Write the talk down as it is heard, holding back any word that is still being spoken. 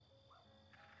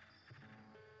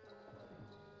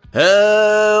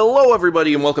Hello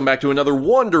everybody and welcome back to another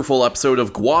wonderful episode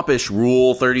of Guapish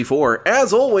Rule 34.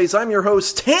 As always, I'm your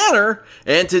host Tanner,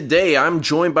 and today I'm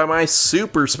joined by my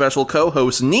super special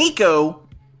co-host Nico.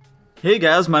 Hey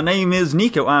guys, my name is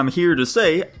Nico. I'm here to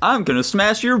say I'm gonna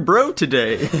smash your bro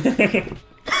today.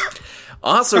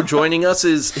 Also joining us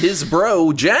is his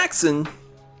bro, Jackson.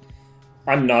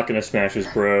 I'm not gonna smash his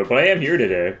bro, but I am here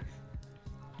today.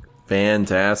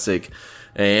 Fantastic.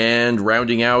 And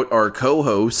rounding out our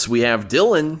co-hosts, we have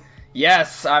Dylan.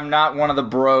 Yes, I'm not one of the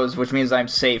bros, which means I'm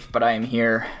safe, but I am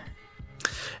here.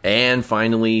 And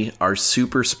finally, our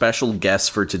super special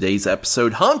guest for today's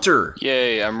episode, Hunter.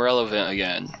 Yay, I'm relevant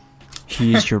again.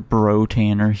 He's your bro,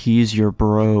 Tanner. He's your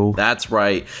bro. That's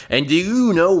right. And do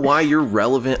you know why you're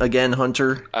relevant again,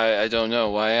 Hunter? I don't know.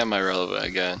 Why am I relevant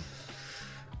again?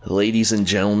 Ladies and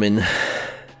gentlemen,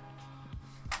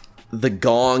 the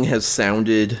gong has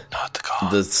sounded. Not the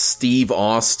gong. The Steve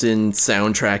Austin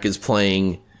soundtrack is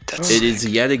playing. It is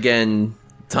yet again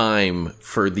time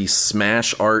for the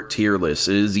Smash Art tier list.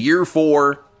 It is year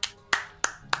 4.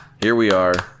 Here we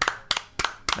are.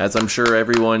 As I'm sure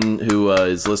everyone who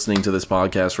is listening to this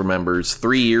podcast remembers,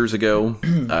 3 years ago,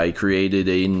 I created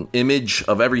an image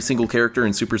of every single character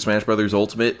in Super Smash Bros.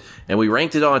 Ultimate, and we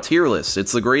ranked it on a tier list.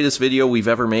 It's the greatest video we've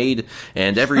ever made,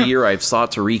 and every year I've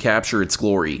sought to recapture its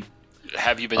glory.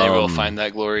 Have you been able to find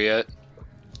that glory yet?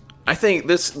 I think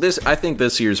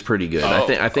this year's pretty good.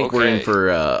 I think we're in okay. for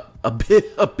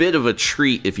a bit of a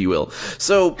treat, if you will.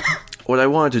 So, what I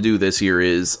wanted to do this year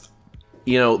is,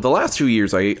 you know, the last 2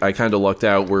 years I kind of lucked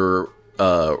out. We're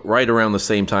right around the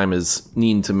same time as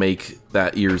needing to make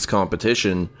that year's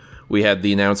competition. We had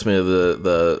the announcement of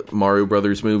the Mario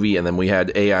Brothers movie, and then we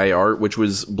had AI art, which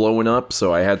was blowing up,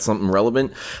 so I had something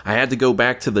relevant. I had to go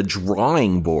back to the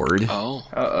drawing board. Oh.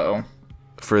 Uh-oh.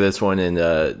 For this one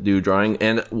and do drawing.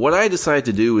 And what I decided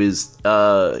to do is, it's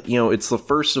the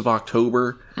 1st of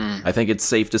October. I think it's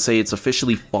safe to say it's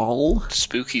officially fall.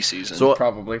 Spooky season. So,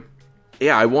 Probably.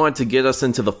 yeah, I wanted to get us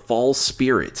into the fall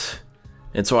spirit.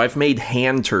 And so I've made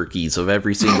hand turkeys of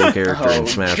every single character in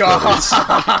Smash Bros.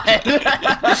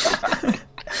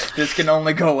 This can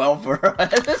only go well for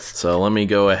us. So let me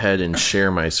go ahead and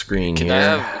share my screen Can here.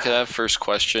 I have first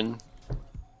question?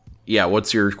 Yeah,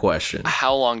 what's your question?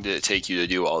 How long did it take you to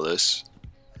do all this?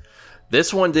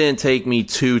 This one didn't take me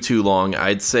too long.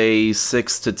 I'd say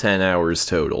 6 to 10 hours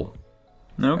total.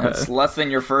 Okay. That's less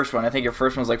than your first one. I think your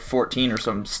first one was like 14 or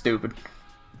something stupid.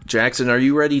 Jackson, are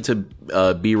you ready to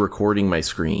be recording my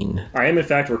screen? I am in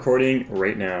fact recording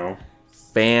right now.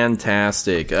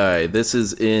 Fantastic. This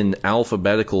is in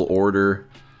alphabetical order.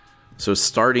 So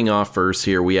starting off first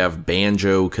here, we have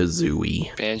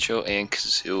Banjo-Kazooie. Banjo and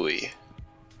Kazooie.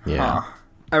 Yeah. Huh.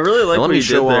 I really like Now, let what me you did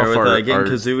show there off with our- getting our-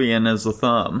 Kazooie in as the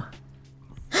thumb.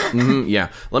 Yeah.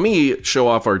 Let me show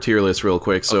off our tier list real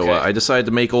quick. So Okay. I decided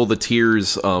to make all the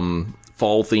tiers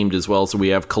fall themed as well. So we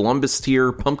have Columbus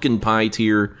tier, Pumpkin Pie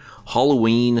tier,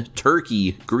 Halloween,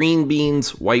 Turkey, Green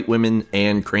Beans, White Women,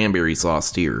 and Cranberry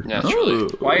Sauce tier. Naturally.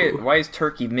 Why is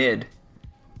turkey mid?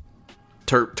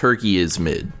 Turkey is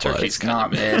mid. Turkey's but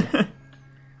Not kind of mid.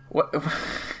 What?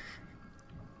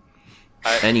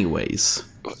 anyways,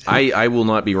 I will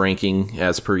not be ranking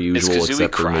as per usual, Kazooie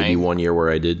except for maybe crying? 1 year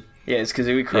where I did. Yeah, is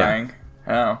Kazooie crying?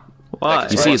 Oh. Why?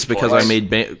 You see, it's Spoilers.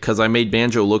 because I made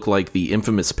Banjo look like the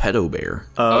infamous pedo bear.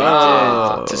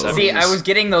 Oh. Does that See, mean I was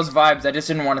getting those vibes. I just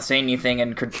didn't want to say anything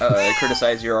and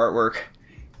criticize your artwork.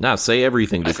 Nah, say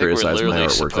everything to I think we're criticize my literally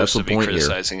artwork. supposed That's to the be point here.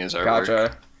 criticizing his artwork.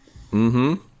 Gotcha.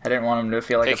 Mm-hmm. I didn't want him to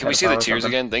feel like Hey, a can we see the pedophile or tiers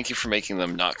something. again? Thank you for making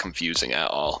them not confusing at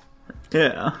all.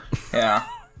 Yeah. Yeah.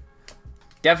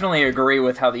 Definitely agree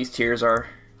with how these tiers are.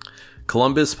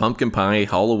 Columbus, Pumpkin Pie,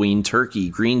 Halloween, Turkey,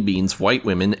 Green Beans, White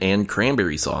Women, and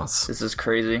Cranberry Sauce. This is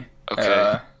crazy.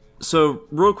 Okay. So,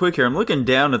 real quick here, I'm looking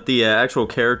down at the actual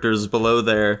characters below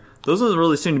there. Those don't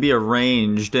really seem to be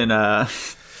arranged in,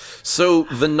 So,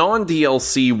 the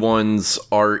non-DLC ones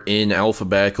are in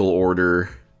alphabetical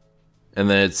order, and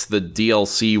then it's the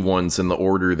DLC ones in the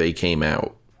order they came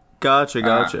out.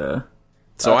 Gotcha.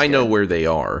 So I know where they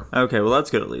are. Okay, well that's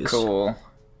good at least. Cool.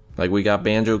 Like, we got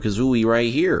Banjo-Kazooie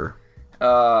right here.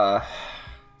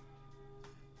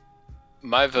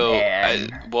 My vote,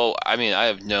 Man. I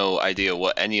have no idea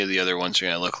what any of the other ones are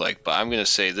going to look like, but I'm going to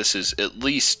say this is at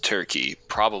least Turkey,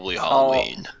 probably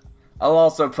Halloween. I'll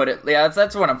also put it. Yeah,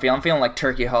 that's what I'm feeling. I'm feeling like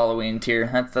Turkey Halloween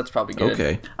tier. That's probably good.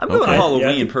 Okay. I'm going Okay.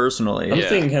 Halloween Yeah. personally. I'm Yeah.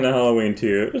 thinking kind of Halloween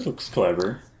too. This looks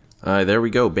clever. There we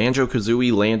go.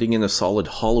 Banjo-Kazooie landing in a solid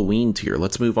Halloween tier.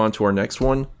 Let's move on to our next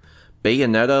one.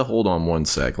 Bayonetta. Hold on one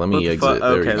sec. Let me exit.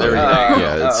 Okay, there we go.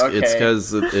 Yeah, okay. it's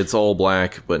because it's all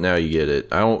black, but now you get it.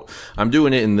 I'm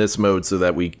doing it in this mode so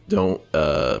that we don't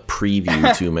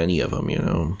preview too many of them. You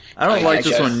know. I don't like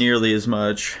this guess. one nearly as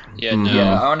much. Yeah, no.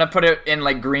 Yeah, I want to put it in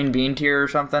like green bean tier or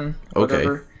something. Okay.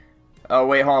 Whatever. Oh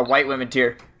wait, hold on. White women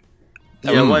tier.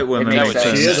 Yeah, white women. It makes That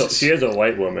would sense. She is a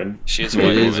white woman. She is a It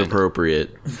white is woman. appropriate.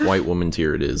 White woman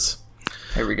tier it is.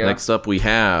 Here we go. Next up, we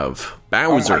have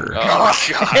Bowser. Oh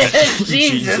god!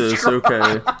 Jesus Christ.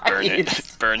 Okay. Burn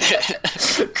it! Burn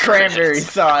it! Cranberry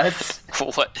sauce.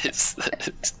 What is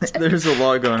this? There's a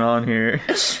lot going on here.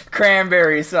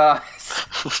 Cranberry sauce.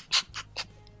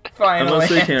 I Final must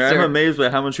say, Tanner, I'm answer. amazed by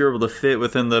how much you're able to fit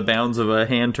within the bounds of a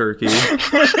hand turkey. You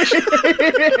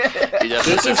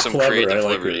definitely took is some clever, creative I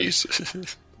like liberties.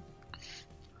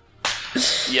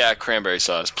 Yeah, cranberry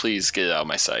sauce. Please get it out of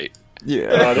my sight.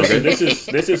 Yeah.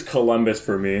 This is Columbus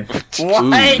for me. What?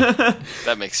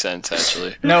 That makes sense,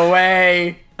 actually. No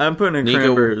way. I'm putting in Nico-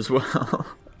 cranberry as well.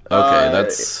 Okay,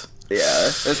 that's Yeah,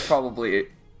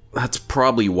 that's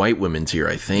probably white women tier,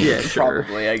 I think. Yeah, sure.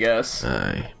 probably. I guess.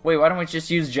 Wait, why don't we just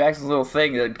use Jackson's little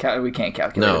thing? We can't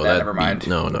calculate No, that. Never mind.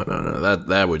 No.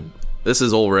 That would. This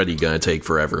is already gonna take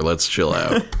forever. Let's chill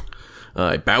out.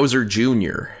 Bowser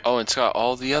Jr. Oh, it's got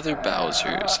all the other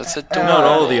Bowsers. That's adorable. Not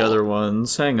all the other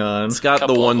ones. Hang on. It's got the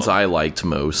Couple of ones them. I liked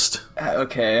most.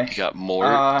 Okay. You got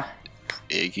Mort,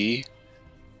 Iggy,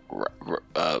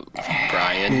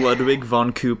 Brian. Ludwig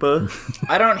von Koopa.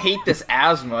 I don't hate this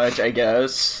as much, I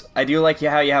guess. I do like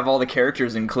how you have all the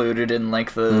characters included in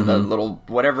like the little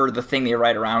whatever the thing they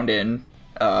ride around in.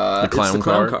 The It's clown the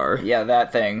clown car. car. Yeah,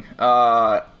 that thing.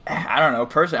 I don't know.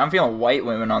 Personally, I'm feeling white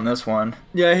women on this one.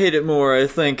 Yeah, I hate it more. I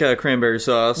think cranberry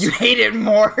sauce. You hate it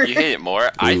more. You hate it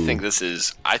more? I think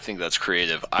that's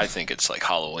creative. I think it's like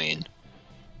Halloween.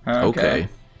 Okay.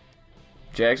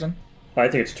 Jackson? I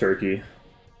think it's turkey.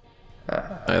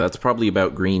 That's probably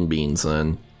about green beans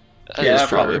then. That Yeah, is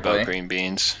probably probably. about green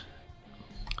beans.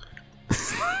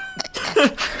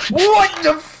 What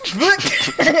the fuck?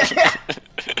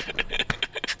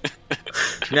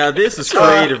 Now this is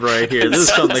creative right here. This is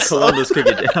something that Columbus could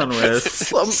get down with.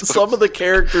 Some of the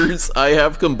characters I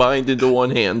have combined into one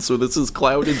hand, so this is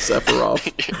Cloud and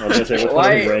Sephiroth. I was gonna say, what's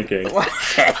Why? the ranking?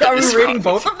 Are we rating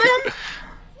both of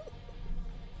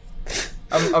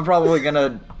them? I'm probably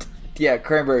gonna. Yeah,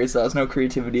 cranberry sauce. No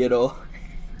creativity at all.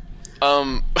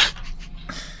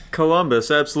 Columbus,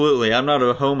 absolutely. I'm not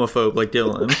a homophobe like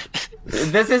Dylan.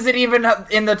 This isn't even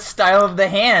in the style of the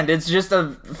hand. It's just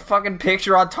a fucking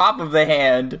picture on top of the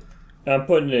hand. I'm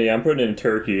putting it in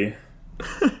turkey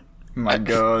My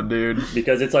god, dude.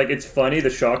 because it's funny. The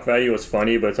shock value is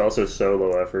funny, but it's also so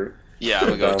low effort. Yeah, I'm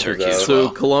gonna go with turkey as So well.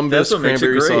 Columbus That's what makes it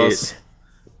cranberry great. sauce.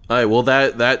 Alright, well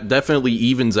that definitely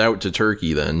evens out to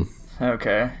turkey then.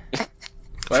 Okay.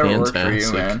 Whatever worked for you,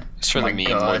 Fantastic. man. It's for the My meme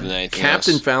God. more than anything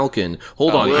Captain else. Falcon.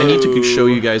 Hold on, I need to whoa. show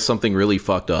you guys something really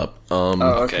fucked up.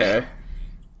 Oh, okay.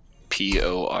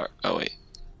 P-O-R... Oh, wait.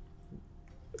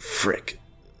 Frick.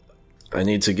 I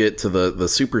need to get to the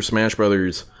Super Smash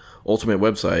Brothers Ultimate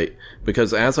website,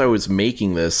 because as I was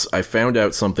making this, I found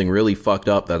out something really fucked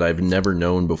up that I've never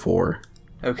known before.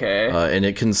 Okay. And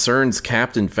it concerns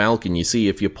Captain Falcon. You see,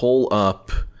 if you pull up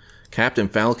Captain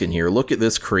Falcon here, look at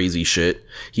this crazy shit.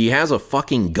 He has a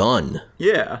fucking gun.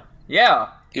 Yeah. yeah.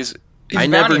 He's I a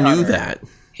never bounty knew hunter. that.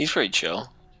 pretty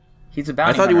chill. He's a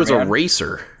bounty I thought he hunter, was a man.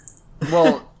 racer.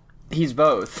 Well, he's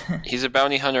both. He's a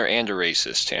bounty hunter and a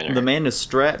racist, Tanner. The man is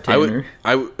Strat I Tanner.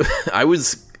 I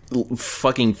was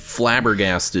fucking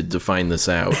flabbergasted to find this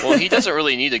out. Well, he doesn't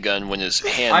really need a gun when his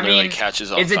hand I literally mean,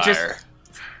 catches on is it just- fire.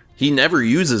 He never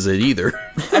uses it either.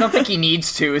 I don't think he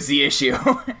needs to, is the issue.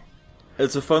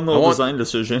 It's a fun little want- design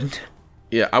decision.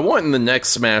 Yeah, I want in the next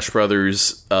Smash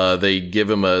Brothers, they give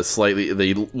him a slightly...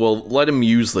 let him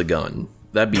use the gun.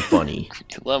 That'd be funny.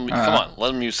 Come on,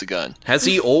 let him use the gun. Has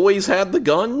he always had the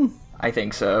gun? I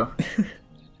think so.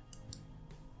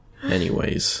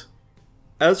 Anyways.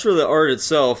 As for the art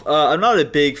itself, I'm not a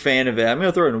big fan of it. I'm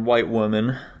gonna throw it in White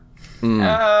Woman.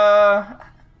 I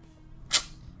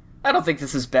don't think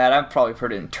this is bad. I'd probably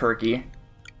put it in turkey.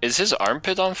 Is his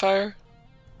armpit on fire?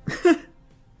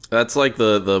 That's like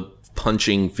the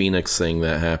punching Phoenix thing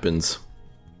that happens.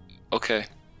 Okay.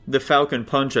 The Falcon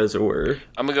Punch, as it were.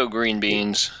 I'm gonna go green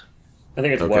beans. I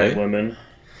think it's Okay. white women.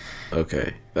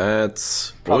 Okay.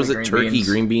 That's... What Probably was it? green Turkey, beans.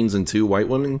 green beans, and 2 white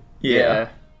women? Yeah.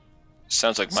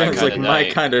 Sounds like my Sounds kind like of my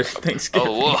night. kind of Thanksgiving.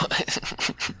 Oh,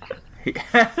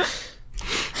 whoa.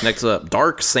 Next up,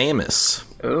 Dark Samus.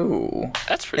 Ooh.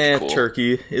 That's pretty cool.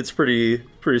 Turkey. It's pretty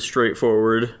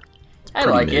straightforward. I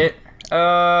pretty like mid. it.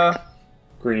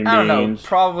 Green I don't know. beans.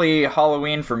 Probably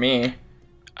Halloween for me.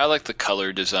 I like the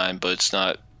color design, but it's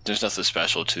not. There's nothing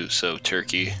special to. So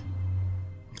turkey.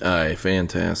 Aye,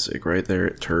 fantastic. Right there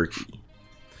at turkey.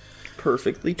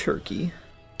 Perfectly turkey.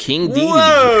 King Dedede.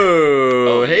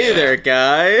 Whoa! Oh, Hey yeah. there,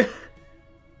 guy.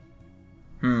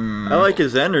 I like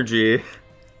his energy.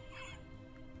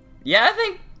 Yeah,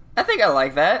 I think I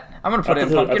like that. I'm gonna put in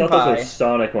pumpkin I thought pie. this was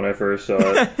Sonic when I first saw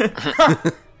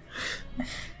it.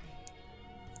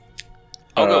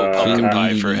 I'll go pumpkin King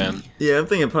pie for Dedede. him. Yeah, I'm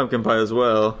thinking pumpkin pie as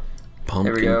well.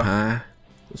 Pumpkin go. pie.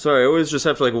 Sorry, I always just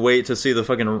have to like wait to see the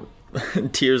fucking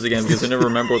tears again because I never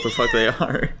remember what the fuck they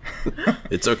are.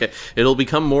 It's okay. It'll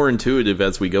become more intuitive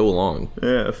as we go along.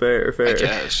 Yeah, fair. I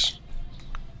guess.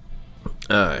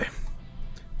 Aye.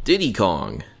 Diddy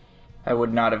Kong. I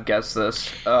would not have guessed this.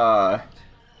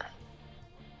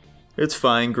 It's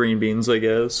fine, green beans, I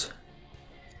guess.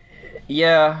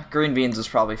 Yeah, green beans is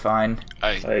probably fine.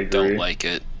 I agree. don't like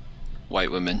it. White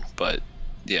women, but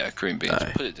yeah, green beans.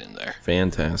 Aye. Put it in there.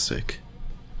 Fantastic.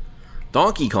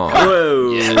 Donkey Kong.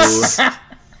 Whoa! Yes.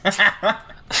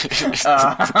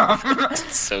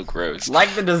 So gross.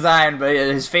 Like the design, but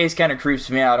his face kind of creeps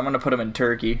me out. I'm gonna put him in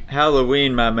turkey.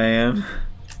 Halloween, my man.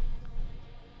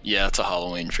 Yeah, it's a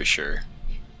Halloween for sure.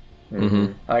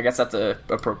 I guess that's a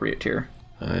appropriate tier.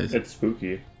 It's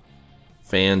spooky.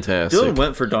 Fantastic. Dylan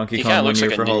went for Donkey He Kong kind of one looks year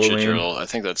like a for ninja Halloween. turtle. I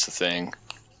think that's the thing.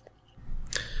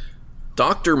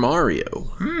 Dr.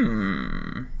 Mario.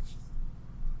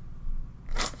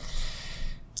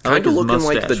 I like Kind of his looking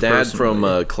like the mustache, dad from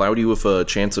personally. Cloudy with a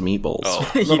Chance of Meatballs. Oh,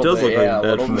 He Little does bit, look yeah, like a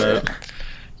that little from bit. that.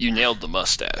 you nailed the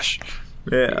mustache.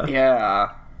 Yeah.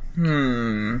 Yeah.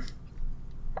 I'm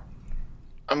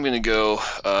gonna go.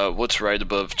 What's right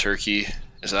above turkey?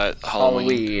 Is that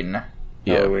Halloween? Halloween.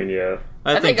 Yeah. Halloween, yeah.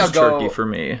 I think I'll it's go- turkey for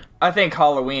me. I think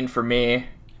Halloween for me.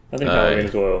 I think Halloween Aye.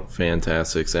 as well.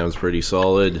 Fantastic. Sounds pretty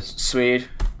solid. Sweet.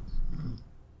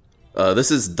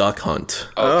 This is Duck Hunt.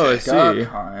 Oh, I Okay. see. Duck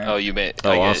Hunt. Oh, you made.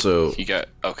 Oh, also- you got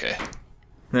okay.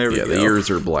 There we Yeah, go. the ears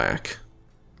are black.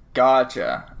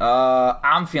 Gotcha.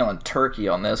 I'm feeling turkey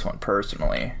on this one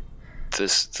personally.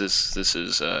 This is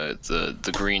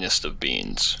the greenest of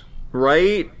beans.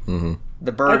 Right?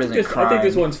 The bird isn't I crying. think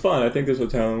this one's fun. I think this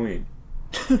one's Halloween.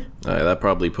 That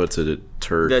probably puts it at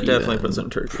turkey. That definitely then. puts in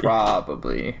turkey.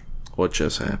 Probably. What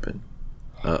just happened?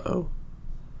 Uh-oh.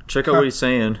 Check out what he's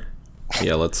saying.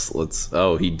 Yeah, let's.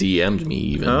 Oh, he DM'd me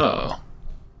even. Oh.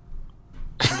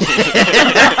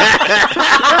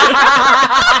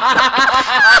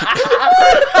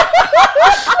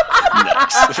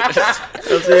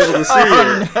 That's able to see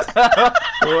it.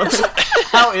 What?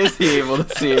 How is he able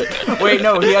to see it? Wait,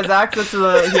 no, he has access to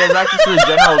the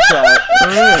general chat.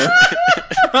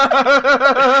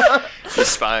 He's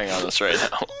spying on us right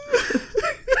now.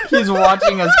 He's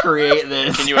watching us create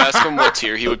this. Can you ask him what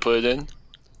tier he would put it in?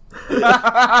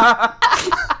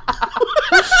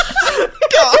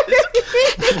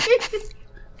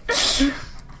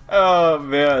 Oh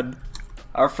man.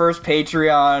 Our first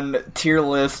Patreon tier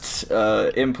list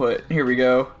input. Here we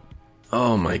go.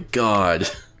 Oh my god.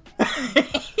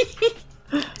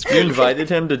 You invited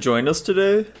him to join us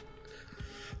today?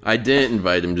 I didn't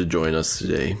invite him to join us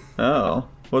today. Oh.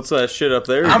 What's that shit up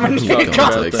there? I'm gonna you're need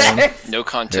talking about then? context. No Here,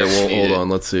 context well, needed. hold on.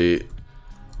 Let's see.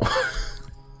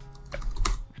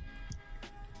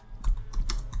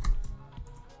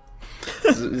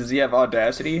 Does he have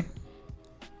Audacity?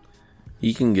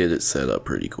 You can get it set up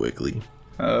pretty quickly.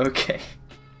 Okay.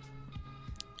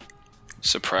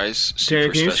 Surprise! Tanner,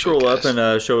 Super can you special scroll up guest.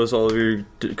 and show us all of your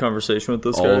conversation with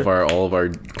this All guy? of our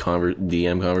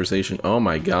DM conversation. Oh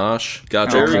my gosh.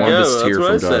 Gotcha. There we Columbus go, tier that's from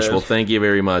what I Josh. said. Well, thank you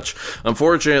very much.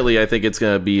 Unfortunately, I think it's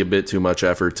going to be a bit too much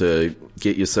effort to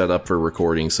get you set up for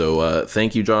recording. So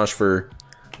thank you, Josh, for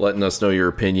letting us know your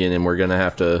opinion. And we're going to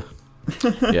have to...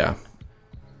 Yeah.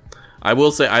 I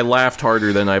will say I laughed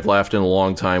harder than I've laughed in a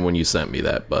long time when you sent me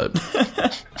that, but...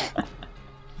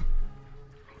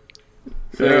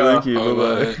 Yeah, thank you. Oh,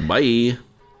 Bye-bye. Bye.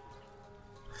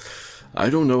 I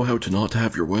don't know how to not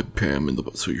have your webcam in the...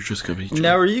 So you're just going to be...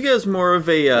 Now, are you guys more of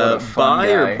a What a fun bye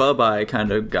guy. or bye-bye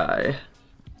kind of guy?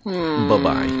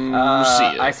 Bye-bye. See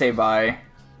it. I say bye.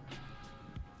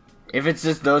 If it's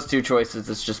just those two choices,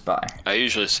 it's just bye. I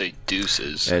usually say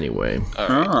deuces. Anyway.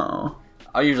 Alright. Oh.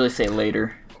 I'll usually say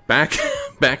later. Back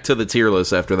to the tier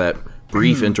list after that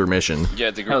brief intermission.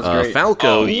 Yeah, the That was group. great.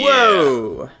 Falco. Oh, yeah.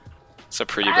 Whoa! It's a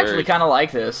pretty I actually bird. kind of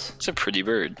like this. It's a pretty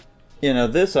bird. You know,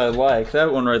 this I like.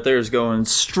 That one right there is going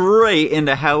straight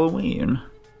into Halloween.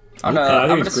 I'm I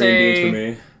gonna think it's green beans for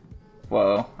say. me.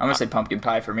 Whoa! I'm gonna say pumpkin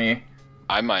pie for me.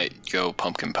 I might go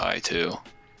pumpkin pie too.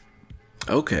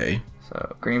 Okay.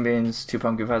 So green beans, 2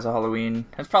 pumpkin pies of Halloween.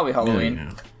 That's probably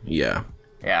Halloween. Yeah.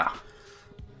 Yeah. Here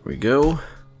we go.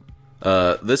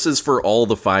 This is for all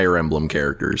the Fire Emblem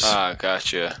characters. Ah,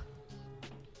 gotcha.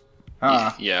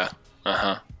 Yeah.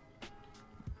 Uh-huh.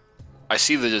 I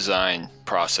see the design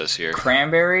process here.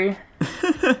 Cranberry?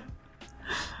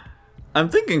 I'm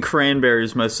thinking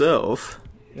cranberries myself.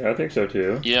 Yeah, I think so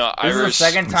too. You know, This is the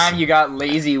second time you got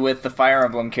lazy with the Fire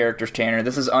Emblem characters, Tanner.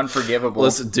 This is unforgivable.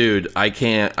 Listen, dude, I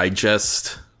can't. I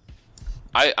just.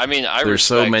 I mean, I There's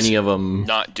so respect many of them.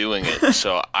 not doing it,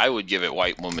 so I would give it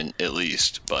White Woman at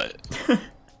least, but...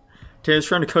 Tanner's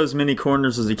trying to cut as many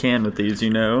corners as he can with these, you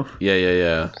know?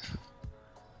 Yeah.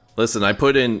 Listen, I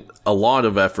put in a lot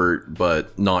of effort,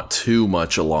 but not too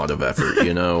much a lot of effort,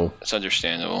 you know? It's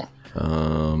understandable.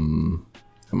 Am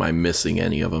I missing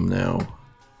any of them now?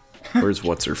 Where's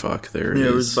What's-Her-Fuck? There it is.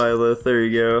 Yeah, where's Violet? There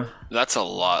you go. That's a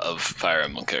lot of Fire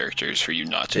Emblem characters for you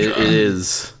not to draw. It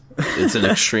is. It's an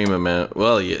extreme amount.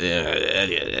 Well, yeah.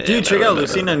 Dude, check out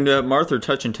Lucina and Martha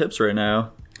touching tips right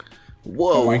now.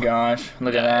 Whoa. Oh my gosh,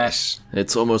 look at that.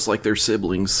 It's almost like they're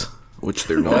siblings, which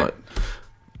they're not.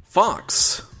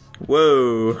 Fox.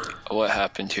 Whoa. What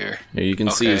happened here? Yeah, you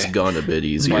can see his gun a bit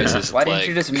easier. Why is this Why leg? didn't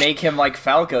you just make him like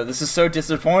Falco? This is so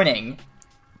disappointing.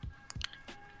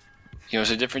 You know,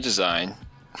 it's a different design.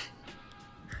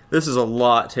 This is a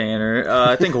lot, Tanner.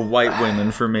 I think white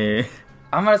women for me.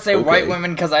 I'm gonna say Okay. white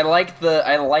women because I like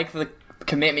the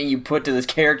commitment you put to this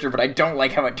character, but I don't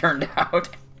like how it turned out.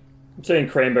 I'm saying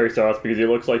cranberry sauce because he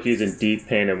looks like he's in deep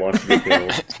pain and wants to be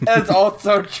killed. That's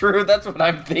also true. That's what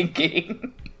I'm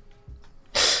thinking.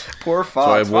 Poor Fox.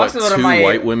 So I have, what, Fox is one of two my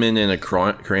white women and a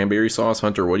cranberry sauce?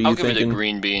 Hunter, what are you I'll give it a thinking?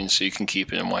 green bean so you can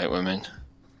keep it in White Women.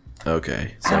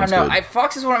 Okay, I don't sounds know. good.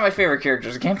 Fox is one of my favorite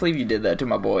characters. I can't believe you did that to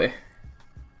my boy.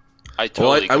 I Well,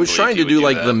 totally I was can trying to believe you do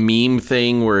would like that. the meme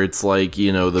thing where it's like,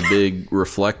 you know, the big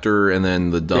reflector and then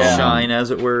the dumb. Shine,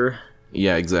 as it were.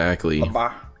 Yeah, exactly.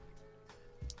 Bah.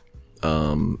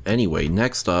 Anyway,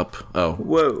 next up. Oh,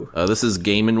 Whoa. this is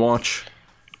Game & Watch.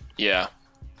 Yeah.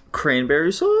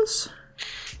 Cranberry sauce?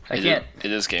 I can't.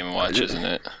 It is Game & Watch, isn't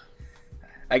it?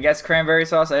 I guess cranberry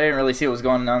sauce. I didn't really see what was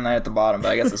going on there at the bottom, but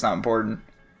I guess it's not important.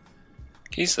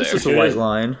 He's there. It's just a white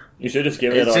line. You should just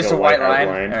give it It's like just a a white line.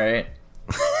 outline. All right.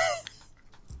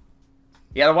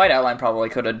 Yeah, the white outline probably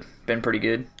could have been pretty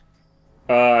good.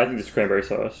 I think it's cranberry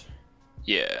sauce.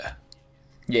 Yeah.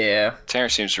 Yeah. Tanner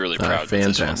seems really proud of this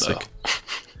one, Fantastic. though.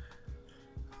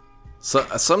 So,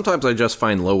 sometimes I just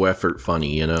find low effort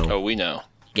funny, you know. Oh, we know.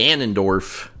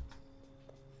 Ganondorf.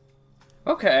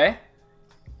 Okay.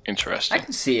 Interesting. I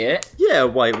can see it. Yeah,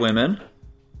 white women.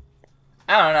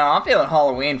 I don't know. I'm feeling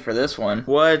Halloween for this one.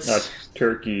 What? That's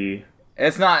turkey.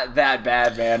 It's not that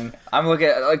bad, man. I'm looking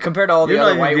at, like, compared to all the You're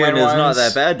other not white viewing women it as ones. not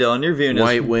that bad, Dylan. You're viewing it as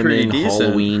White pretty women, decent.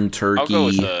 Halloween,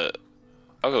 turkey.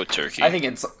 I'll go with turkey. I think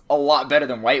it's a lot better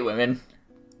than white women.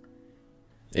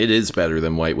 It is better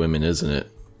than white women, isn't it?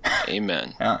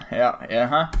 Amen. Yeah,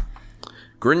 huh?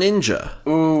 Greninja.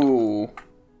 Ooh.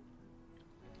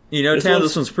 You know, This Tanner, one's-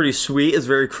 this one's pretty sweet. It's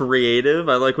very creative.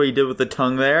 I like what you did with the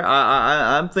tongue there.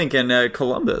 I'm thinking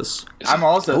Columbus. I'm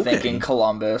also Okay. thinking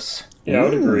Columbus. Yeah, I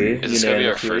would agree. Is this going to be our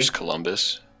Unanimously. first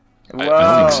Columbus? Whoa,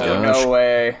 I think so. no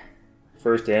way.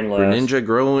 First and last. Greninja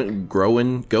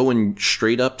going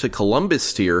straight up to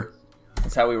Columbus tier.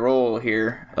 That's how we roll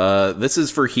here. This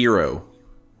is for Hero.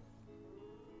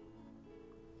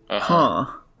 Uh-huh.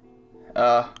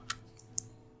 Huh.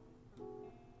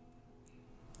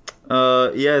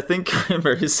 Yeah, I think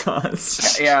cranberry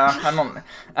sauce. Yeah,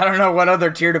 I don't know what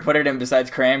other tier to put it in besides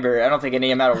cranberry. I don't think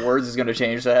any amount of words is going to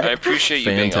change I that. appreciate you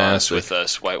being honest Fantastic. with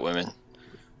us, white women.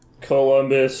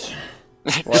 Columbus.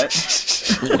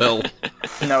 What? Well,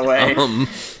 No way.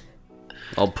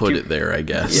 I'll put it there, I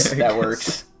guess. That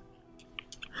works.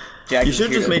 Jack You is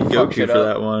should have here just to made fuck Goku shit for up.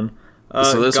 that one.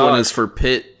 So this one gosh. is for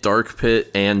Pit, Dark Pit,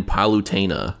 and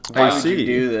Palutena. Why I would see. you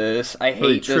do this? I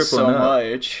Really hate this so tripling up.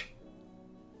 much.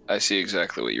 I see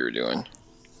exactly what you were doing.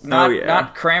 Not yeah.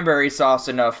 not cranberry sauce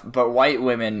enough, but white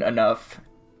women enough.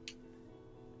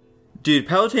 Dude,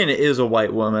 Palutena is a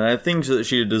white woman. I think that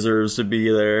she deserves to be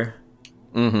there.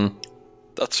 Mm-hmm.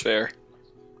 That's fair.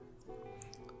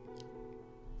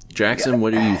 Jackson,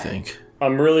 what do you think? I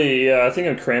think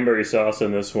I'm cranberry sauce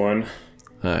in this one.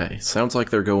 Sounds like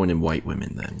they're going in white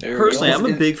women then. There we Personally, go. I'm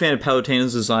a big fan of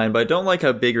Palutena's design, but I don't like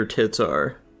how big her tits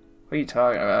are. What are you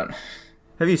talking about?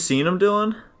 Have you seen them,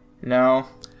 Dylan? No.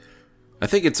 I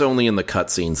think it's only in the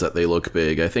cutscenes that they look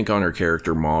big. I think on her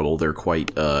character model, they're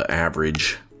quite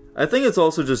average. I think it's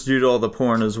also just due to all the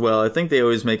porn as well. I think they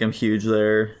always make them huge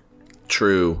there.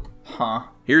 True. Huh.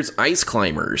 Here's Ice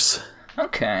Climbers.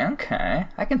 Okay.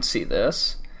 I can see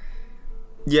this.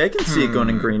 Yeah, I can see it going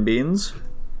in green beans.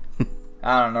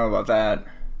 I don't know about that.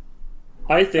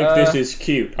 I think this is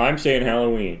cute. I'm saying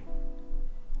Halloween.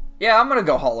 Yeah, I'm gonna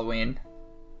go Halloween.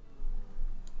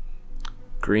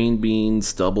 Green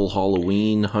beans, double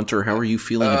Halloween. Hunter, how are you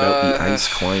feeling about the ice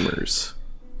climbers?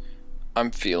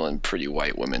 I'm feeling pretty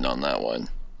white women on that one.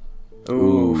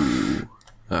 Ooh.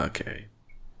 Okay.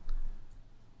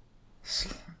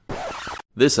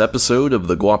 This episode of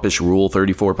the Guapish Rule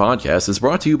 34 podcast is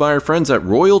brought to you by our friends at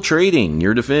Royal Trading,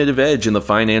 your definitive edge in the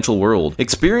financial world.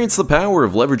 Experience the power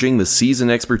of leveraging the seasoned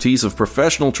expertise of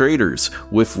professional traders.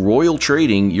 With Royal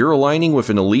Trading, you're aligning with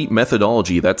an elite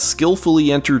methodology that's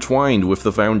skillfully intertwined with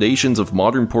the foundations of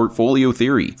modern portfolio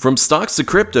theory. From stocks to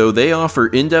crypto, they offer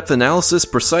in-depth analysis,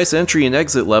 precise entry and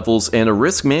exit levels, and a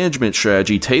risk management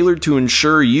strategy tailored to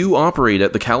ensure you operate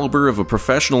at the caliber of a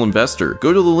professional investor.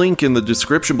 Go to the link in the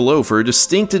description below for a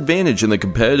distinct advantage in the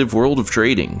competitive world of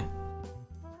trading.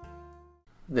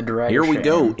 The dragon. Here we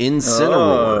go,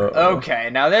 Incineroar. Okay,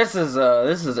 now this is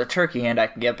a turkey hand I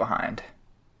can get behind.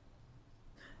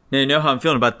 Now you know how I'm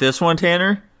feeling about this one,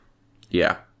 Tanner?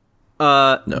 Yeah.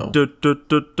 No. I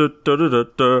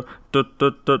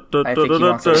think he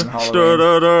wants it in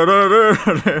Halloween.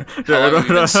 How long have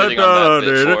you been sitting on that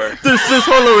bit for? This is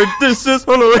Halloween. This is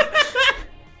Halloween.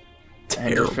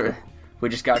 Terrible. We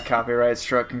just got copyright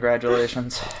struck.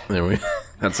 Congratulations. Anyway,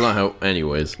 that's not how.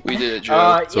 Anyways, We did it,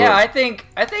 Joe. Yeah, I think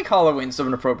Halloween's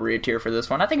an appropriate tier for this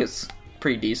one. I think it's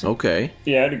pretty decent. okay.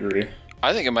 Yeah, I'd agree.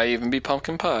 I think it might even be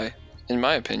pumpkin pie, in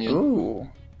my opinion. Ooh,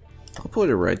 I'll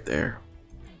put it right there.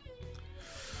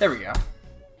 there we go.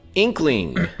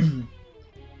 Inkling.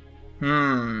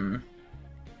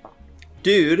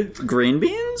 Dude, green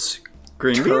beans?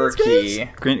 Green Turkey. beans, guys?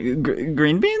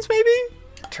 Green beans, maybe?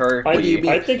 Turkey.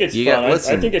 I think it's You fun. got-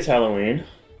 listen. I think it's Halloween.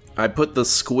 I put the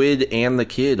squid and the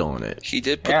kid on it. He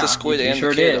did put Yeah, the squid he and sure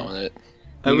the kid did. on it.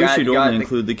 I You wish got- you'd you got only the-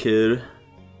 include the kid.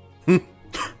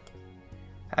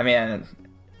 I mean,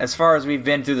 as far as we've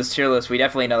been through this tier list, we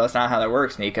definitely know that's not how that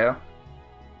works, Nico.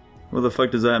 What the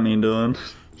fuck does that mean, Dylan?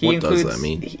 What does that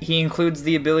mean? He includes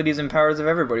the abilities and powers of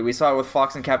everybody. We saw it with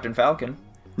Fox and Captain Falcon.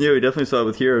 Yeah, we definitely saw it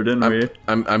with Hero, didn't we?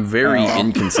 I'm very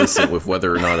inconsistent with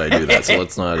whether or not I do that, so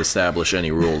let's not establish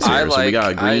any rules here. So we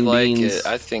got green beans. It.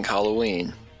 I think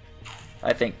Halloween.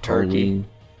 I think turkey. Halloween,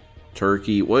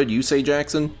 turkey. What did you say,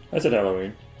 Jackson? I said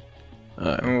Halloween.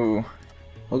 Ooh.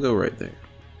 I'll go right there.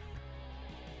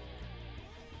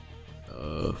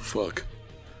 Fuck.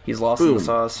 He's lost in Boom. the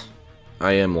sauce.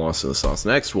 I am lost in the sauce.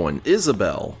 Next one,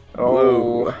 Isabel.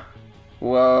 Oh.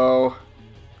 Whoa.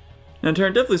 And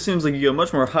Taryn, definitely seems like you go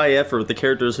much more high effort with the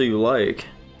characters who you like.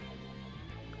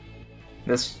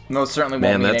 This most certainly won't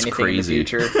Man, mean that's anything crazy. in the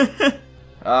future.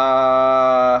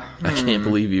 I can't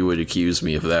believe you would accuse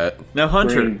me of that. Now,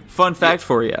 Hunter, Green. fun fact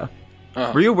for you.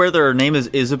 Uh-huh. Were you aware that her name is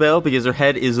Isabel because her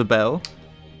head is a bell?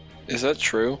 Is that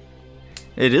true?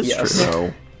 It is Yes. true.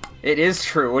 No, It is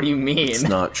true. What do you mean? it's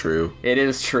not true. It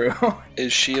is true.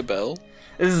 Is she a bell?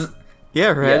 This is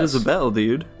Yeah, her head is Yes. a bell,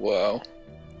 dude. Wow.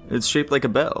 It's shaped like a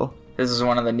bell.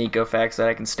 one of the Nico facts that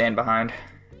I can stand behind.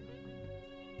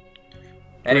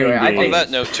 Anyway, I beans. On think that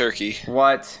note, turkey.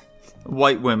 what?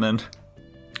 White women.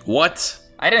 What?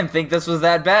 I didn't think this was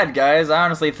that bad, guys. I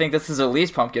honestly think this is at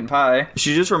least pumpkin pie.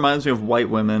 She just reminds me of white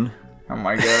women. Oh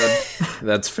my god.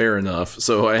 That's fair enough.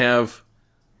 So I have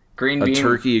Green a bean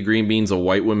turkey, a green beans, a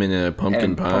white woman, and a pumpkin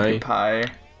and pie. pumpkin pie.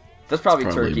 That's probably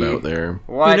Probably turkey. about there.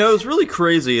 What? You know, it's really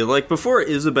crazy. Like, before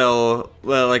Isabel,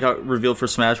 got revealed for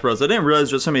Smash Bros., I didn't realize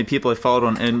just how many people I followed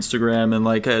on Instagram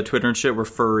and, Twitter and shit were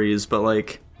furries,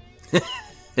 but,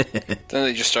 Then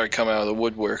they just started coming out of the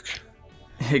woodwork.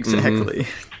 exactly.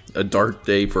 A dark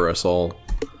day for us all.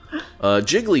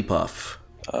 Jigglypuff.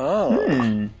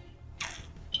 Oh.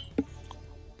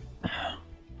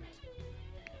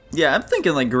 Yeah, I'm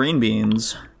thinking, green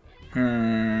beans.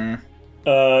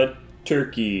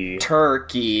 Turkey.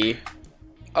 Turkey.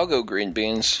 I'll go green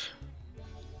beans.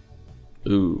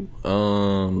 Ooh,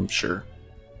 sure.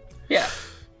 Yeah.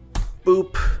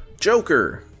 Boop.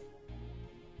 Joker.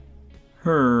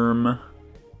 Herm.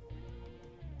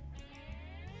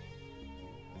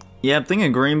 Yeah, I'm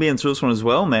thinking green beans for this one as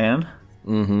well, man.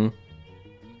 Mm-hmm.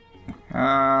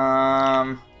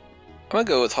 I'm gonna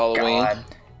go with Halloween. God.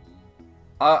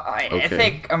 I Okay.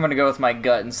 think I'm gonna go with my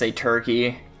gut and say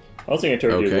turkey. I was thinking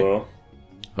turkey as Okay. well.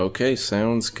 Okay,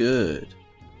 sounds good.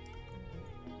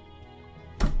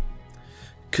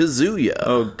 Kazuya.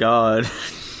 Oh, God.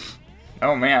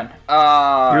 Oh man.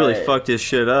 You really fucked his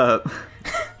shit up.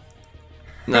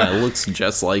 Nah, it looks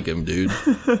just like him, dude.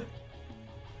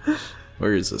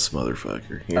 Where is this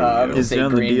motherfucker? Here I'm we go. just- He's say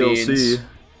down the green DLC.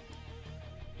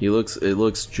 beans. It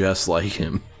looks just like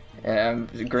him. Yeah,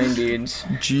 green beans.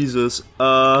 Jesus.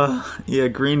 Yeah,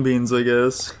 green beans, I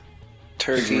guess.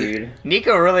 Turkey. Agreed.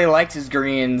 Nico really liked his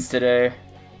greens today.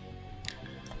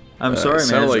 I'm sorry,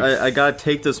 sound man. like- I gotta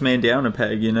take this man down a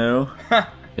peg, you know?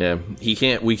 Yeah, we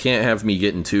can't have me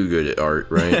getting too good at art,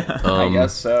 right? I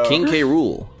guess so. King K.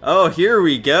 Rool. Oh, here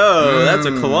we go. That's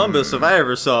a Columbus if I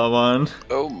ever saw one.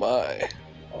 Oh my.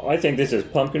 I think this is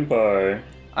pumpkin pie.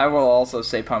 I will also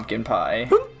say pumpkin pie.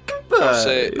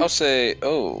 I'll say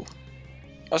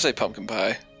pumpkin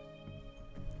pie.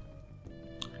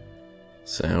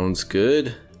 Sounds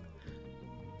good.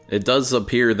 It does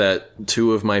appear that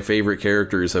two of my favorite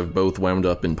characters have both wound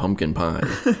up in pumpkin pie.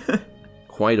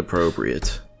 Quite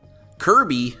appropriate.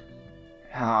 Kirby.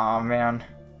 Oh man,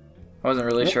 I wasn't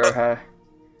really sure how.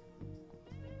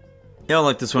 You don't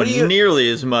like this one What do you- nearly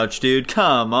as much, dude.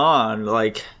 Come on.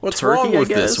 Like, What's turkey, wrong I with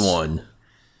this guess? one?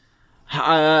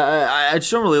 I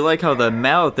just don't really like how the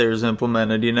mouth there is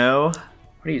implemented, you know? What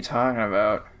are you talking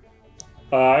about?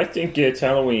 I think it's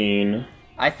Halloween.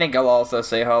 I think I'll also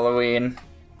say Halloween.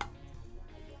 I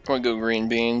want to go green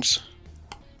beans.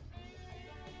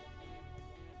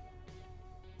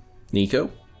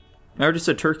 Nico? I already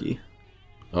said turkey.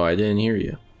 Oh, I didn't hear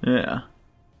you. Yeah.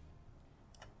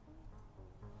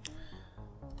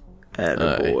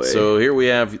 Attaboy. So here we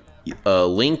have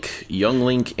Link, Young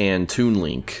Link, and Toon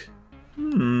Link.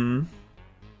 Why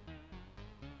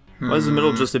is the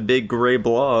middle just a big gray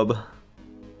blob?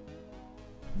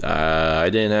 I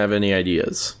didn't have any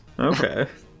ideas. Okay.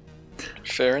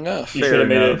 Fair enough. You Fair should have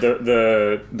made enough.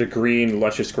 it the green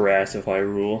luscious grass if I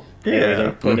rule.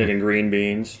 Yeah. Put it in green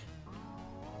beans.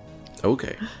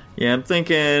 Okay. Yeah, I'm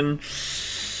thinking...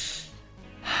 is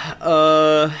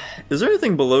there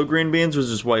anything below green beans or is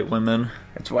it just white women?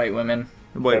 It's white women.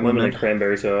 White Women women. and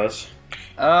cranberry sauce.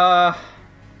 I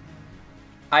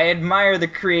admire the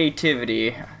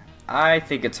creativity. I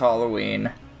think it's Halloween.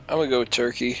 I'm gonna go with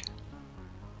turkey.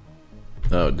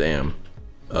 Oh, damn.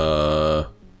 Who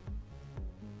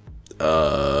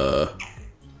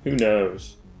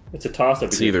knows? It's a toss-up.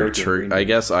 It's between either turkey and turkey. green I beans.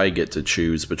 guess I get to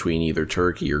choose between either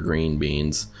turkey or green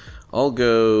beans. I'll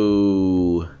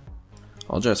go.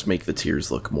 I'll just make the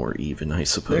tiers look more even, I There you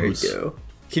suppose. go.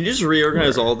 Can you just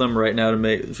reorganize all of them right now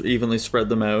to evenly spread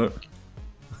them out?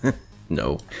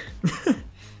 No.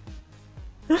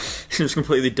 Just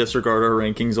completely disregard our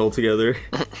rankings altogether.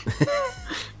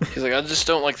 He's like, I just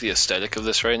don't like the aesthetic of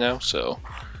this right now, so.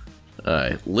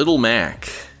 Little Mac.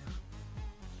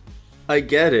 I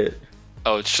get it.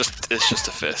 Oh, it's just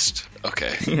a fist.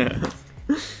 Okay. Yeah.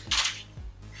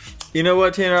 You know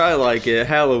what, Tanner? I like it.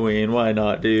 Halloween. Why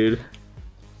not, dude?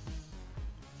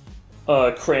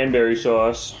 Cranberry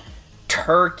sauce.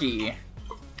 Turkey.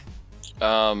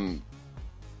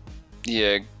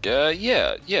 Yeah,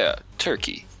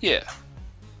 turkey. Yeah.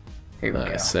 Here we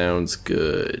go. Sounds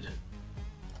good.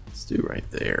 Let's do right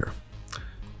there.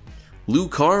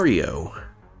 Lucario.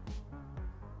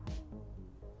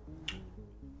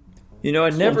 You know,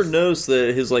 I never noticed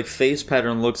that his like face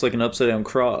pattern looks like an upside down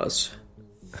cross.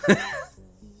 I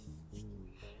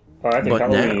think But now-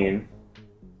 Halloween.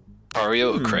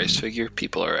 Mario, a Christ figure?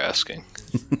 People are asking.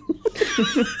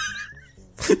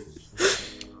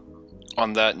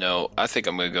 On that note, I think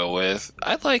I'm gonna go with.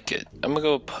 I like it. I'm gonna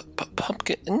go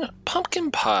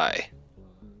pumpkin pie.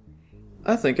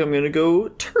 I think I'm gonna go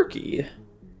turkey.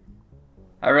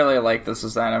 I really like this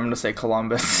design. I'm gonna say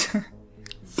Columbus.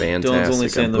 Fantastic. Dylan's only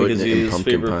saying I'm that putting because it in his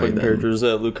pumpkin favorite pie fucking then. character is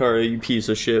Lucario, you piece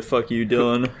of shit. Fuck you,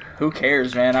 Dylan. Who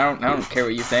cares, man? I don't care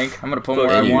what you think. I'm gonna put Fuck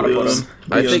where I you, want to put Dylan. them.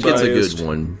 I Be think it's a unbiased. good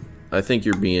one. I think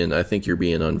you're being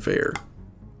unfair.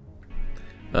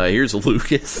 Here's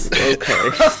Lucas. Okay.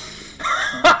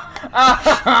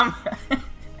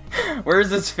 Where's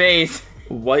his face?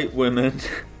 White women.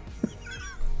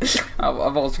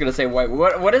 I'm also gonna say white.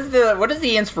 What is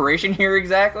the inspiration here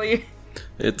exactly?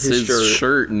 It's His his shirt.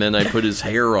 shirt, and then I put his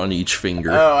hair on each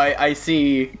finger. Oh, I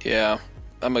see. Yeah,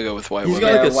 I'm gonna go with white He's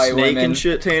women. got like a white snake women. and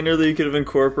shit, Tanner, that you could have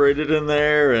incorporated in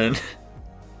there, and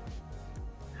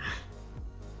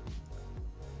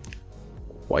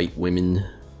White women.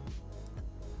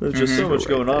 there's just so much Right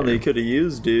going on that there. you could have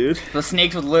used, dude. The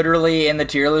snakes was literally in the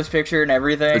tier list picture and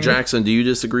everything. Jackson, do you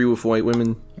disagree with white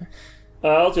women?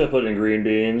 I'll just put it in green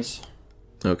beans.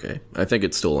 Okay, I think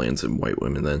it still lands in white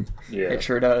women then. Yeah. It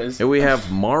sure does. Here we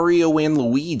have Mario and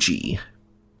Luigi.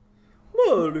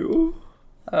 Mario.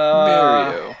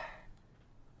 Mario.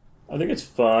 I think it's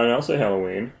fun. I'll say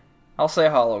Halloween. I'll say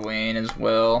Halloween as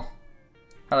well.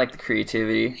 I like the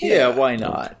creativity. Yeah, why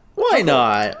not? Why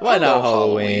not? Why I'll not go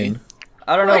Halloween?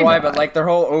 I don't know Why why, not? but like their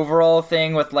whole overall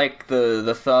thing with like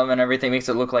the thumb and everything makes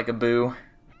it look like a boo.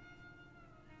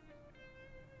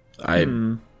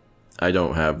 I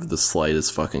don't have the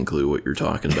slightest fucking clue what you're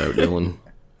talking about, Dylan.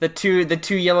 The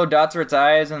two yellow dots are its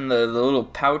eyes, and the little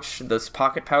pouch, this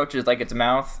pocket pouch, is like its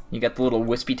mouth. You got the little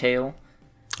wispy tail.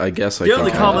 I guess I Get can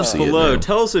in the comments see it below. now.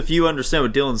 Tell us if you understand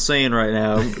what Dylan's saying right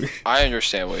now. I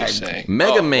understand what he's saying.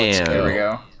 Mega Oh, Man. There we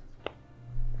go.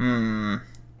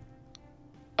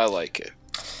 I like it.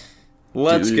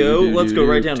 Let's go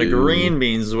right down to green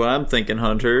beans is what I'm thinking,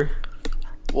 Hunter.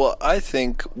 Well, I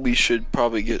think we should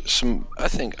probably get some. I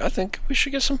think we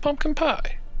should get some pumpkin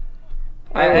pie.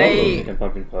 I love chicken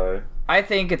pumpkin pie. I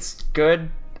think it's good.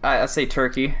 I say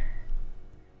turkey.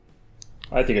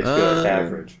 I think it's good.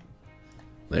 Average.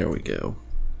 There we go.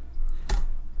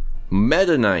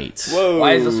 Meta Knight. Whoa.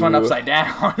 Why is this one upside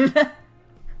down?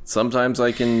 Sometimes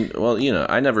I can. Well,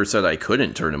 I never said I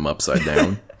couldn't turn him upside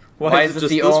down. Why is it this just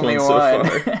the only so one?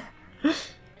 far?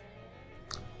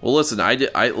 Well, listen, I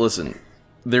listen.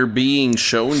 They're being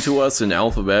shown to us in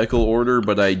alphabetical order,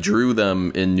 but I drew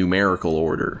them in numerical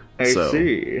order. I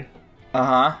see.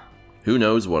 Uh-huh. Who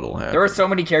knows what'll happen? There were so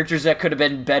many characters that could have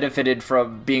been benefited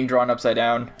from being drawn upside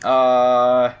down.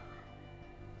 I'm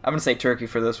gonna say turkey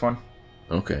for this one.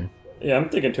 Okay. Yeah, I'm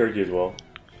thinking turkey as well.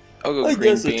 I'll go I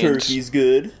green guess beans. the turkey's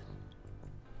good.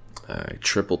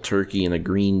 Triple turkey and a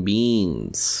green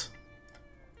beans.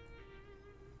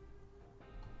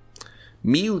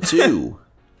 Mewtwo.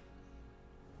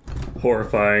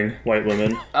 Horrifying white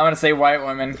women. I'm gonna say white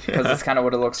women, because that's kind of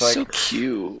what it looks like. So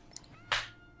cute.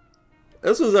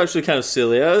 This was actually kind of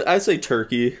silly. I say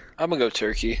turkey. I'm gonna go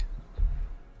turkey.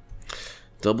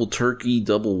 Double turkey,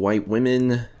 double white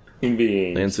women. Green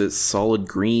beans. Lands it solid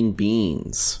green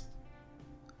beans.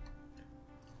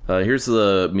 Here's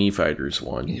the Mii Fighters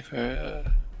one.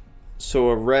 So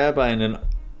a rabbi and an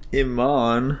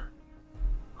imam.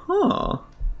 Huh.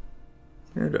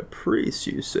 And a priest,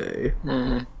 you say?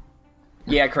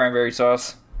 Yeah, cranberry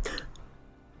sauce.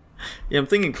 Yeah, I'm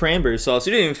thinking cranberry sauce.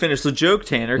 You didn't even finish the joke,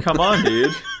 Tanner. Come on,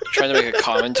 dude. Trying to make a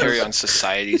commentary on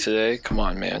society today. Come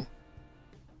on, man.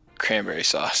 Cranberry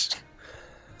sauce.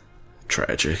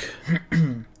 Tragic.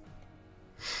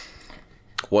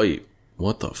 Wait,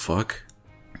 what the fuck?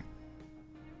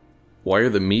 Why are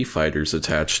the Mii Fighters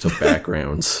attached to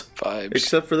backgrounds? Vibes.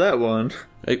 Except for that one.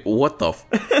 Like, what the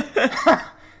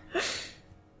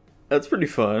That's pretty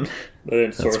fun. They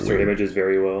didn't source their weird. images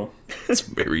very well. That's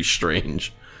very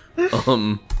strange. This is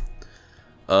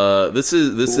Whoa.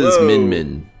 Min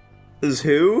Min. Is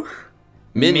who?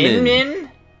 Min Min. Min?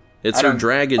 It's I her don't-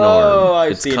 dragon Oh, arm. I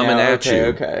It's see coming now. at Okay, you.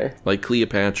 okay. Like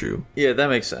Cleopatra. Yeah, that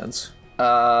makes sense.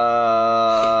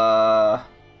 I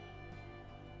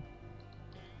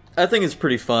think it's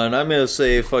pretty fun. I'm gonna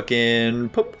say fucking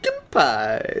pumpkin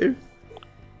pie.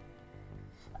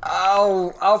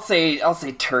 I'll say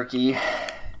turkey.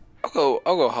 I'll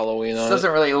go Halloween This on it.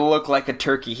 doesn't really look like a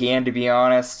turkey hand, to be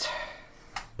honest.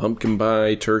 Pumpkin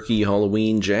pie, turkey,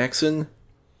 Halloween, Jackson.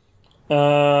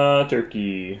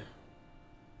 Turkey.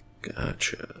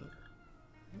 Gotcha.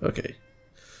 Okay.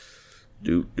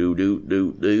 Do.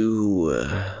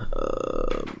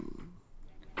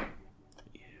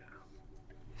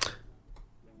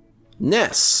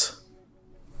 Ness.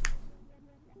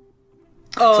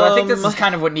 So I think this is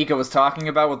kind of what Nico was talking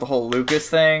about with the whole Lucas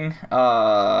thing.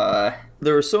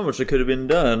 There was so much that could have been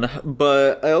done,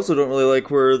 but I also don't really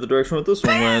like where the direction with this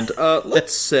one went.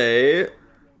 Let's say...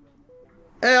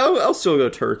 I'll still go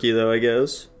turkey, though, I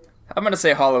guess. I'm gonna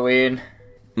say Halloween.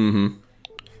 Mm-hmm.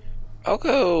 I'll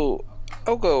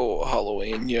go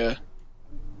Halloween, yeah.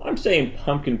 I'm saying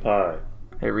pumpkin pie.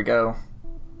 Here we go.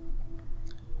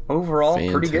 Overall,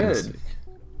 pretty Fantastic. good.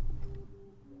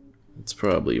 It's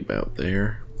probably about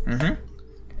there. Mm-hmm.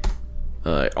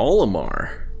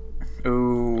 Olimar.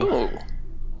 Ooh. Oh,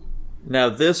 Now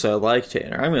this I like,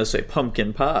 Tanner. I'm gonna say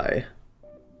pumpkin pie.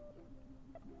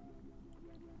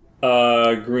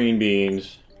 Green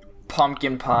beans.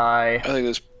 Pumpkin pie. I think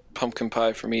there's pumpkin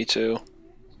pie for me too.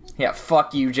 Yeah,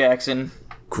 fuck you, Jackson.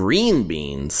 Green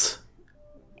beans.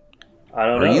 I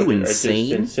don't Are know. you It just insane?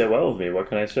 didn't sit well with me. What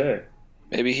can I say?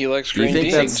 Maybe he likes Do you green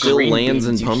think beans. that still Green lands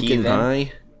in beans, you pumpkin heathen.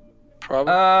 pie?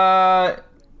 Probably.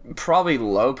 Probably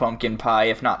low pumpkin pie,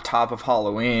 if not top of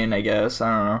Halloween, I guess. I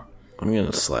don't know. I'm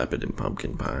gonna slap it in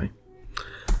pumpkin pie.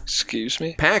 Excuse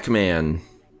me. Pac-Man.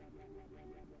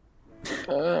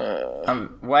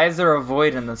 Why is there a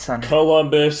void in the center?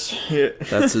 Columbus.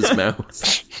 That's his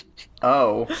mouth.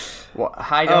 Oh. Well,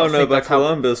 I I don't don't know think about that's how...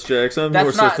 Columbus, Jackson. I'm That's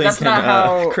more so not- that's thinking not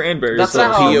how- cranberry that's sauce.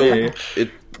 not how- for me.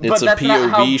 It's a that's not POV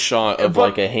how- shot of but-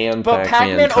 like a hand But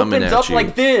Pac-Man Pac-Man coming opens at up you.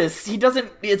 like this. He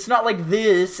doesn't... It's not like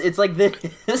this. It's like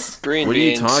this. Green What are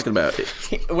you beans. talking about?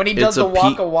 When he does It's the a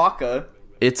Waka Waka.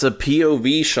 It's a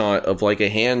POV shot of like a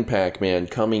hand Pac-Man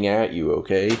coming at you,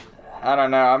 okay? I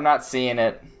don't know. I'm not seeing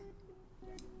it.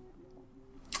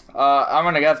 I'm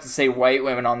gonna have to say white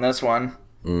women on this one.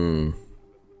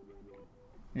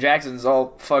 Jackson's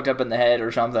all fucked up in the head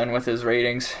or something with his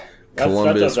ratings.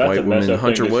 Columbus, white women.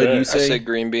 Hunter, what do you I say? say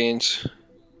green beans.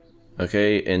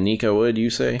 Okay, and Nico, what do you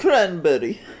say?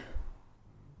 Cranberry.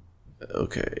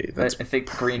 Okay, that's I think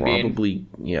green bean. probably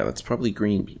that's probably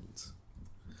green beans.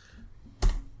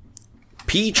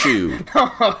 Pichu.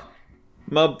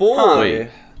 My boy. Wait,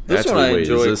 This one I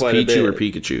enjoy is this quite a Pichu bit. or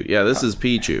Pikachu? Yeah, this is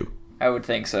Pichu. I would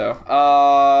think so.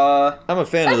 I'm a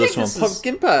fan of this think one. this is-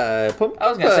 Pumpkin pie. Pumpkin I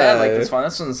was gonna say I like pie. this one.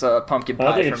 This one's pumpkin I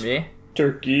pie think for it's me.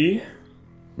 turkey.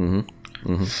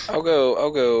 I'll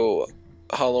go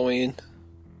Halloween.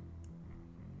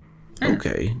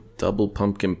 Okay, double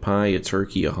pumpkin pie, a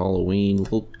turkey, a Halloween.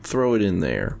 We'll throw it in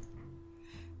there.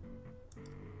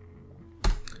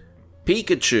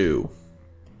 Pikachu.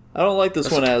 I don't like this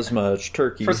one as much.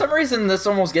 Turkey. For some reason, this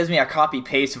almost gives me a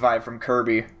copy-paste vibe from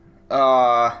Kirby.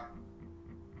 Yeah,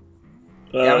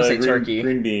 I'm gonna say turkey.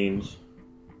 Green beans.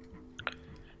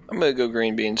 I'm gonna go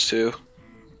green beans too.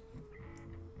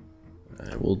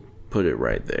 We'll put it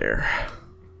right there.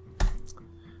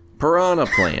 Piranha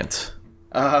plant.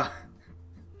 Halloween.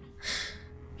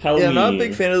 Yeah, I'm not a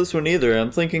big fan of this one either.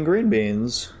 I'm thinking green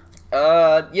beans.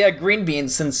 Yeah, green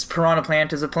beans, since piranha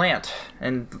plant is a plant,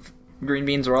 and green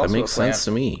beans are also That makes a plant. sense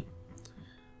to me.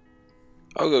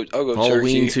 I'll go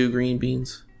Halloween, turkey. 2 green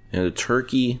beans. And a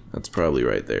turkey. That's probably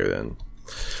right there then.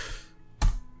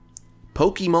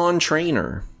 Pokemon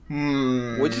trainer.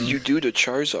 What did you do to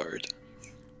Charizard?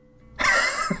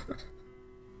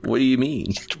 What do you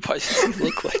mean? Why does he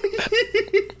look like that?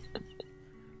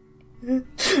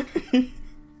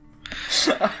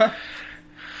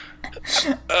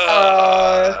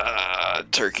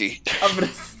 Turkey.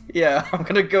 I'm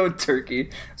gonna go turkey.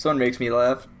 This one makes me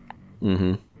laugh.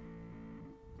 Mm-hmm.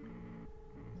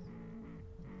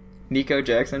 Nico,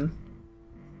 Jackson.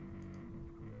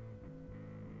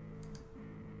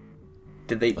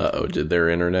 Did they Did their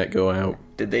internet go out?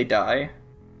 did they die?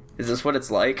 Is this what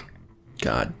it's like?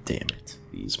 God damn it.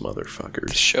 These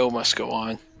motherfuckers. Show must go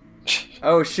on.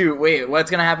 Oh shoot, wait,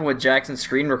 what's gonna happen with Jackson's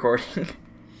screen recording?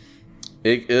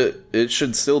 It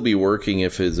should still be working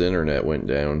if his internet went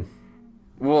down.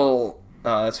 Well,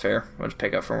 that's fair. We'll just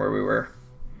pick up from where we were.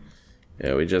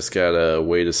 Yeah, we just gotta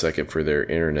wait a second for their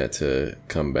internet to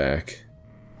come back.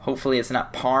 Hopefully it's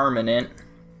not permanent.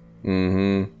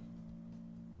 Mm-hmm.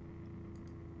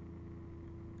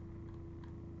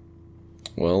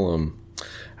 Well,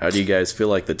 how do you guys feel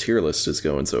like the tier list is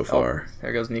going so far?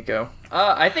 There goes Nico.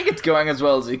 I think it's going as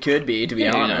well as it could be, to be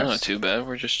Yeah, honest. not too bad.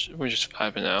 We're just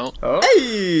vibing out. Oh,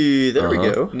 Hey, there we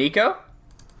go. Nico? You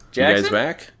Jackson? guys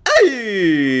back?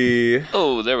 Hey.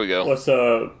 Oh, there we go. What's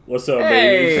up,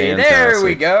 Hey, baby? there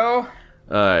we Fantastic. go.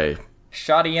 Aye.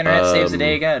 Shoddy internet saves the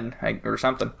day again, or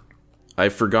something.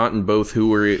 I've forgotten both who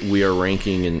we are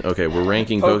ranking, and okay, we're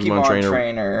ranking Pokemon,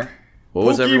 Trainer. What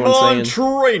was everyone saying?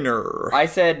 Trainer. I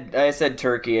said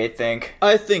turkey, I think.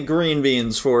 I think green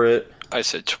beans for it. I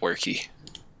said twerky.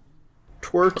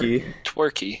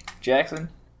 Twerky. Jackson?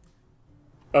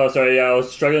 Oh, sorry, yeah, I was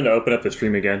struggling to open up the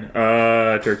stream again.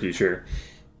 Turkey, sure.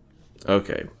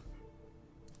 Okay.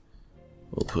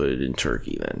 We'll put it in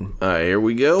turkey then. Alright, here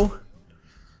we go.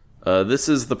 This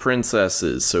is the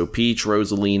princesses, so Peach,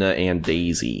 Rosalina, and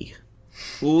Daisy.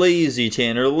 Lazy,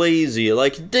 Tanner, lazy.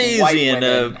 Like Daisy White and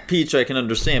women. Peach I can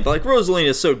understand, but like Rosalina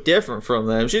is so different from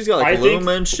them. She's got like I think-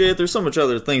 Luma and shit. There's so much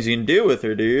other things you can do with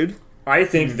her, dude. I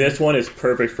think this one is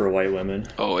perfect for white women.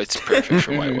 Oh, it's perfect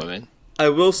for white women. I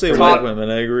will say Top- white women,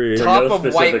 I agree. For Top no of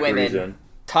white specific women. reason.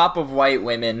 Top of white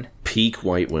women. Peak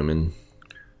white women.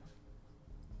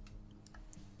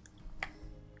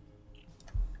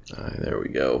 Alright, there we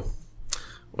go.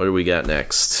 What do we got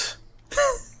next?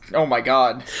 Oh my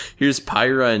god. Here's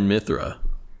Pyra and Mithra.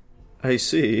 I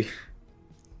see.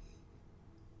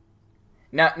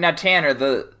 Now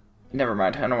Tanner, never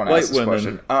mind, I don't want to White ask this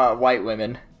women. question. White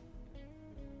women.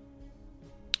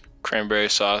 Cranberry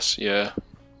sauce, yeah.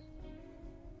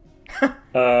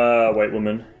 White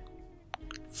woman.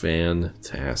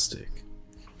 Fantastic.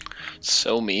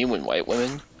 So mean when white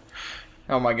women.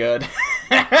 Oh my god.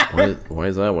 Why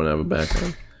does that one have a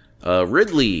background?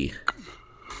 Ridley.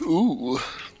 Ooh.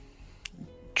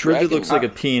 Really Dragon. looks like a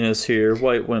penis here.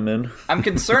 White women. I'm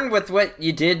concerned with what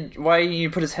you did, why you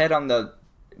put his head on the...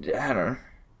 I don't know.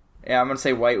 Yeah, I'm gonna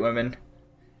say white women.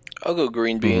 I'll go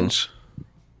green beans.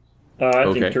 I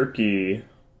Okay. think turkey.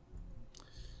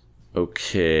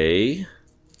 Okay.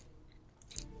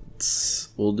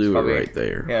 We'll do Probably- it right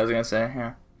there. Yeah, I was gonna say,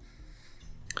 yeah.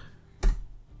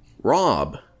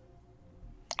 Rob.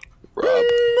 Rob.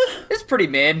 It's pretty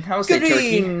mid. I would say turkey.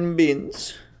 Green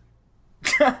beans.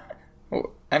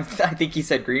 I think he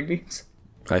said green beans.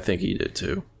 I think he did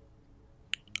too.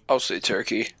 I'll say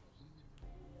turkey.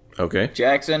 Okay.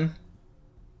 Jackson.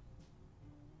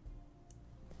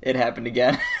 It happened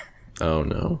again. Oh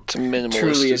no. It's a minimalist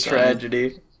Truly a design.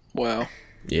 tragedy. Wow.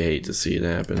 You hate to see it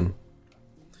happen.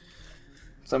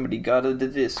 Somebody got into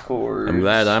Discord. I'm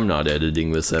glad I'm not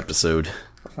editing this episode.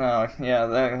 Oh, yeah,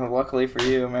 luckily for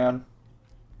you, man.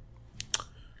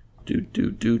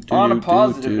 On a On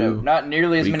positive note, not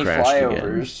nearly as many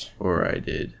flyovers. Again. Or I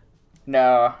did.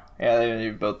 No, yeah, they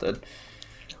both did.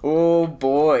 Oh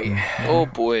boy. Oh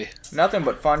boy. Nothing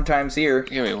but fun times here.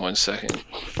 Give me 1 second.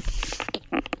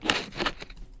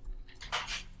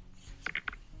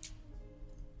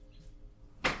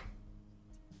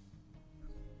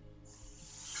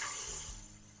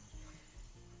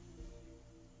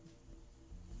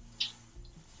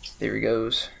 There he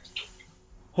goes.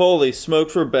 Holy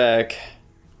smokes, we're back.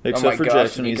 Except my for gosh,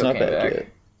 Jackson, he's Nico not came back back. yet.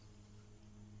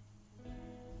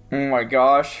 Oh my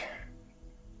gosh.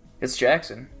 It's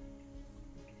Jackson.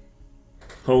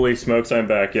 Holy smokes, I'm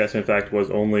back. Yes, in fact,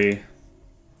 was only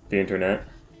the internet.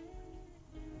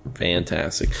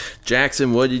 Fantastic.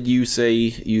 Jackson, what did you say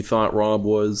you thought Rob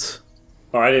was?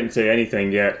 Oh, I didn't say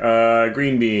anything yet.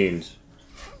 Green beans.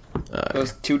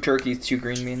 Those 2 turkeys, 2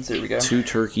 green beans. There we go. 2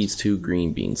 turkeys, 2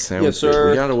 green beans. Sounds Yes, good. sir.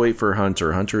 We gotta wait for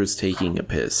Hunter. Hunter is taking a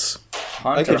piss.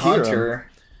 I could hear Hunter.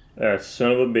 That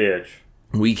son of a bitch.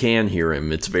 We can hear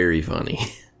him. It's very funny.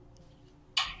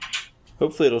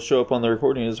 Hopefully it'll show up on the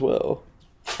recording as well.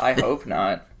 I hope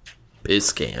not.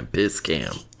 Piss cam, piss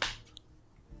cam.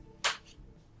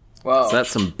 Well, Is that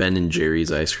some Ben and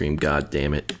Jerry's ice cream? God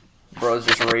damn it. bro's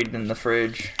just raiding the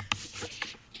fridge.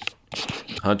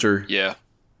 Hunter, Yeah,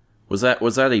 was that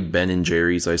a Ben and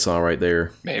Jerry's I saw right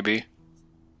there? maybe.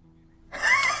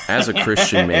 As a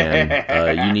Christian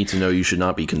man, you need to know you should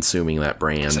not be consuming that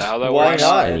brand. Is that how that Why works?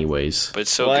 not? Anyways, But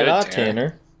it's so Why good, not, Tanner.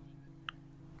 Tanner?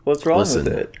 What's wrong Listen.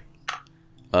 with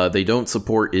it? they don't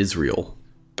support Israel.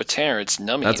 But Tanner, it's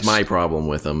nummies. That's my problem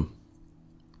with them.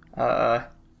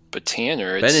 But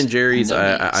Tanner, it's Ben and Jerry's,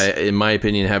 nummies. I, in my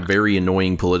opinion, have very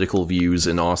annoying political views,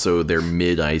 and also they're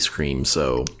mid ice cream.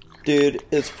 So, Dude,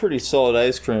 it's pretty solid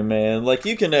ice cream, man. Like,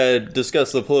 you can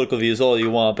discuss the political views all you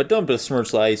want, but don't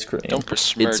besmirch the ice cream. Don't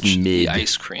besmirch It's mid. the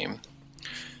ice cream.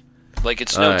 Like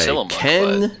it's no Tillamook,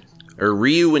 Ken or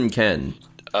Ryu and Ken.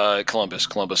 but Columbus.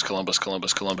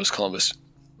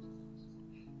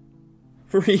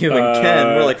 Ryu and Ken,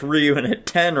 we're like Ryu and a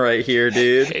 10 right here,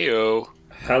 dude. Heyo.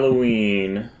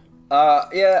 Halloween.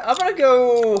 Yeah, I'm gonna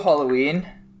go Halloween.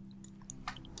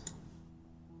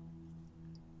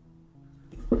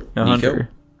 Now, Hunter,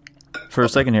 for a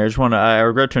second here, I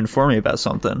regret to inform you about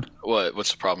something. What?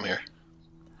 What's the problem here?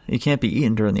 You can't be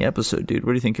eating during the episode, dude.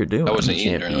 What do you think you're doing? I wasn't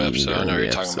eating can't during be the eating episode. I know what during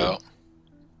you're the talking episode.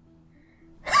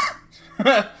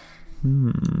 about.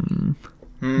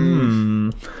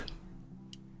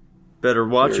 Better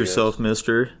watch Here he yourself,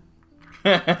 mister.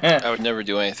 I would never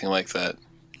do anything like that.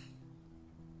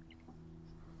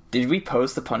 Did we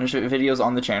post the punishment videos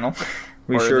on the channel?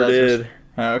 We Or is sure that did. just-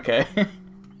 Oh, okay.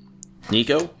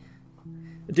 Nico?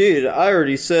 Dude, I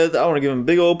already said I want to give him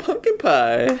big old pumpkin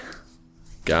pie.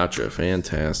 Gotcha.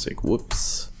 Fantastic.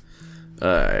 Whoops.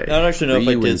 Alright. I don't actually know if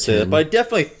I Ryu did and say that, Ken. but I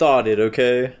definitely thought it,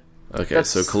 okay? Okay,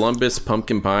 so Columbus,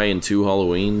 pumpkin pie, and 2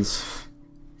 Halloweens.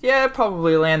 Yeah, it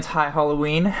probably lands high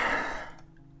Halloween.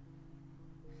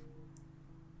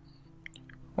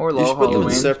 Or You low should put them in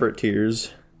Halloween. separate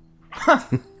tiers.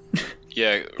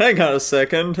 Yeah. Hang on a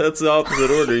second. That's the opposite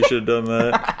order. You should have done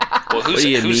that. Well, What do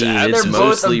you who's mean? abs? It's They're both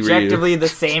mostly Ryu. objectively the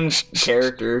same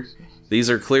character. These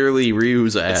are clearly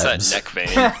Ryu's It's that abs. neck vein.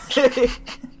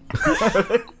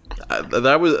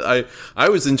 I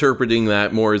was interpreting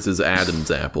that more as his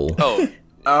Adam's apple. Oh,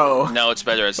 Oh. no, it's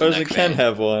better as Why a doesn't neck Ken vein.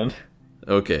 have one?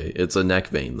 Okay, it's a neck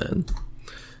vein then.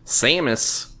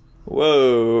 Samus.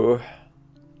 Whoa.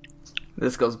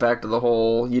 This goes back to the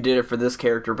whole you did it for this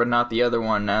character but not the other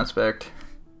one aspect.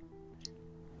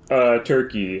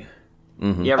 Turkey.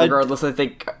 Yeah, regardless, I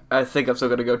think I'm still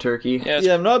gonna go turkey. Yeah, it's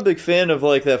Yeah, I'm not a big fan of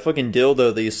like that fucking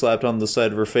dildo that you slapped on the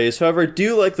side of her face. However, I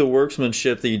do like the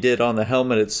workmanship that you did on the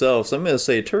helmet itself, so I'm gonna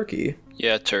say turkey.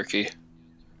 yeah, turkey.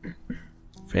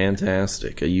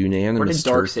 Fantastic. A Where unanimous did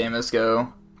Dark turkey. Samus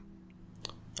go?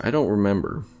 I don't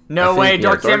remember. No I think- way, yeah,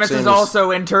 Dark Samus is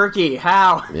also in Turkey.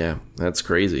 How? Yeah, that's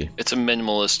crazy. It's a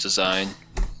minimalist design.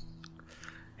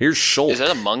 Here's Shulk. Is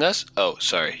that Among Us? Oh,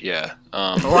 sorry. Yeah.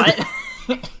 What?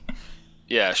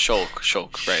 Yeah, Shulk.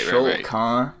 Right. Shulk,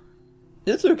 huh?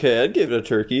 It's okay, I'd give it a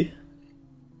turkey.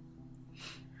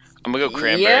 I'm gonna go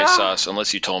cranberry Yeah. sauce.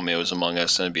 Unless you told me it was Among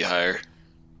Us, then it'd be higher.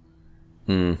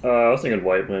 I was thinking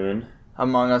white women.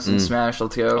 Among Us and Smash,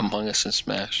 let's go. Among Us and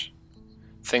Smash.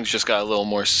 Things just got a little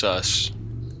more sus.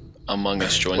 Among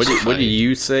Us joins What the did, fight. what did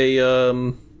you say,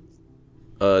 Dylan?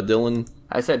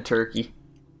 I said turkey.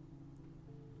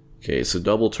 Okay, so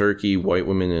double turkey, white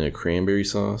women, and a cranberry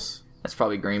sauce. That's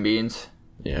probably green beans.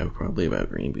 Yeah, probably about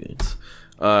green beans.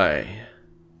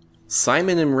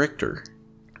 Simon and Richter.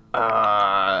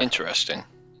 Interesting.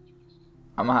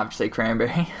 I'm gonna have to say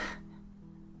cranberry.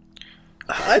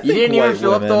 I think You didn't even white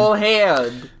fill up the women. whole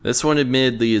hand. This one,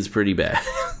 admittedly, is pretty bad.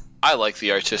 I like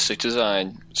the artistic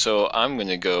design, so I'm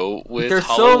gonna go with There's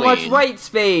Halloween. so much white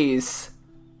space.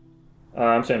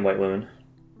 I'm saying white women.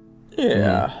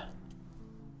 Yeah.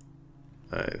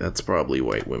 Alright, that's probably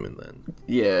white women then.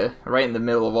 Yeah, right in the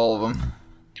middle of all of them.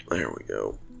 There we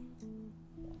go.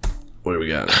 What do we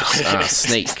got next?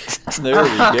 Snake. There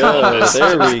we go.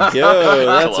 There we go.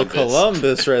 That's a Columbus.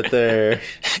 Columbus right there.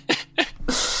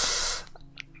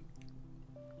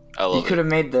 I You love could it.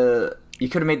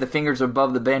 have made the fingers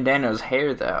above the bandana's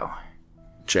hair though.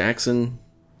 Jackson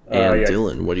and yeah.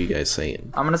 Dylan, what are you guys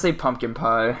saying? I'm gonna say pumpkin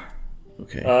pie.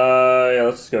 Okay. Yeah,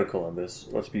 let's go Columbus.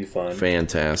 Let's be fun.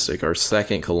 Fantastic. Our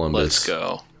second Columbus. Let's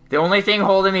go. The only thing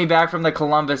holding me back from the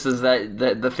Columbus is that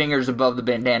the fingers above the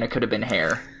bandana could have been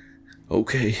hair.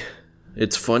 Okay.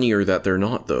 It's funnier that they're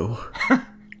not, though.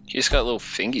 He just got little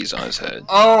fingies on his head.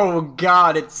 Oh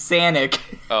god, it's Sanic.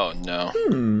 Oh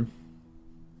no.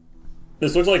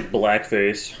 This looks like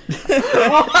blackface.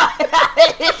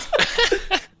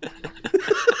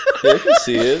 Yeah, I can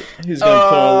see it. He's gonna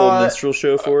put on a little minstrel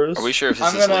show for us. Are we sure if this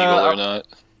I'm is gonna- legal or not?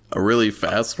 A really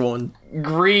fast one?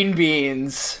 Green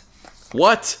beans.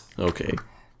 What? Okay.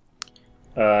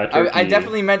 Turkey. I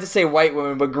definitely meant to say white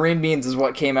women, but green beans is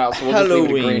what came out, so we'll just leave it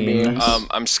to green Halloween. beans.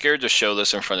 I'm scared to show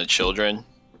this in front of children.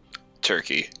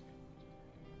 Turkey.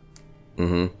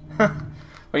 What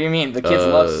do you mean? The kids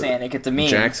love Sanic. It's a meme.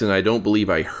 Jackson, I don't believe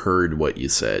I heard what you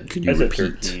said. Could you I said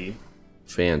repeat? turkey.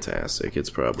 Fantastic. It's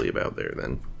probably about there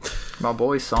then. My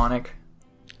boy Sonic.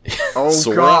 Oh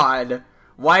Sora? god.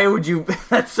 Why would you...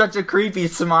 That's such a creepy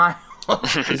smile.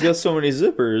 He's got so many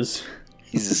zippers.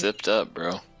 He's zipped up,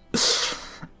 bro.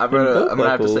 I'm belt gonna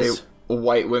have to buckles. say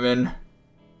white women.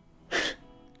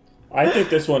 I think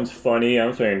this one's funny.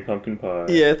 I'm saying pumpkin pie.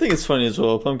 Yeah, I think it's funny as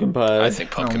well. Pumpkin pie. I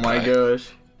think Oh pumpkin my pie. gosh.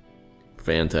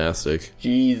 Fantastic.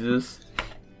 Jesus.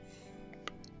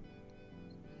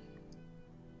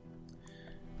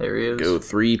 There he is. Go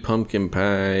 3 pumpkin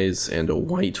pies and a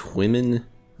white women.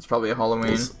 It's probably a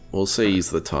Halloween. We'll say he's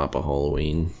the top of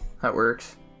Halloween. That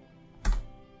works.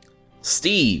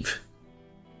 Steve.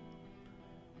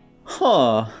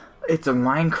 Huh. It's a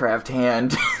Minecraft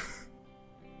hand.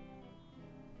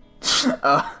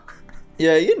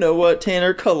 Yeah, you know what,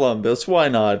 Tanner? Columbus. Why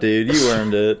not, dude? You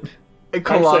earned it. I'm saying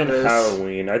Columbus.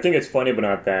 Halloween. I think it's funny, but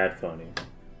not that funny.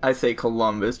 I say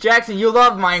Columbus. Jackson, you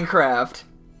love Minecraft.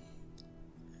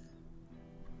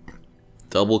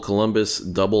 Double Columbus,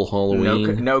 double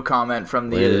Halloween. No comment from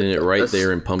the Landing it right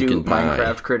there in astute pumpkin pie.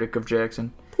 Minecraft critic of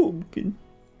Jackson. Pumpkin.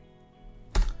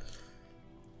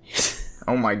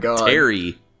 Oh my god.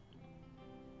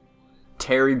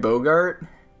 Terry Bogart?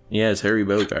 Yeah, it's Harry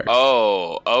Bogart.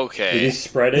 Oh, Did he okay.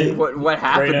 spread it? What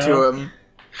happened Right to now? him?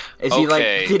 Is he like,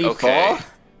 Okay, did he okay. fall?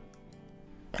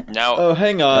 Now, Oh,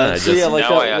 hang on. Ah, So yeah, like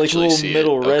now I that like actually little see it.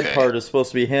 middle red Okay. part is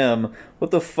supposed to be him.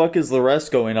 What the fuck is the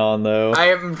rest going on though? I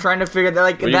am trying to figure that,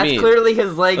 like, What do you that's mean? clearly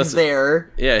his legs That's-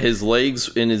 there. Yeah, his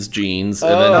legs in his jeans,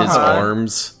 and then his Uh-huh.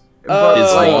 arms, But,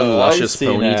 his like, long, I luscious see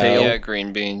now. ponytail. yeah,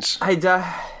 green beans.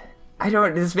 I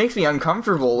don't, this makes me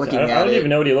uncomfortable looking I at don't it. even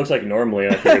know what he looks like normally,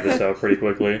 and I figured this out pretty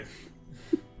quickly.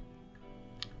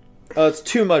 Oh, it's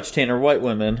too much, Tanner. White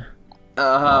women.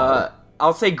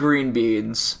 I'll say green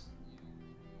beans.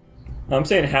 I'm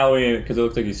saying Halloween because it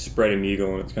looks like he's spread an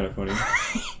eagle, and it's kind of funny.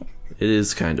 It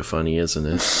is kind of funny, isn't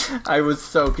it? I was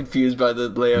so confused by the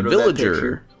layout of that Villager.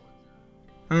 picture.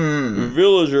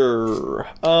 Villager.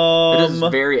 It is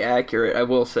very accurate, I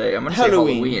will say. I'm gonna say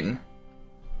Halloween. Halloween.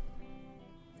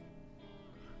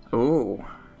 Ooh.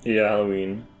 Yeah,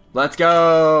 Halloween. Let's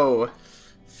go!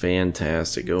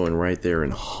 Fantastic. Going right there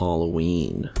in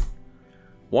Halloween.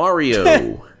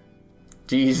 Wario.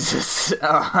 Jesus.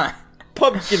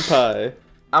 Pumpkin pie.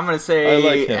 I'm gonna say... I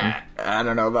like him. I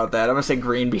don't know about that. I'm gonna say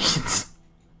green beans.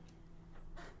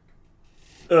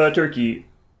 Turkey.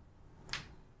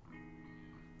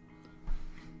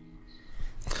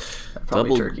 Probably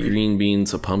Double turkey. green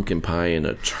beans, a pumpkin pie, and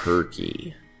a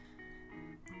turkey.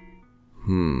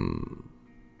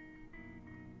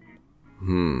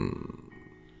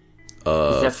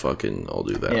 that- Fucking, I'll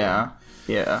do that. Yeah.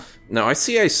 Yeah. Now, I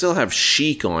see I still have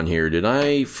Sheik on here. Did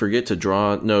I forget to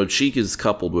draw? No, Sheik is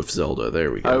coupled with Zelda.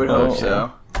 There we go. I would hope Oh.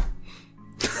 so.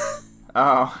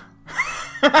 Oh.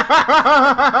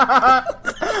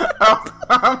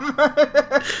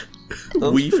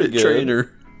 Wii Fit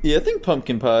Trainer. Yeah, I think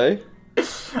pumpkin pie.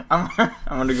 I'm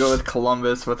gonna go with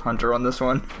Columbus with Hunter on this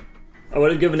one. I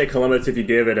would have given it Columbus if you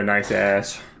gave it a nice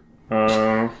ass.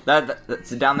 That's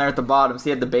down there at the bottom.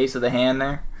 See at the base of the hand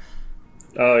there?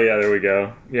 Oh yeah, there we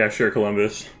go. Yeah, sure,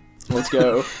 Columbus. Let's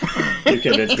go. You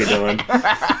convinced me, Dylan.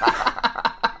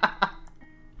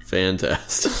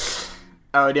 Fantastic.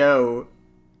 Oh no.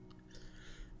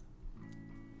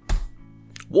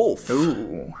 Wolf.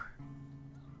 Ooh.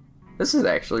 This is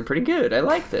actually pretty good. I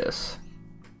like this.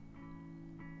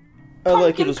 I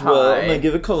like it Pumpkin as well. I'm pie. gonna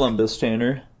give it Columbus,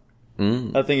 Tanner.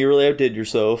 Mm, I think you really outdid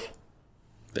yourself.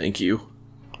 thank you.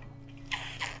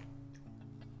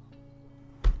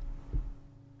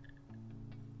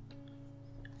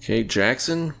 Okay,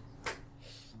 Jackson.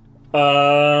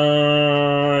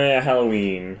 Yeah,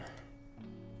 Halloween.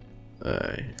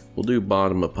 We'll do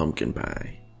bottom of pumpkin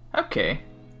pie. Okay.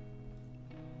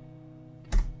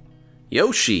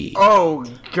 Yoshi. Oh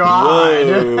god.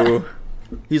 Whoa.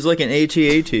 He's like an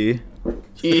AT-AT.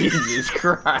 Jesus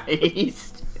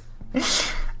Christ.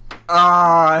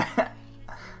 How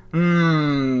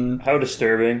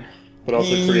disturbing, but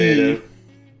also creative.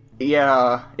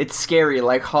 Yeah, it's scary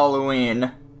like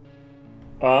Halloween.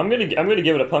 I'm gonna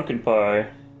give it a pumpkin pie.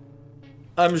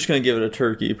 I'm just gonna give it a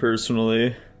turkey,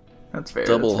 personally. That's fair.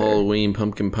 Double that's fair. Halloween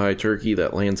pumpkin pie turkey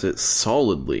that lands it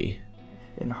solidly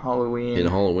In Halloween. in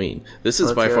Halloween. This is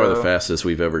Let's by far the go. fastest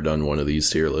we've ever done one of these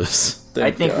tier lists.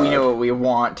 I Thank think we God. know what we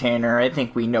want, Tanner. I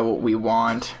think we know what we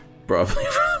want. Probably.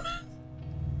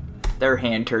 They're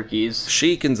hand turkeys.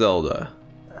 Sheik and Zelda.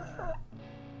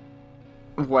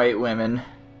 White women.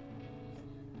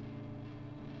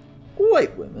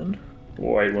 White women.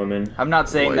 White woman. I'm not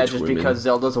saying White that just women. because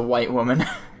Zelda's a white woman.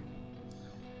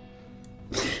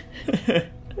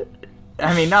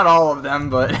 I mean, not all of them,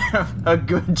 but a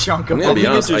good chunk of I'm them. gonna be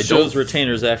honest, It I shows don't.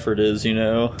 Retainer's effort is, you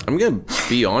know. I'm gonna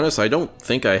be honest. I don't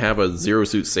think I have a Zero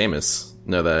Suit Samus.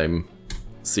 Now that I'm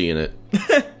seeing it.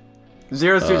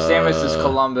 Zero Suit Samus is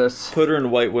Columbus. Put her in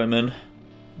white women.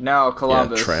 No,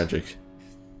 Columbus. Yeah, tragic.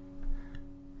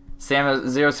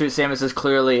 Zero Suit Samus is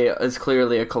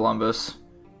clearly a Columbus.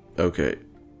 Okay.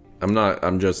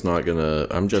 I'm just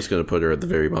gonna put her at the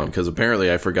very bottom because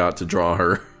apparently I forgot to draw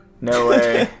her. No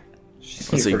way.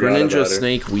 Let's see, forgot Greninja, about her.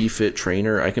 Snake, Wii Fit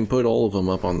Trainer. I can put all of them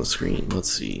up on the screen.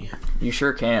 Let's see. You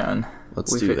sure can.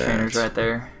 Let's We do Fit that. Trainer's right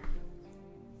there.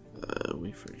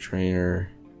 Wii Fit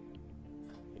Trainer.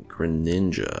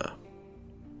 Greninja.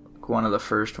 One of the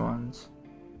first ones.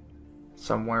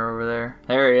 Somewhere over there.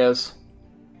 There he is.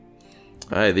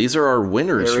 Alright, these are our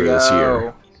winners Here for we this go.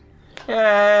 year.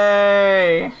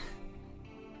 Yay! I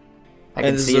And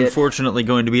can this see is it. unfortunately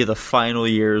going to be the final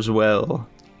year as well.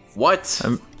 What?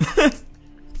 I'm sorry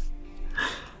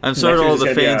to Next all year's the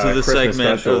gonna be fans a of this Christmas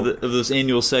segment, special. of this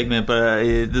annual segment, but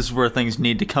this is where things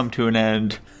need to come to an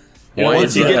end. You know, Why once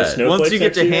is you get that? snowflakes Once you get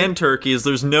next to year- hand turkeys,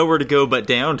 there's nowhere to go but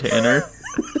down, Tanner.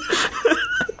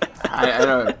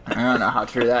 I don't know how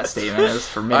true that statement is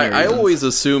for many I reasons. always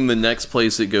assume the next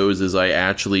place it goes is I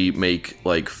actually make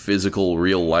like physical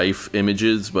real life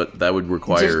images, but that would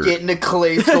require just get into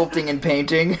clay sculpting and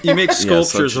painting. You make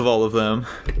sculptures such- of all of them.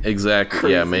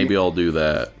 exactly. Yeah, Crazy. maybe I'll do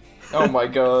that. Oh my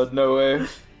god, no way.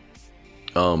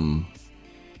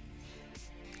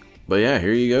 But yeah,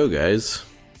 here you go, guys.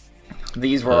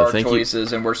 These were our thank you.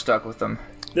 choices, and we're stuck with them.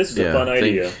 This is Yeah, a fun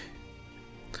idea.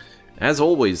 As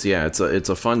always, yeah, it's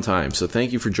a fun time. So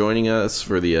thank you for joining us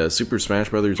for the Super Smash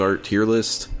Bros. Art tier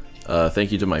list.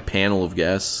 Thank you to my panel of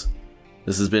guests.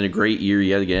 This has been a great year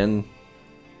yet again.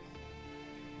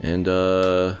 And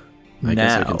I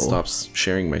guess I Now. can stop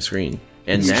sharing my screen.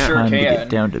 And You now, sure Time to can. get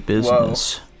down to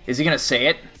business. Is he gonna say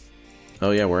it? oh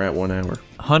yeah, we're at 1 hour.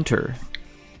 Hunter,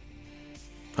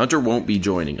 Hunter won't be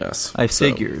joining us. I so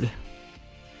figured.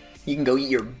 You can go eat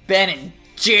your Ben and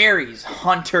Jerry's,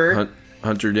 Hunter.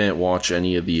 Hunter didn't watch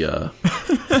any of the.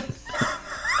 Why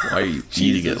are you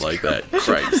eating it like that?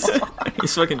 Christ.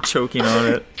 He's fucking choking on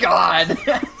it. God.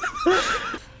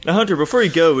 Now, Hunter, before you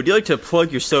go, would you like to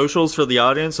plug your socials for the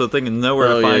audience so they can know where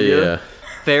Oh, to find yeah, you? yeah.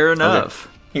 Fair enough.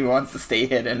 He wants to stay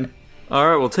hidden.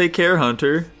 Alright, well, take care,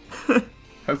 Hunter.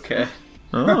 Okay.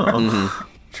 Oh.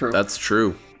 True. That's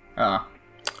true. Oh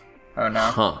no.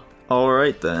 Huh.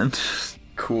 Alright then.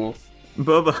 Cool.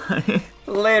 Bye-bye.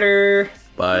 Later.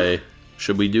 Bye.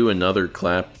 Should we do another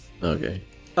clap? Okay.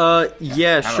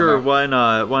 Yeah, don't sure, know. why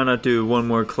not? Why not do one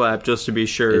more clap just to be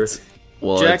sure?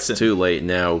 Jackson. It's too late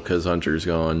now because Hunter's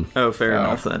gone. Oh, fair Oh.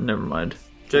 enough then, never mind.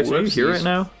 Jackson, are you here Whoopsies. right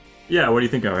now? Yeah, what do you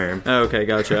think I am? Oh, okay,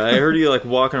 gotcha. I heard you, like,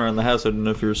 walking around the house. I didn't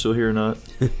know if you were still here or not.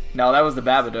 No, that was the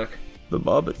Babadook. The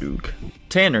Babadook.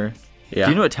 Tanner, Yeah.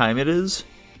 do you know what time it is?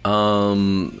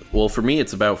 Well, for me,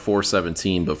 it's about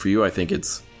 4:17, but for you, I think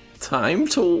it's time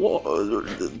for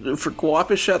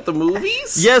Guapish at the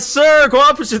movies? Yes, sir!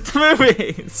 Guapish at the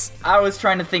movies! I was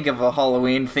trying to think of a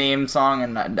Halloween theme song,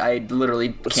 and I literally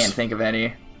can't think of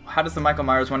any. How does the Michael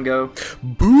Myers one go?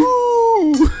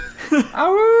 Boo!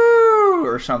 Ow!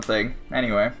 Or something.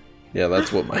 Anyway. Yeah,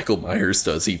 that's what Michael Myers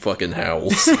does. He fucking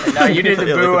howls. No, you did the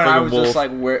Yeah, boo, like and a I fucking was wolf. just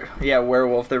like,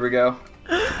 werewolf, there we go.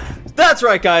 That's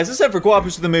right, guys. It's time for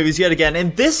Guapish at the movies yet again,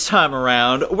 and this time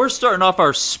around, we're starting off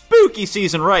our spooky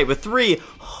season right with 3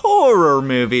 horror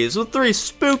movies. With 3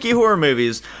 spooky horror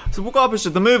movies. So Guapish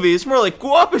at the movies, more like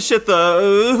Guapish at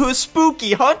the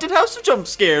spooky haunted house of jump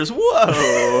scares.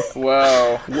 Whoa!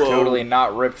 Whoa. Totally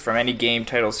not ripped from any game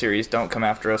title series. Don't come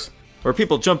after us. Where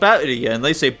people jump out at you and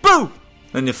they say, boo!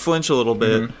 And you flinch a little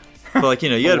bit. But, like, you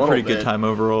know, you had a pretty good time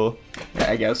overall.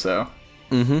 Yeah, I guess so.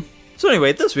 So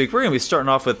anyway, this week we're going to be starting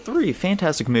off with 3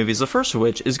 fantastic movies, the first of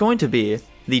which is going to be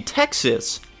the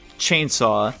Texas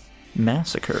Chainsaw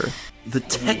Massacre. The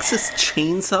Texas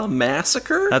Chainsaw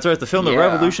Massacre? That's right, the film that Yeah.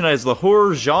 revolutionized the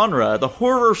horror genre, the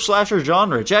horror slasher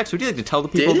genre. Jax, would you like to tell the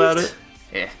people about it?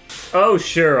 Yeah. Oh,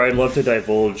 sure. I'd love to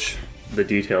divulge the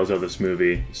details of this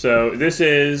movie. So, this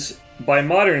is, by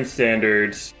modern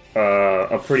standards,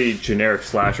 a pretty generic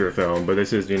slasher film, but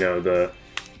this is, you know, the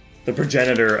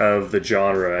progenitor of the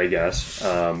genre, I guess.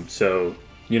 So,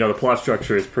 you know, the plot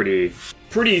structure is pretty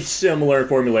similar,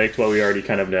 formulaic to what we already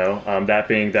kind of know. That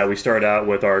being that we start out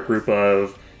with our group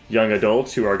of young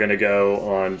adults who are going to go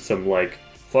on some, like,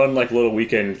 fun, like, little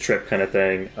weekend trip kind of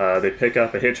thing. They pick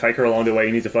up a hitchhiker along the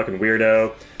way. He's a fucking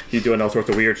weirdo. He's doing all sorts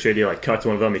of weird shit. He, like, cuts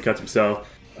one of them. He cuts himself.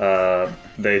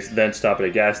 They then stop at a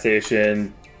gas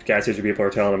station. Gas station people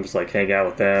are telling them just, like, hang out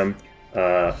with them.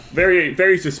 Very,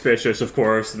 very suspicious, of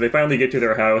course. They finally get to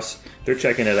their house. They're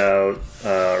checking it out.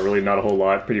 Really not a whole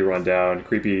lot. Pretty run down.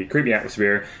 Creepy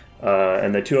atmosphere.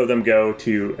 And the 2 of them go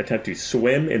to attempt to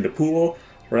swim in the pool.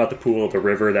 Or not the pool, the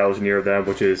river that was near them,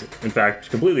 which is, in fact,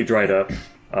 completely dried up.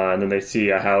 And then they see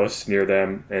a house near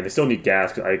them, and they still need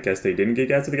gas. I guess they didn't get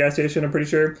gas at the gas station, I'm pretty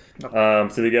sure. So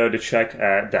they go to check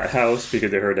at that house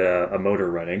because they heard a motor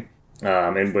running.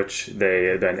 In which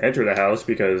they then enter the house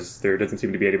because there doesn't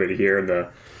seem to be anybody here, and the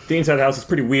inside of the house is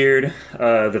pretty weird.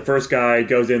 The first guy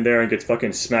goes in there and gets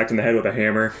fucking smacked in the head with a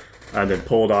hammer, and then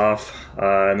pulled off.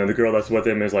 And then the girl that's with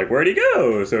him is like, "Where'd he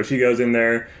go?" So she goes in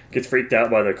there, gets freaked out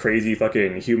by the crazy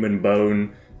fucking human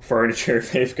bone furniture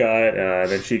they've got, and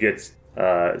then she gets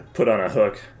put on a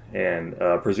hook and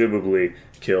presumably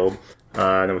killed.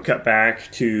 And then we cut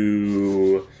back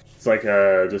to... It's like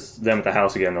just them at the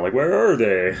house again. They're like, where are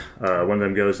they? One of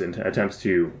them goes and attempts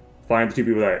to find the 2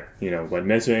 people that, you know, went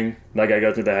missing. That guy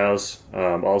goes to the house,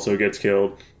 also gets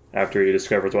killed after he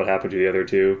discovers what happened to the other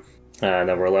 2. And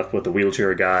then we're left with the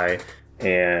wheelchair guy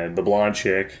and the blonde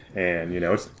chick. And, you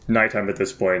know, it's nighttime at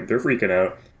this point. They're freaking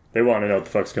out. They want to know what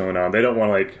the fuck's going on. They don't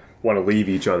want to leave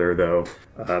each other, though.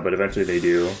 But eventually they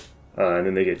do. And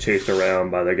then they get chased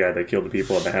around by the guy that killed the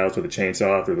people in the house with a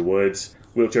chainsaw through the woods.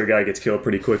 Wheelchair guy gets killed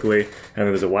pretty quickly, and then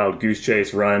there's a wild goose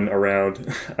chase run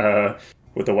around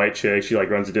with the white chick. She, like,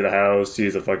 runs into the house,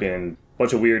 sees a fucking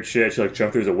bunch of weird shit. She, like,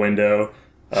 jumps through the window.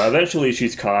 Eventually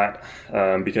she's caught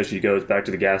because she goes back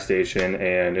to the gas station,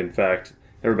 and in fact,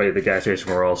 everybody at the gas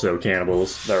station were also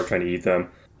cannibals that were trying to eat them.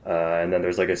 And then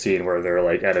there's, like, a scene where they're,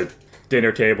 like, at a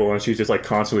dinner table, and she's just, like,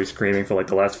 constantly screaming for, like,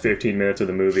 the last 15 minutes of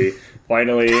the movie.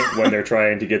 Finally, when they're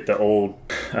trying to get the old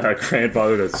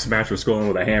grandfather to smash her skull in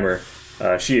with a hammer,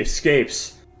 she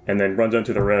escapes and then runs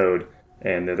onto the road,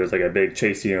 and there's like a big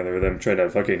chase scene of them trying to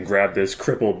fucking grab this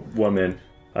crippled woman.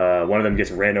 One of them gets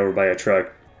ran over by a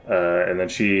truck, and then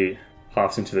she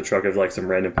hops into the truck of like some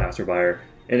random passerby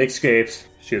and escapes.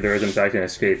 There is in fact an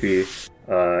escapee,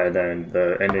 and then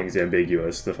the ending's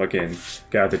ambiguous. The fucking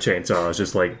guy with the chainsaw is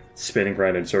just like spinning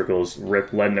around in circles,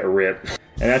 letting it rip,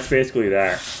 and that's basically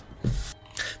that.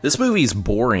 This movie's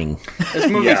boring. This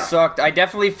movie sucked. I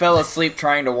definitely fell asleep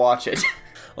trying to watch it.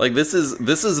 Like, this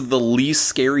is the least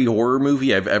scary horror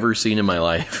movie I've ever seen in my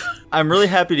life. I'm really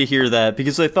happy to hear that,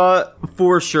 because I thought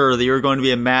for sure that you were going to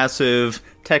be a massive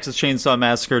Texas Chainsaw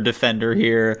Massacre defender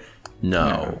here.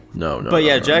 No. But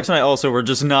yeah, Jax and I also were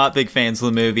just not big fans of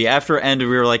the movie. After it ended,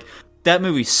 we were like, that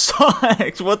movie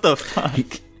sucks. What the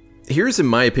fuck? Here's, in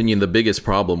my opinion, the biggest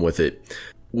problem with it.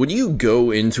 When you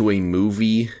go into a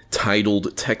movie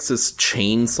titled Texas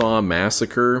Chainsaw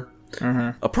Massacre,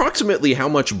 approximately how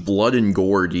much blood and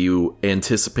gore do you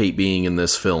anticipate being in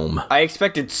this film? I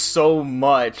expected so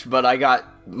much, but I got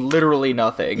literally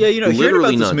nothing. Yeah, you know, hearing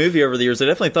Literally about this none. movie over the years, I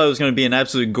definitely thought it was going to be an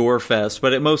absolute gore fest,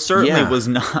 but it most certainly was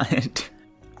not.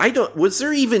 Was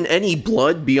there even any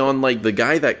blood beyond, like, the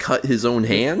guy that cut his own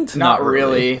hand? Not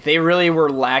really. They really were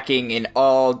lacking in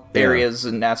all areas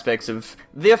and aspects of...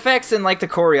 The effects and, like, the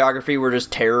choreography were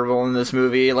just terrible in this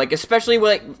movie. Like, especially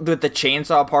with the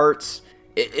chainsaw parts.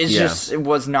 It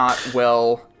was not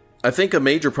well... I think a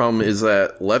major problem is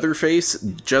that Leatherface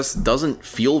just doesn't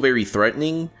feel very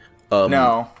threatening.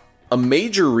 No. A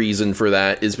major reason for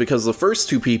that is because the first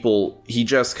two people, he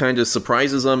just kind of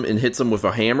surprises them and hits them with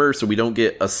a hammer, so we don't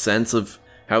get a sense of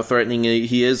how threatening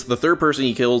he is. The third person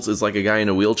he kills is like a guy in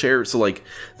a wheelchair, so like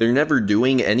they're never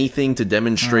doing anything to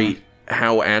demonstrate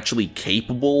how actually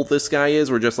capable this guy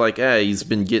is. We're just like, he's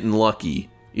been getting lucky,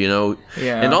 you know?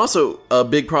 Yeah. And also, a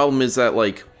big problem is that,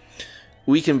 like,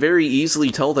 we can very easily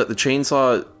tell that the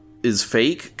chainsaw is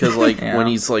fake, because, like, when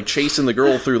he's, like, chasing the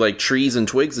girl through, like, trees and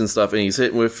twigs and stuff, and he's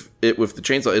hitting with the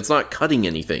chainsaw, it's not cutting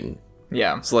anything.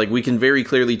 Yeah. So, like, we can very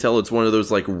clearly tell it's one of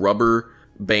those, like, rubber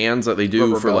bands that they do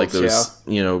Rubber for, like, belts, those,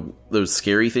 you know, those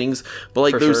scary things. But,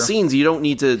 like, those scenes, you don't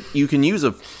need to... You can use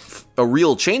a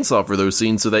real chainsaw for those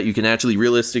scenes so that you can actually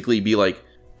realistically be, like,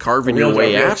 carving your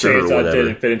way after or whatever.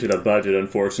 Didn't fit into the budget,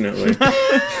 unfortunately.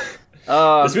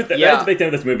 That's the big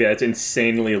thing with this movie. It's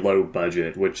insanely low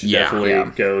budget, which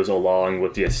definitely goes along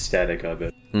with the aesthetic of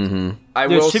it. To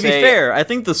be fair, I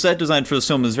think the set design for this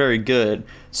film is very good.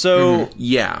 So,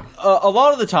 a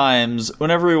lot of the times,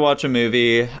 whenever we watch a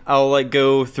movie, I'll, like,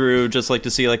 go through just, like,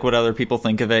 to see, like, what other people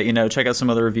think of it, you know, check out some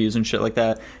other reviews and shit like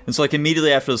that. And so, like,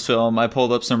 immediately after this film, I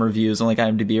pulled up some reviews on, like,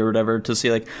 IMDb or whatever to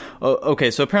see, like, okay,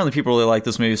 so apparently people really like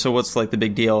this movie, so what's, like, the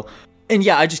big deal? And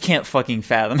I just can't fucking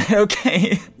fathom it,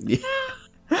 okay?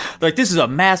 Like, this is a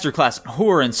masterclass in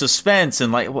horror and suspense,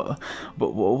 and, like,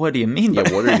 what do you mean by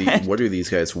that? What are these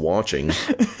guys watching?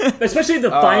 Especially the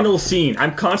final scene.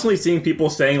 I'm constantly seeing people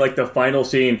saying, like, the final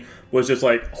scene was just,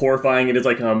 like, horrifying. It is,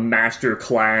 like, a master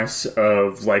class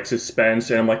of, like, suspense,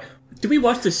 and I'm like, did we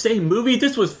watch the same movie?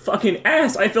 This was fucking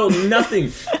ass. I felt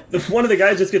nothing. One of the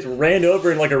guys just gets ran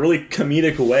over in, like, a really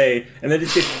comedic way, and then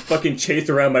just gets fucking chased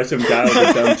around by some guy with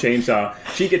a dumb chainsaw.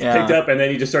 She gets picked up, and then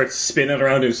he just starts spinning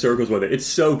around in circles with it. It's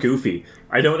so goofy.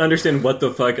 I don't understand what the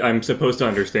fuck I'm supposed to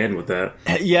understand with that.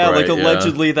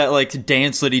 Allegedly that, like,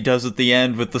 dance that he does at the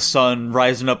end with the sun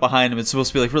rising up behind him, it's supposed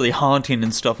to be, like, really haunting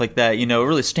and stuff like that. You know, it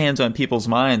really stands on people's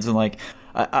minds, and, like,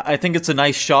 I think it's a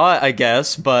nice shot, I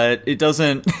guess, but it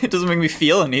doesn't make me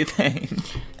feel anything.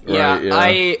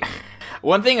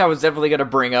 One thing I was definitely going to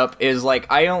bring up is, like,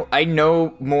 I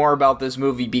know more about this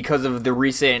movie because of the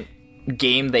recent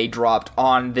game they dropped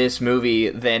on this movie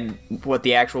than what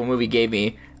the actual movie gave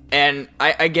me. And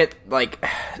I get, like,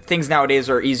 things nowadays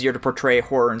are easier to portray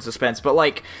horror and suspense, but,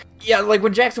 like, like,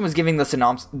 when Jackson was giving the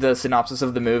synopsis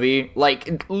of the movie,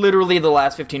 like, literally the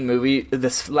last 15 minutes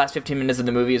of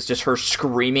the movie is just her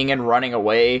screaming and running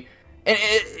away. And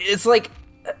it's like,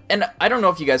 and I don't know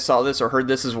if you guys saw this or heard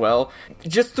this as well,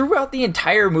 just throughout the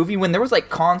entire movie, when there was, like,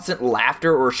 constant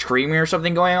laughter or screaming or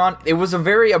something going on, it was a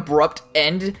very abrupt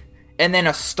end and then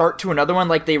a start to another one,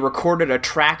 like they recorded a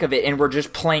track of it and were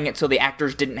just playing it so the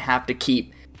actors didn't have to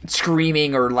keep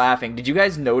screaming or laughing. Did you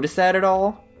guys notice that at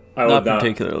all? Not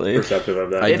particularly perceptive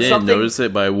of that. I didn't notice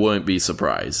it, but I wouldn't be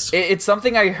surprised. It's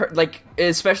something I heard, like,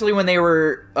 especially when they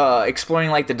were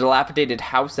exploring, like, the dilapidated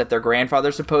house that their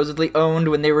grandfather supposedly owned,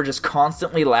 when they were just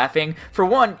constantly laughing. For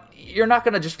one, you're not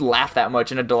gonna just laugh that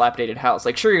much in a dilapidated house.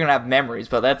 Like, sure, you're gonna have memories,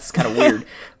 but that's kind of weird.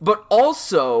 But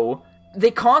also,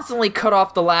 they constantly cut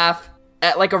off the laugh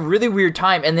at, like, a really weird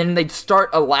time, and then they'd start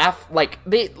a laugh, like,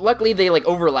 luckily they, like,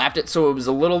 overlapped it so it was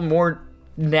a little more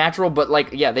natural, but,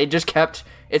 like, they just kept...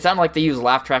 It sounded like they used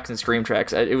laugh tracks and scream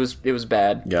tracks. It was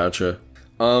bad. Gotcha.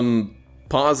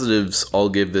 Positives I'll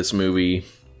give this movie.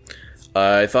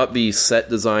 I thought the set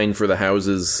design for the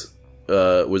houses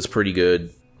was pretty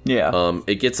good. Yeah.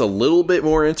 It gets a little bit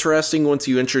more interesting once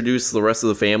you introduce the rest of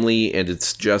the family and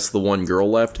it's just the one girl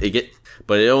left.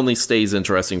 But it only stays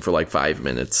interesting for like 5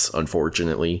 minutes,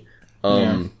 unfortunately.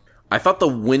 I thought the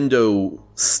window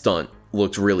stunt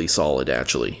looked really solid,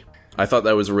 actually. I thought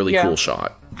that was a really cool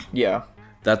shot. Yeah.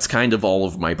 That's kind of all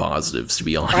of my positives, to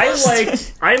be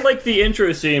honest. I liked the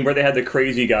intro scene where they had the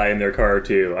crazy guy in their car,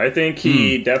 too. I think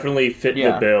he definitely fit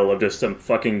the bill of just some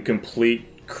fucking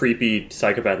complete creepy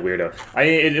psychopath weirdo.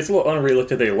 It's a little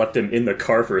unrealistic they left him in the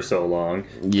car for so long.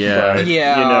 Yeah. But, you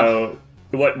know,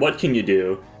 what can you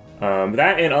do?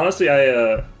 That, and honestly,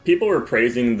 I people were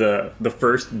praising the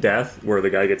first death where the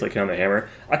guy gets like hit on the hammer.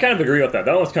 I kind of agree with that.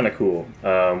 That one's kind of cool.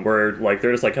 Where like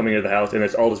they're just like coming into the house and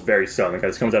it's all just very sudden. The guy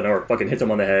just comes out of nowhere, fucking hits him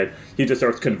on the head. He just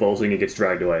starts convulsing and gets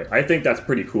dragged away. I think that's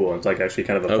pretty cool. It's like actually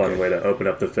kind of a fun way to open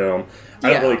up the film.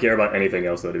 I don't really care about anything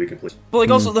else though, to be complete. But like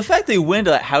also the fact they went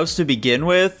to that house to begin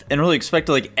with and really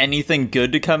expected like anything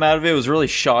good to come out of it was really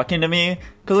shocking to me.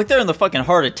 Because like they're in the fucking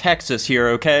heart of Texas here,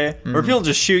 okay? Where people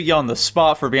just shoot you on the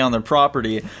spot for being on their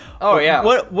property. Oh yeah.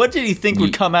 What did he think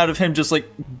would come out of him just like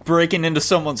breaking into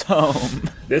someone's home?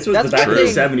 This was the back of the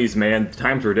 70s, man.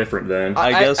 Times were different then.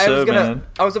 I guess so, man.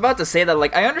 I was about to say that,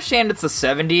 like, I understand it's the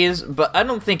 70s, but I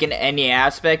don't think in any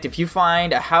aspect, if you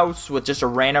find a house with just a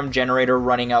random generator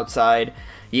running outside,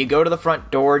 you go to the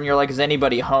front door and you're like, is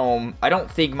anybody home? I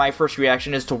don't think my first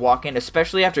reaction is to walk in,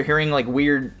 especially after hearing, like,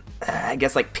 weird, I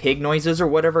guess, like, pig noises or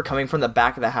whatever coming from the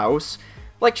back of the house.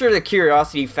 Like, sure, the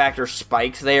curiosity factor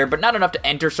spikes there, but not enough to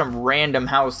enter some random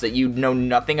house that you know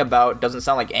nothing about, doesn't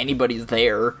sound like anybody's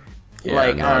there. Yeah,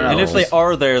 like, I don't know. And if they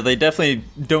are there, they definitely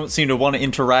don't seem to want to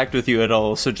interact with you at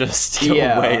all, so just go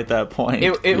away at that point.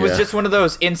 It was just one of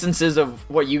those instances of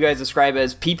what you guys describe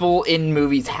as people in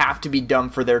movies have to be dumb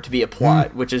for there to be a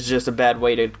plot, which is just a bad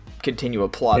way to continue a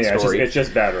plot story. It's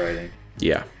just bad writing.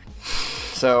 Yeah.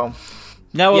 So...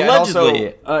 Now, Yeah,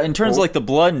 allegedly, in terms of, like, the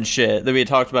blood and shit that we had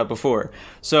talked about before,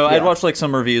 so I'd watched, like,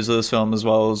 some reviews of this film as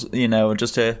well as, you know,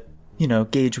 just to, you know,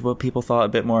 gauge what people thought a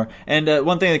bit more. And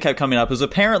one thing that kept coming up is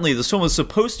apparently this film was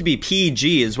supposed to be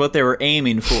PG is what they were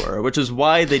aiming for, which is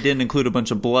why they didn't include a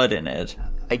bunch of blood in it.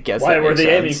 I guess Why that were makes they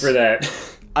sense. aiming for that?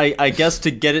 I guess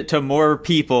to get it to more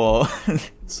people.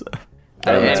 So.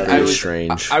 That's And pretty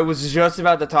strange. I was just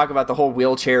about to talk about the whole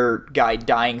wheelchair guy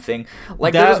dying thing.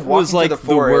 Like, they're That just walking was, like, through the the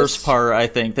forest. worst part, I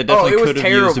think. That definitely it was could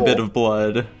have used a terrible. bit of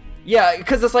blood. Yeah,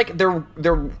 because it's like they're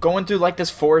going through like this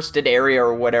forested area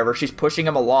or whatever. She's pushing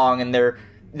them along, and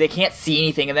they can't see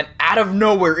anything, and then out of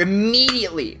nowhere,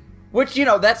 immediately. Which, you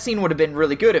know, that scene would have been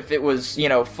really good if it was, you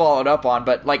know, followed up on,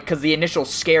 but like, because the initial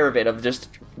scare of it, of just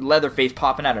Leatherface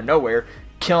popping out of nowhere,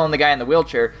 killing the guy in the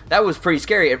wheelchair, that was pretty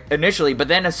scary initially, but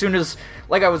then as soon as,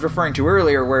 like I was referring to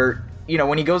earlier, where, you know,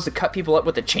 when he goes to cut people up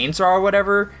with a chainsaw or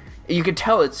whatever, you can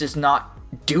tell it's just not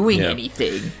doing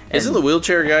anything. Isn't the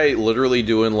wheelchair guy literally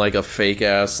doing like a fake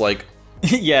ass like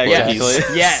Yeah, like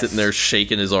exactly. he's sitting there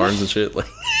shaking his arms and shit? Like,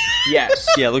 Yes.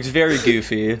 Yeah, it looks very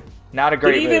goofy. Not a Did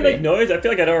great he even movie. make noise? I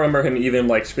feel like I don't remember him even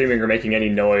like screaming or making any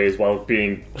noise while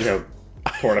being, you know,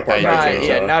 torn apart by a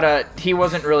chainsaw. He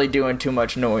wasn't really doing too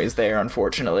much noise there,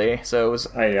 unfortunately. So it was.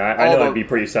 I know I'd be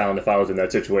pretty silent if I was in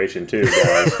that situation too,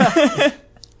 guys.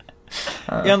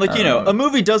 Yeah, and like, you know, a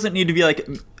movie doesn't need to be like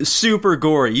super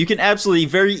gory. You can absolutely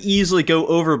very easily go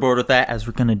overboard with that, as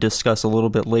we're going to discuss a little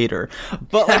bit later.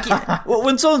 But like,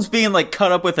 when someone's being like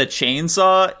cut up with a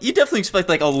chainsaw, you definitely expect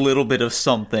like a little bit of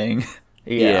something.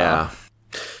 yeah.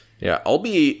 I'll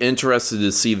be interested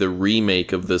to see the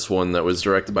remake of this one that was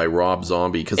directed by Rob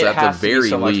Zombie, because It at the has to be very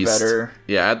so much least, better.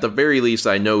 at the very least,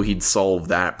 I know he'd solve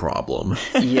that problem.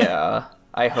 Yeah,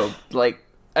 I hope. Like,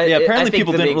 Yeah, I apparently think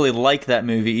people the didn't big- really like that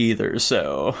movie either,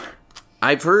 so...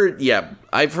 I've heard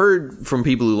from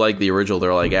people who like the original,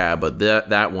 they're like, but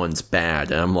that one's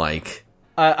bad. And I'm like,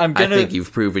 I think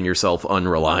you've proven yourself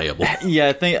unreliable. Yeah,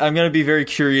 I think I'm gonna be very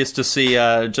curious to see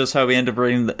just how we end up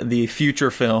rating the future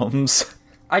films.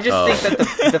 I just think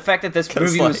that the fact that this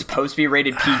movie like- was supposed to be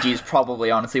rated PG is probably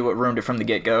honestly what ruined it from the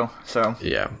get-go. So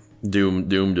Yeah, doomed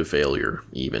to failure,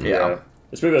 even. Yeah.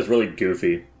 This movie was really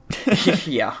goofy.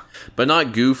 yeah, But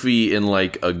not goofy in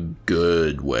like a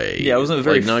good way. Yeah, it wasn't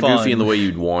very like not fun. goofy in the way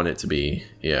you'd want it to be.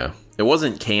 Yeah, it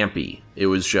wasn't campy. It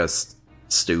was just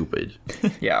stupid.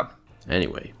 yeah.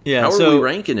 Anyway, Yeah, how are so- we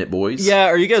ranking it, boys? Yeah,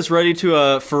 are you guys ready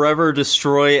to forever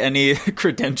destroy any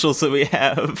credentials that we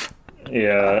have?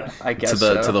 Yeah. I guess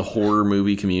to the horror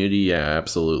movie community. Yeah,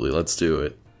 absolutely. Let's do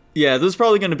it. Yeah, this is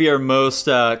probably going to be our most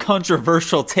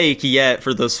controversial take yet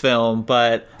for this film,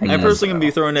 but I'm personally going to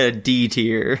be throwing it a D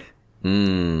tier.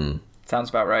 Sounds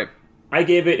about right. I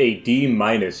gave it a D-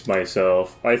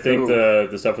 myself. I think the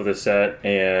stuff with the set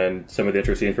and some of the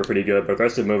intro scenes were pretty good, but the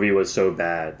rest of the movie was so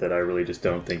bad that I really just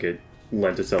don't think it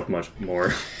lent itself much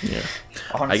more. Yeah,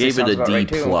 Honestly, I gave it sounds a about D right,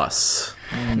 too. plus.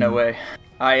 No way.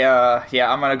 I'm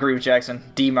gonna agree with Jackson.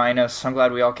 D-. I'm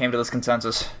glad we all came to this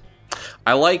consensus.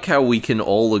 I like how we can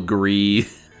all agree,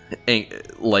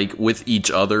 like, with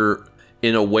each other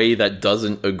in a way that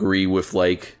doesn't agree with,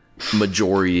 like,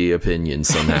 majority opinion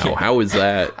somehow. How is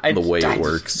that the way it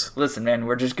works? Listen, man,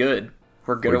 we're just good.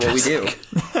 We're good at what we do.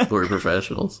 We're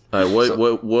professionals.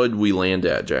 What would we land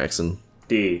at, Jackson?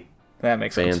 D. That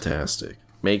makes sense. Fantastic.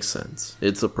 Makes sense.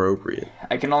 It's appropriate.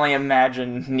 I can only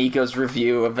imagine Nico's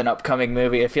review of an upcoming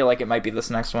movie. I feel like it might be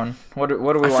this next one. What are we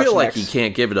watching next? I feel like he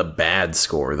can't give it a bad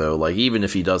score, though. Like, even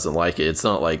if he doesn't like it, it's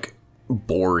not, like,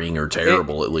 boring or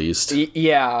terrible, at least.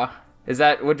 Yeah. Is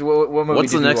that... What movie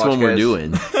What's the next one we're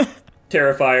doing?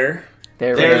 Terrifier.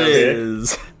 There There it it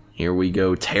is. is. Here we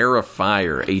go.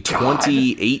 Terrifier. A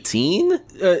 2018?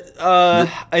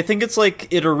 I think it's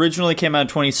like it originally came out in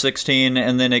 2016,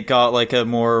 and then it got like a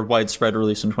more widespread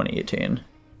release in 2018.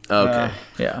 Okay.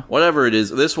 Yeah. Whatever it is,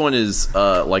 this one is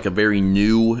like a very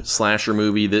new slasher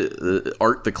movie. The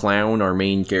Art the Clown, our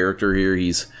main character here,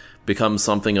 he's become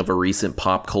something of a recent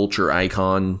pop culture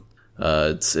icon.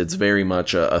 It's very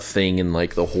much a thing in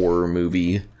like the horror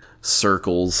movie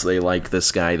circles. They like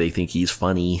this guy. They think he's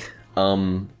funny.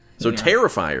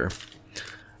 Terrifier.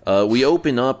 We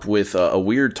open up with a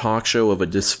weird talk show of a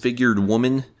disfigured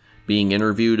woman being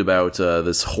interviewed about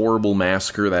this horrible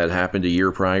massacre that happened a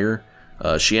year prior.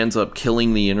 She ends up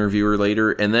killing the interviewer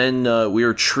later, and then we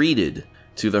are treated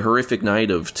to the horrific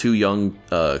night of two young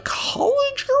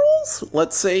college girls,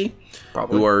 let's say,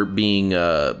 Probably. who are being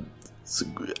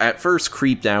at first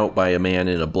creeped out by a man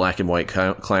in a black and white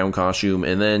clown costume,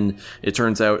 and then it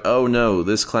turns out, oh no,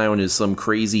 this clown is some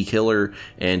crazy killer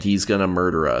and he's gonna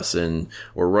murder us, and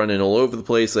we're running all over the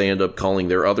place. They end up calling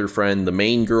their other friend, the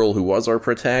main girl who was our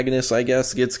protagonist, I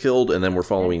guess, gets killed, and then we're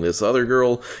following this other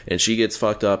girl and she gets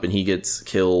fucked up and he gets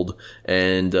killed,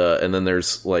 and then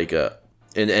there's like an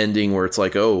ending where it's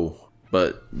like, oh,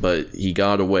 but he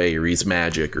got away, or he's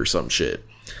magic or some shit.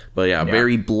 But yeah.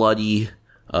 Very bloody,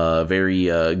 very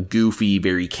goofy,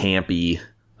 very campy,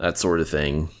 that sort of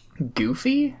thing.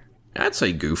 Goofy? I'd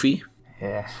say goofy.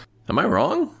 Yeah. Am I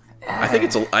wrong? I think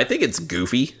it's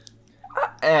goofy.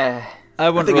 I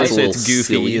wouldn't think really it's a say little it's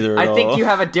goofy silly. either. I at think all. you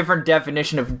have a different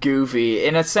definition of goofy.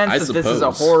 In a sense I that this is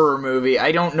a suppose. horror movie,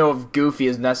 I don't know if goofy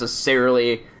is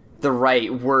necessarily the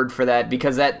right word for that,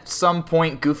 because at some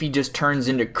point Goofy just turns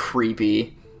into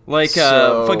creepy. Like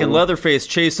fucking Leatherface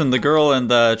chasing the girl and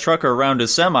the trucker around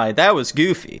his semi. That was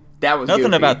goofy. That was Nothing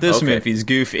goofy. about this Okay. movie's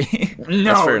goofy.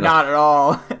 No, fair enough. not at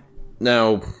all.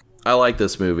 Now, I like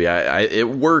this movie. It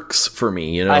works for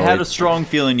me. You know, I had a strong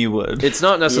feeling you would. It's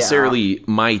not necessarily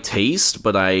my taste,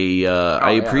 but I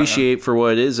appreciate for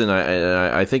what it is, and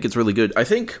I think it's really good. I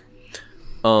think,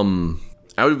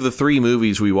 out of the three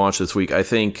movies we watched this week, I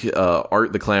think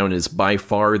Art the Clown is by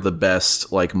far the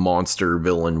best, like, monster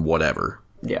villain whatever.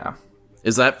 Yeah,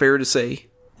 Is that fair to say?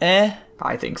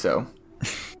 I think so.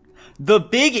 The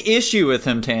big issue with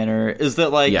him, Tanner, is that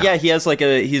like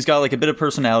he's got like a bit of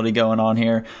personality going on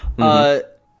here.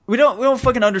 We don't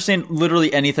fucking understand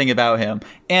literally anything about him,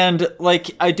 and like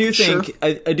I do think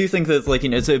I do think that like, you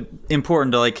know, it's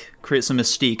important to like create some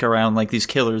mystique around like these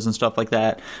killers and stuff like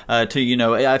that. To, you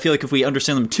know, I feel like if we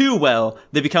understand them too well,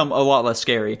 they become a lot less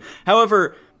scary.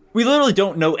 However, we literally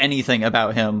don't know anything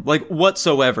about him, like,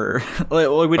 whatsoever. Like,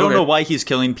 we don't know why he's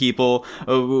killing people.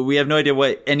 We have no idea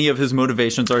what any of his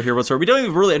motivations are here whatsoever. We don't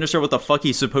even really understand what the fuck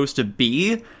he's supposed to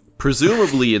be.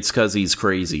 Presumably it's because he's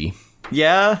crazy.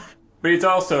 Yeah. But he's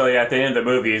also, at the end of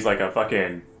the movie, he's like a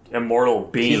fucking immortal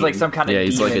being. He's like some kind of demon.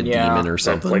 He's like a demon or That's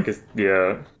something. like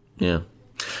Yeah.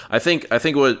 I think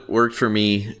what worked for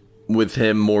me with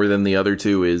him more than the other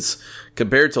two is,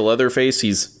 compared to Leatherface,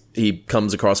 he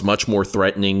comes across much more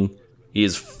threatening. He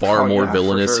is far more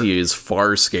villainous. sure. He is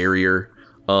far scarier.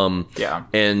 Yeah.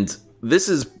 And this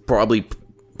is probably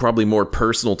more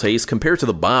personal taste compared to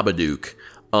the Babadook.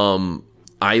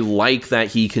 I like that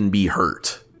he can be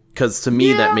hurt, because to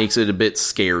me that makes it a bit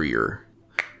scarier.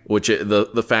 Which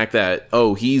the fact that,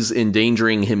 oh, he's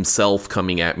endangering himself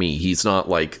coming at me. He's not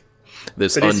like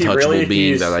this But is he untouchable really,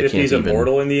 being that I if can't he's even.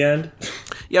 immortal in the end?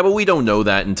 Yeah, but we don't know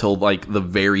that until like the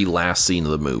very last scene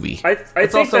of the movie. I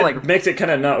think also, that like- makes it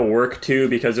kind of not work too,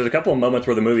 because there's a couple of moments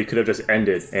where the movie could have just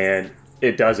ended and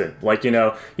it doesn't. Like, you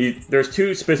know, there's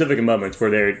two specific moments where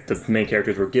the main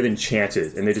characters were given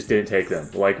chances and they just didn't take them.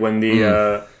 Like when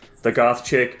the goth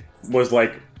chick was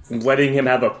like letting him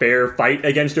have a fair fight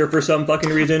against her for some fucking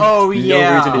reason. Oh, yeah.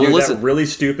 No reason to do Well, listen. that. Really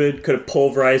stupid. Could have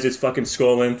pulverized his fucking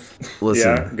skull in.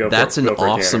 Listen, that's an go for it,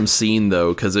 awesome Tanner. scene,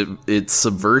 though, because it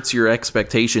subverts your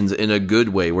expectations in a good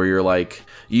way, where you're like,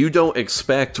 you don't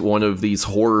expect one of these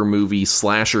horror movie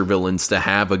slasher villains to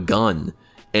have a gun.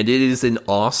 And it is an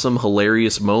awesome,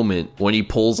 hilarious moment when he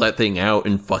pulls that thing out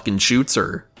and fucking shoots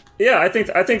her. Yeah, I think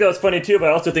that was funny too, but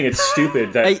I also think it's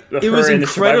stupid that It was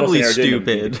incredibly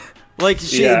stupid. Like,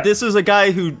 this is a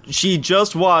guy who she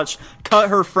just watched cut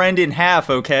her friend in half,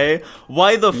 okay?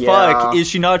 Why the fuck is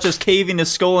she not just caving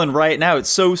his skull in right now? It's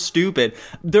so stupid.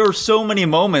 There are so many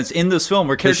moments in this film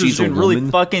where characters are doing really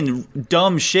fucking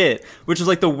dumb shit, which is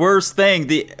like the worst thing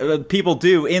the people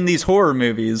do in these horror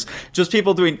movies. Just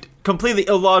people doing completely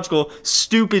illogical,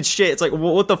 stupid shit. It's like,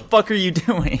 what the fuck are you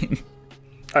doing?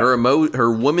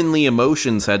 Her womanly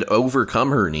emotions had overcome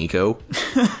her, Nico.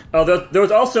 There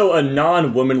was also a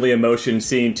non-womanly emotion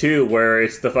scene too, where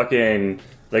it's the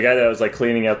guy that was like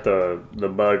cleaning up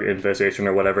the bug infestation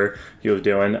or whatever he was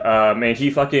doing, and he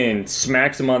fucking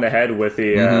smacks him on the head with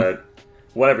the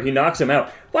whatever. He knocks him out.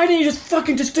 Why didn't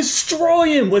he just destroy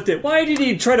him with it? Why did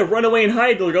he try to run away and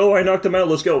hide? Like, oh, I knocked him out.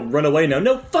 Let's go run away now.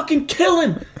 No, fucking kill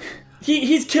him.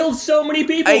 He's killed so many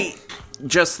people.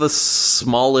 Just the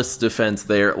smallest defense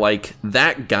there, like,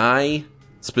 that guy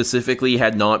specifically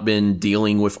had not been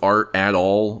dealing with art at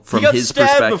all from his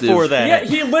perspective. Before that. Yeah,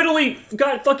 he literally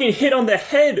got fucking hit on the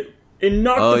head and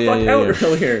knocked the fuck out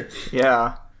earlier.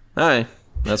 Yeah. Hi,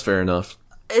 that's fair enough.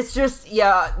 It's just,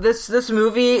 this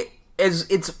movie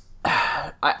is,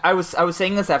 I was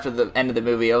saying this after the end of the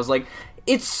movie. I was like,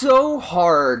 it's so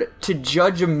hard to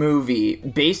judge a movie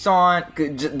based on,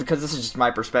 because this is just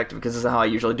my perspective, because this is how I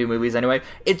usually do movies anyway.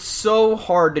 It's so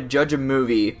hard to judge a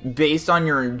movie based on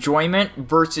your enjoyment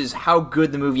versus how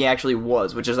good the movie actually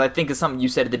was, which is, I think, is something you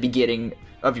said at the beginning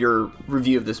of your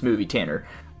review of this movie, Tanner.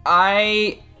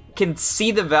 I can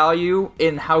see the value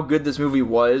in how good this movie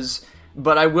was,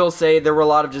 but I will say there were a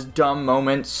lot of just dumb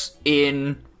moments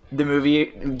in the movie,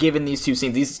 given these two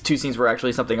scenes. These two scenes were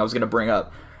actually something I was going to bring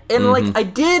up. And, like, I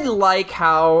did like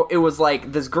how it was,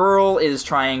 like, this girl is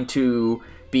trying to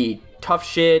be tough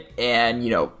shit and,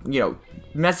 you know,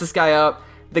 mess this guy up.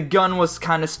 The gun was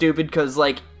kind of stupid because,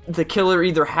 like, the killer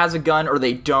either has a gun or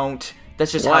they don't.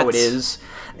 That's just how it is.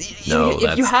 No,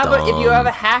 if you have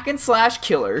a hack and slash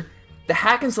killer, the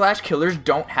hack and slash killers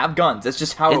don't have guns. That's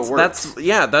just how it works.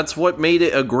 That's what made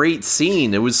it a great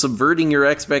scene. It was subverting your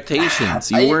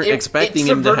expectations. You weren't expecting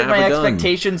him to have a gun. It subverted my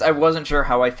expectations. I wasn't sure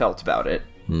how I felt about it.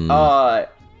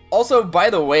 Also, by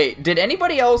the way, did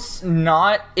anybody else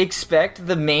not expect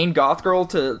the main goth girl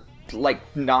to, like,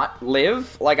 not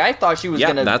live? Like, I thought she was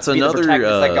gonna be the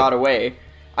protagonist that got away.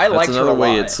 I liked her a lot. That's another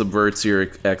way it subverts your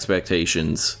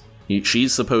expectations.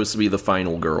 She's supposed to be the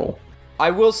final girl.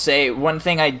 I will say, one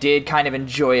thing I did kind of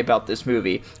enjoy about this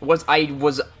movie was I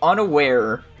was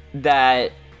unaware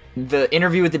that the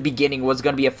interview at the beginning was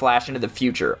going to be a flash into the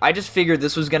future. I just figured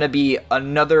this was going to be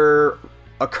another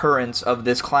occurrence of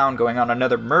this clown going on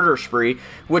another murder spree,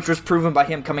 which was proven by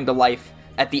him coming to life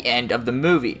at the end of the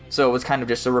movie. So it was kind of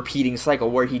just a repeating cycle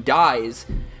where he dies,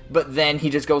 but then he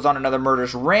just goes on another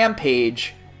murderous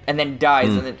rampage and then dies,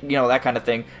 and then, you know, that kind of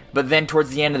thing. But then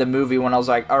towards the end of the movie, when I was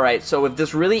like, alright, so if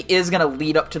this really is going to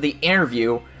lead up to the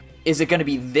interview, is it going to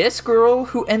be this girl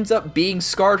who ends up being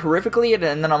scarred horrifically?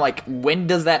 And then I'm like, when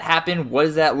does that happen? What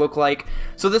does that look like?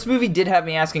 So this movie did have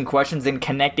me asking questions and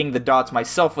connecting the dots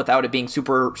myself without it being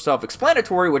super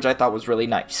self-explanatory, which I thought was really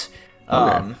nice.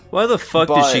 Okay. Why the fuck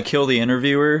did she kill the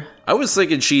interviewer? I was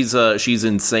thinking she's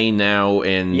insane now,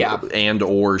 and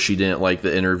or she didn't like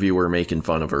the interviewer making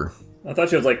fun of her. I thought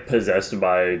she was, like, possessed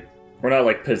by... We're not,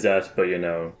 like, possessed, but, you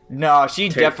know... No, she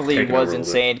definitely was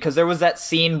insane, because there was that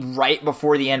scene right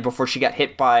before the end, before she got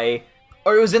hit by...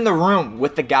 Or it was in the room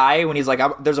with the guy, when he's like,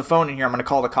 there's a phone in here, I'm gonna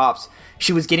call the cops.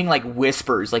 She was getting, like,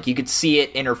 whispers. Like, you could see it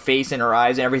in her face and her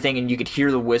eyes and everything, and you could hear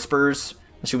the whispers.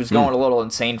 She was going a little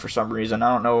insane for some reason.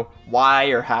 I don't know why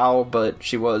or how, but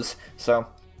she was. So,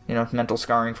 you know, mental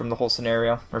scarring from the whole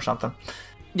scenario or something.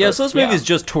 Yeah, but, so this movie is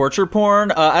just torture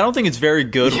porn. I don't think it's very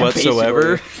good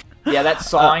whatsoever. Basically. Yeah, that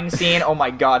sawing scene, oh my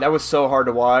god, that was so hard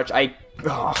to watch. I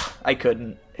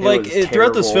couldn't.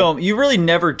 Throughout this film, you really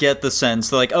never get the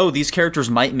sense that, like, oh, these characters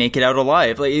might make it out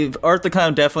alive. Like, Art the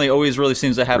Clown definitely always really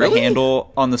seems to have a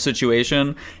handle on the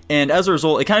situation, and as a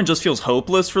result, it kind of just feels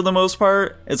hopeless for the most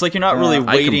part. It's like you're not really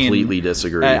waiting. I completely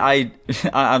disagree.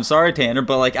 I'm sorry, Tanner,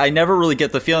 but, like, I never really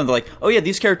get the feeling that, like, oh yeah,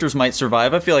 these characters might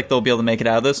survive. I feel like they'll be able to make it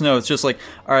out of this. No, it's just like,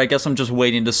 all right, I guess I'm just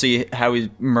waiting to see how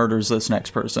he murders this next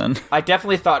person. I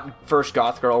definitely thought First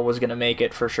Goth Girl was gonna make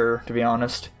it for sure, to be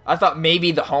honest. I thought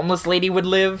maybe the homeless lady would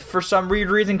live for some weird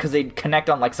reason, because they'd connect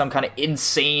on, like, some kind of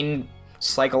insane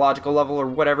psychological level or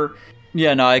whatever.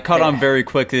 Yeah, no, I caught on very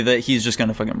quickly that he's just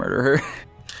gonna fucking murder her.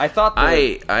 I thought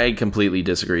I completely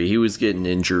disagree. He was getting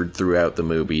injured throughout the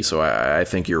movie, so I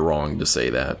think you're wrong to say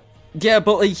that. Yeah,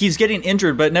 but, like, he's getting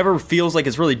injured, but it never feels like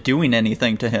it's really doing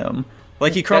anything to him.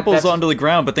 Like, he crumples onto the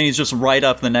ground, but then he's just right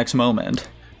up the next moment.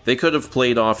 They could have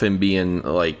played off him being,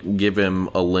 like, give him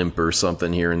a limp or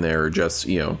something here and there, or just,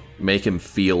 you know, make him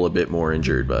feel a bit more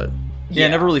injured, but... Yeah, I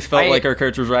never really felt like our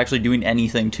characters were actually doing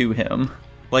anything to him.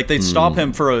 Like, they'd stop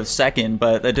him for a second,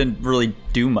 but that didn't really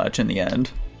do much in the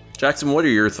end. Jackson, what are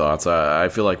your thoughts? I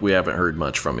feel like we haven't heard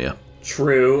much from you.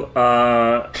 True.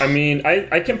 I mean,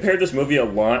 I compared this movie a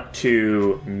lot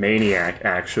to Maniac,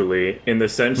 actually, in the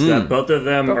sense that both of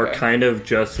them are kind of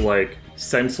just, like,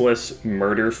 senseless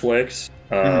murder flicks.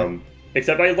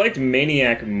 Except I liked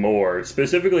Maniac more,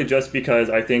 specifically just because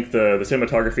I think the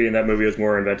cinematography in that movie was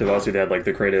more inventive. Also, they had, like,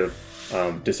 the creative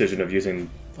decision of using,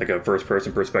 like, a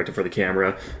first-person perspective for the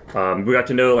camera. We got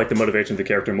to know, like, the motivations of the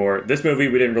character more. This movie,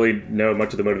 we didn't really know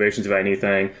much of the motivations of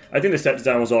anything. I think the set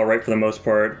design was all right for the most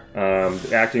part.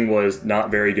 The acting was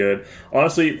not very good.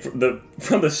 Honestly,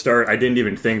 from the start, I didn't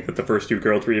even think that the first two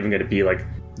girls were even going to be, like,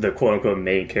 the quote-unquote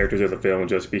main characters of the film,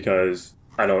 just because...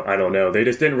 I don't know. They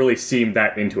just didn't really seem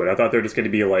that into it. I thought they were just going to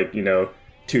be like, you know,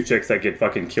 two chicks that get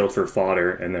fucking killed for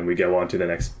fodder, and then we go on to the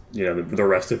next, you know, the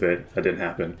rest of it. That didn't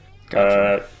happen.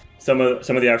 Gotcha. Some of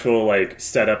the actual like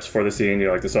setups for the scene, you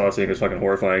know, like the saw scene was fucking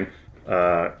horrifying.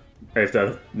 If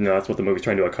that, you know, that's what the movie's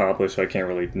trying to accomplish, so I can't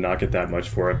really knock it that much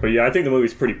for it. But yeah, I think the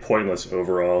movie's pretty pointless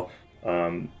overall.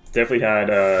 Definitely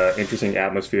had interesting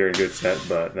atmosphere and good set,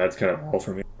 but that's kind of all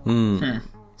for me.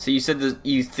 So you said that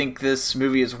you think this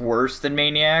movie is worse than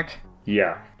Maniac?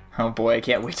 Yeah. Oh boy, I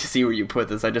can't wait to see where you put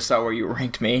this. I just saw where you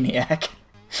ranked Maniac.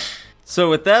 So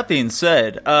with that being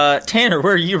said, Tanner,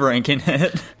 where are you ranking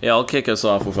it? Yeah, I'll kick us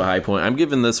off with a high point. I'm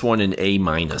giving this one an A-.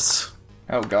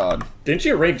 Oh god. Didn't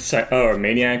you rank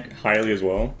Maniac highly as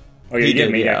well? Oh yeah, you gave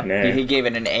Maniac an A. He gave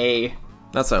it an A.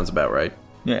 That sounds about right.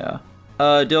 Yeah.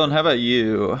 Dylan, how about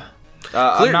you?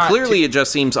 Clearly, it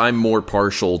just seems I'm more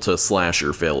partial to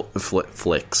slasher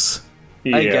flicks.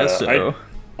 Yeah, I guess so.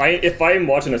 If I'm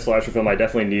watching a slasher film, I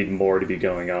definitely need more to be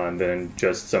going on than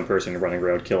just some person running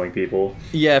around killing people.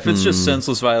 Yeah, if it's just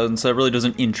senseless violence, that really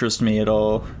doesn't interest me at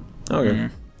all. Okay.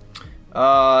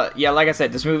 Yeah, like I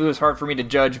said, this movie was hard for me to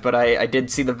judge, but I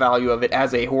did see the value of it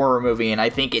as a horror movie, and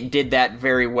I think it did that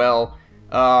very well.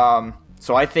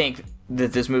 So I think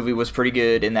that this movie was pretty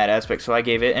good in that aspect, so I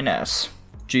gave it an S.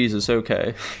 Jesus,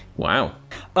 okay. Wow.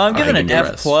 I'm giving an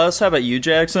F+. How about you,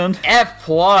 Jackson? F+,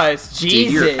 Jesus.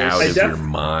 Dude, you're out of your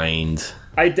mind.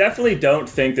 I definitely don't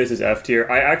think this is F tier.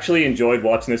 I actually enjoyed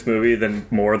watching this movie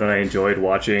more than I enjoyed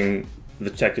watching the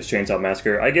Texas Chainsaw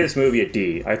Massacre. I give this movie a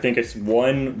D. I think it's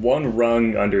one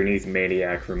rung underneath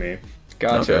Maniac for me.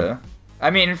 Gotcha. Okay. I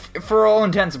mean, for all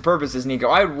intents and purposes, Nico,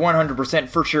 I would 100%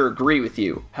 for sure agree with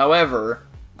you. However,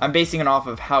 I'm basing it off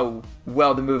of how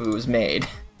well the movie was made.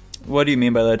 What do you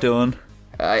mean by that, Dylan?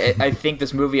 I think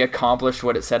this movie accomplished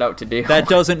what it set out to do. That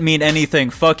doesn't mean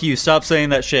anything. Fuck you. Stop saying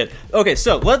that shit. Okay,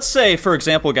 so let's say, for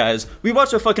example, guys, we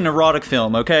watch a fucking erotic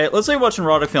film, okay? Let's say we watch an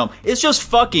erotic film. It's just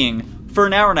fucking for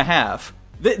an hour and a half.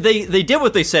 They did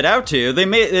what they set out to. They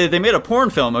made a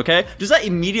porn film, okay? Does that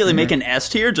immediately make an S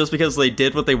tier just because they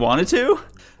did what they wanted to?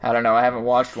 I don't know. I haven't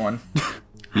watched one.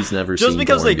 He's never seen Just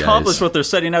because porn, they accomplished guys. what they're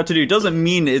setting out to do doesn't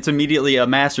mean it's immediately a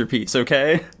masterpiece,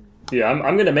 okay? Yeah,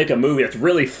 I'm gonna make a movie that's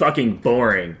really fucking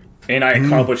boring, and I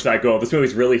accomplished that goal. This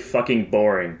movie's really fucking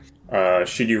boring.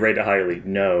 Should you rate it highly?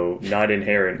 No, not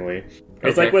inherently.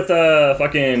 It's like with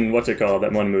fucking what's it called?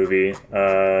 That one movie,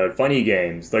 Funny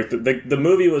Games. Like the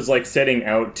movie was like setting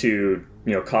out to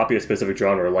copy a specific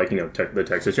genre, like the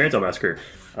Texas Chainsaw Massacre,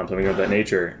 something of that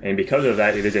nature. And because of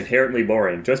that, it is inherently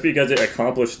boring. Just because it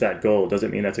accomplished that goal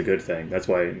doesn't mean that's a good thing. That's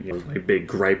why my big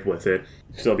gripe with it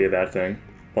still be a bad thing.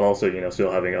 But also,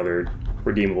 still having other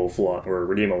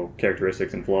redeemable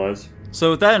characteristics and flaws.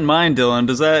 So with that in mind, Dylan,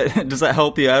 does that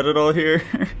help you out at all here?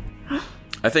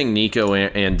 I think Nico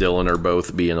and Dylan are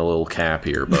both being a little cap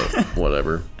here, but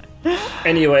whatever.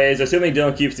 Anyways, assuming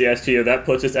Dylan keeps the S tier, that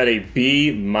puts us at a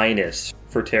B-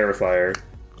 for Terrifier.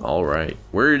 All right.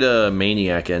 Where did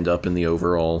Maniac end up in the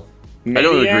overall? Maniac? I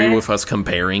don't agree with us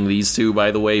comparing these two,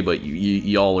 by the way, but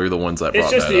y'all are the ones that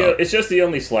brought that up. It's just the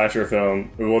only slasher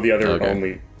film. Well, the other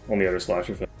Okay. only other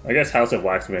slasher film. I guess House of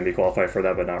Wax would maybe qualify for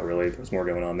that, but not really. There's more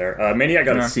going on there. Maniac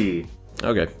got a C.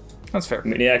 Okay. That's fair.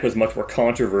 Maniac was much more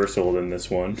controversial than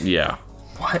this one. Yeah.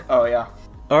 What? Oh, yeah.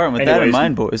 All right, with that in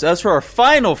mind, boys, as for our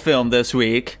final film this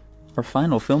week, a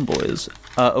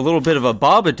little bit of a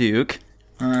Babadook,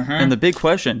 and the big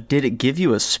question, did it give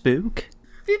you a spook?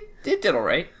 It did all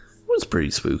right. It was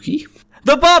pretty spooky.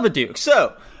 The Babadook.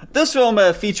 So, this film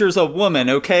features a woman,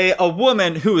 okay? A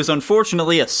woman who is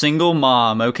unfortunately a single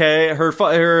mom, okay?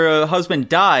 Her husband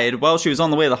died while she was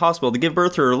on the way to the hospital to give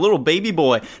birth to her little baby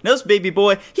boy. Now, this baby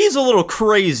boy, he's a little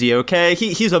crazy, okay?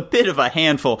 He's a bit of a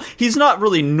handful. He's not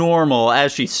really normal,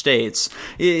 as she states.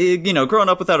 Growing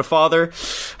up without a father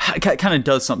kind of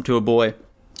does something to a boy.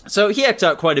 So he acts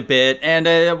out quite a bit, and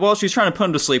while she's trying to put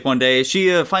him to sleep one day,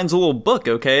 she finds a little book,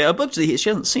 okay? A book that she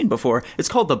hasn't seen before. It's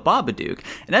called The Babadook.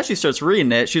 And as she starts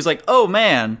reading it, she's like, oh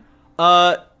man,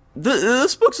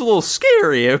 this book's a little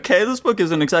scary, okay? This book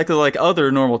isn't exactly like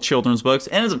other normal children's books,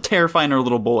 and ends up terrifying her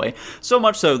little boy. So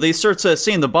much so, they start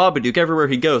seeing the Babadook everywhere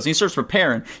he goes, and he starts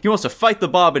preparing. He wants to fight the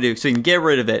Babadook so he can get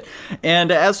rid of it.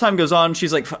 And as time goes on,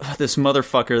 she's like, this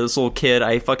motherfucker, this little kid,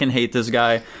 I fucking hate this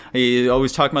guy. He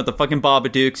always talking about the fucking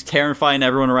Babadooks, terrifying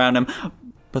everyone around him.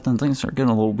 But then things start getting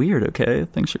a little weird, okay?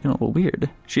 Things are getting a little weird.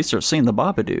 She starts seeing the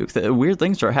Babadook. The weird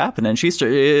things are happening.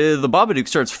 The Babadook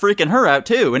starts freaking her out,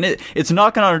 too. And it's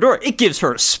knocking on her door. It gives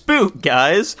her a spook,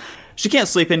 guys. She can't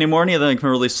sleep anymore. Neither of them can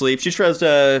really sleep. She tries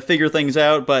to figure things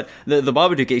out, but the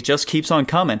Babadook, it just keeps on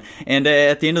coming. And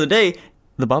at the end of the day,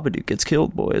 the Babadook gets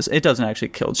killed, boys. It doesn't actually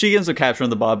get killed. She ends up capturing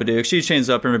the Babadook. She chains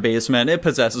up in her basement. It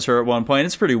possesses her at one point.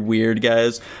 It's pretty weird,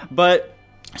 guys. But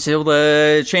she's able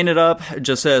to chain it up,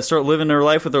 just start living their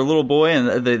life with their little boy,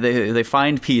 and they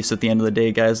find peace at the end of the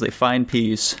day, guys. They find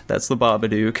peace. That's the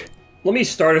Babadook. Let me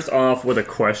start us off with a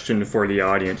question for the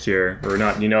audience here. Or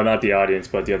not, not the audience,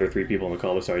 but the other three people in the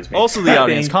call besides me. Also the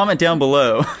audience. Comment down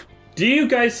below. Do you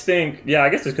guys think... Yeah, I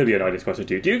guess this could be an audience question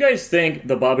too. Do you guys think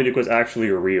the Babadook was actually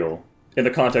real? In the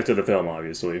context of the film,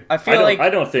 obviously. I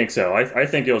don't think so. I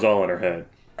think it was all in her head.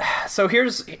 So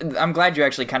I'm glad you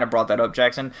actually kind of brought that up,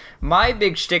 Jackson. My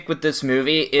big shtick with this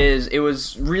movie is it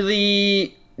was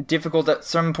really difficult at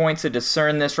some points to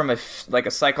discern this from a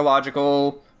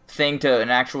psychological thing to an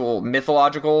actual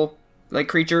mythological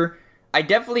creature. I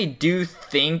definitely do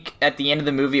think at the end of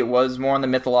the movie it was more on the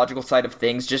mythological side of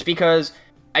things, just because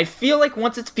I feel like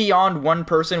once it's beyond one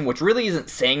person, which really isn't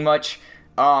saying much,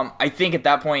 I think at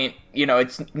that point,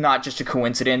 it's not just a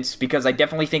coincidence, because I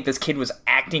definitely think this kid was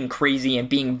acting crazy and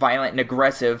being violent and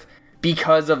aggressive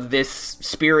because of this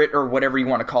spirit, or whatever you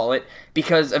want to call it,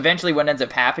 because eventually what ends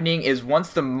up happening is once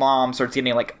the mom starts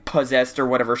getting possessed or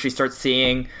whatever, she starts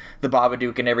seeing the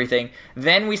Babadook and everything,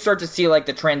 then we start to see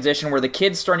the transition where the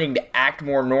kid's starting to act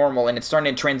more normal, and it's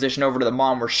starting to transition over to the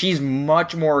mom where she's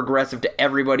much more aggressive to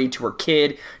everybody, to her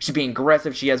kid. She's being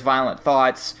aggressive, she has violent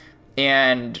thoughts,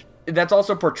 and that's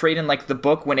also portrayed in the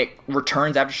book when it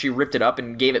returns after she ripped it up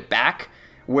and gave it back,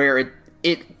 where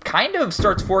it kind of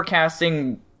starts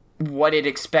forecasting what it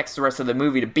expects the rest of the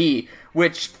movie to be,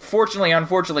 which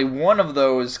unfortunately one of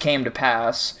those came to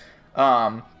pass.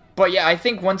 But yeah, I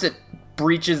think once it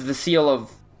breaches the seal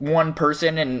of one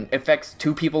person and affects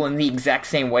two people in the exact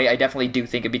same way, I definitely do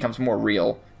think it becomes more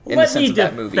real in the sense of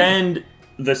that movie. Defend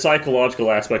the psychological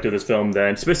aspect of this film,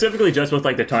 then, specifically just with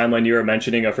the timeline you were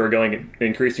mentioning of her going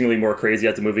increasingly more crazy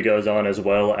as the movie goes on, as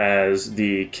well as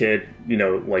the kid,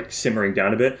 simmering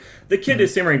down a bit. The kid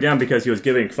is simmering down because he was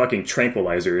giving fucking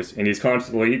tranquilizers, and he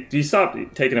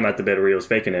stopped taking them at the bit, or he was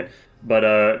faking it.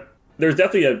 But there's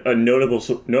definitely a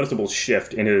noticeable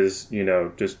shift in his,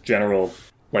 just general,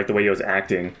 the way he was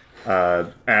acting.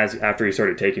 After he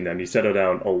started taking them, he settled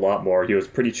down a lot more. He was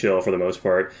pretty chill for the most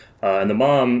part. And the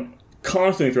mom,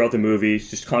 constantly throughout the movie,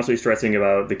 just constantly stressing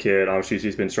about the kid. Obviously,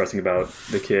 she's been stressing about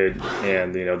the kid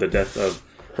and, the death of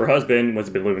her husband, was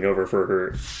been living over for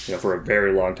her, for a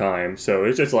very long time. So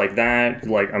it's just that.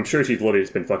 I'm sure she's literally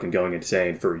just been fucking going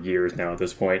insane for years now at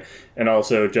this point. And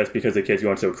also, just because the kid's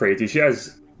going so crazy, she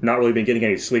has not really been getting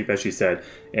any sleep, as she said.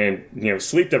 And,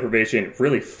 sleep deprivation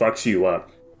really fucks you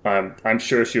up. I'm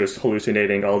sure she was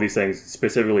hallucinating all these things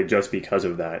specifically just because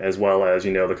of that, as well as,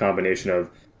 the combination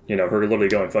of, her literally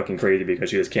going fucking crazy because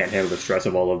she just can't handle the stress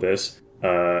of all of this.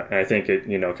 And I think it,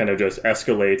 kind of just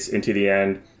escalates into the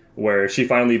end where she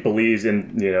finally believes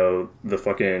in, the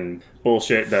fucking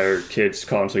bullshit that her kid's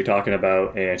constantly talking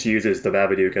about, and she uses the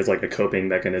Babadook as a coping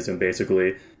mechanism,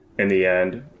 basically, in the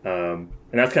end. And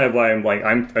that's kind of why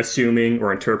I'm assuming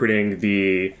or interpreting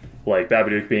the,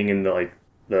 Babadook being in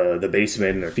the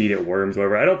basement and they're feeding it worms,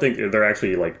 whatever. I don't think they're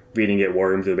actually feeding it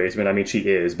worms in the basement. I mean, she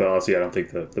is, but obviously I don't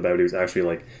think the Babadook's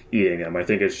actually eating them. I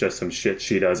think it's just some shit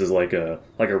she does as a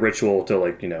ritual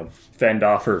to fend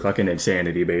off her fucking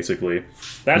insanity, basically.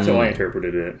 That's how I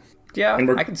interpreted it. Yeah,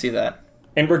 I can see that.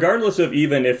 And regardless of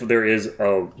even if there is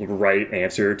a right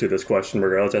answer to this question,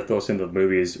 regardless, I still think the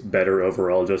movie is better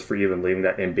overall just for even leaving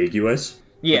that ambiguous.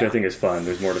 Yeah. Which I think is fun.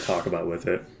 There's more to talk about with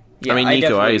it. Yeah, I mean,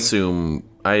 Nico,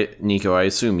 I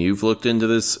assume you've looked into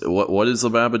this. What is the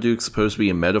Babadook supposed to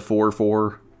be a metaphor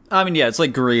for? I mean, yeah, it's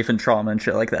grief and trauma and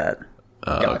shit like that.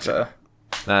 Gotcha. Okay.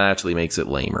 That actually makes it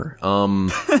lamer.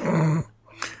 I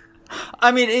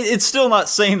mean, it's still not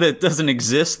saying that it doesn't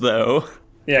exist, though.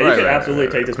 Yeah, you could absolutely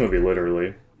take this movie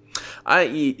literally.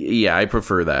 I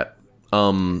prefer that.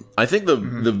 I think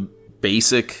the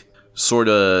basic sort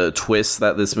of twist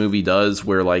that this movie does,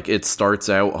 where like it starts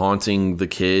out haunting the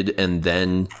kid, and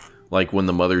then like when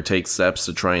the mother takes steps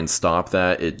to try and stop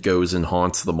that, it goes and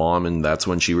haunts the mom, and that's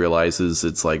when she realizes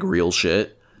it's like real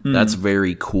shit. That's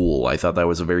very cool. I thought that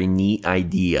was a very neat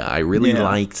idea. I really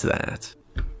liked that.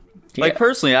 Like,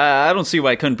 personally, I don't see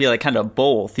why it couldn't be, like, kind of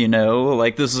both, you know?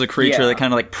 Like, this is a creature that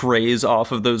kind of, like, preys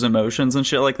off of those emotions and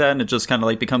shit like that, and it just kind of,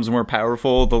 like, becomes more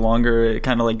powerful the longer it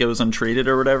kind of, like, goes untreated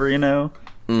or whatever, you know?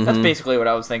 That's basically what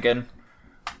I was thinking.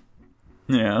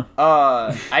 Yeah.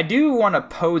 I do want to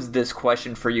pose this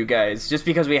question for you guys, just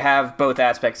because we have both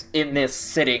aspects in this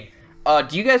sitting.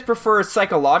 Do you guys prefer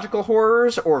psychological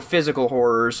horrors or physical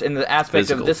horrors in the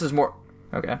aspect of this is more...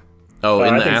 Okay. Oh,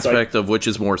 in the aspect of which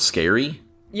is more scary?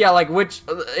 Yeah, like, which,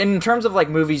 in terms of, like,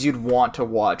 movies you'd want to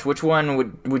watch, which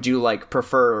one would you, like,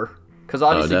 prefer? Because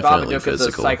obviously Babadook is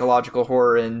a psychological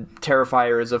horror and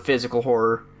Terrifier is a physical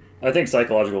horror. I think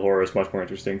psychological horror is much more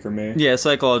interesting for me. Yeah,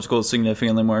 psychological is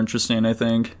significantly more interesting, I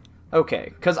think.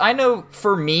 Okay, because I know,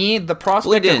 for me, the prospect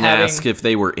of having... He didn't having... ask if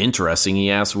they were interesting, he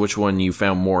asked which one you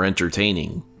found more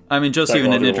entertaining. I mean, just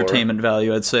even in entertainment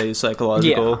value, I'd say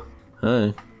psychological.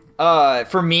 Yeah.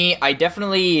 For me, I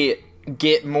definitely...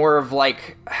 get more of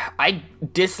like, I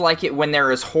dislike it when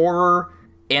there is horror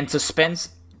and suspense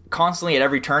constantly at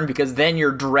every turn, because then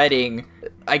you're dreading,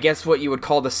 I guess, what you would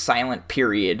call the silent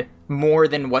period more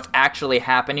than what's actually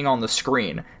happening on the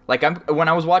screen. Like, when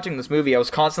I was watching this movie, I was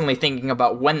constantly thinking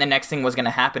about when the next thing was going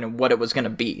to happen and what it was going to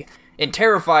be. In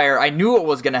Terrifier, I knew it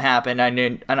was going to happen,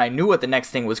 and I knew what the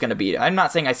next thing was going to be. I'm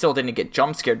not saying I still didn't get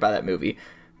jump scared by that movie,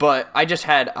 but I just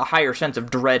had a higher sense of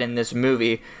dread in this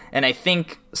movie, and I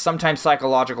think sometimes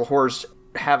psychological horrors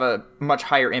have a much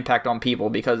higher impact on people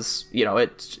because, you know,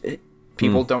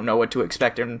 people don't know what to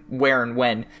expect and where and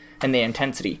when, and the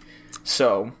intensity.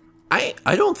 So...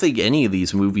 I don't think any of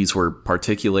these movies were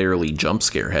particularly jump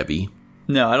scare heavy.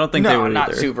 No, I don't think they were either.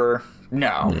 Not super.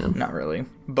 No, not really.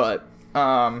 But,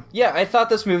 yeah, I thought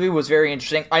this movie was very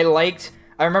interesting. I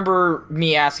remember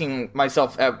me asking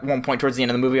myself at one point towards the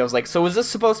end of the movie, I was like, so is this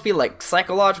supposed to be, like,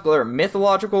 psychological or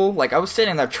mythological? Like, I was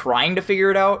sitting there trying to figure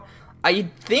it out. I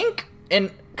think,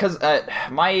 and, because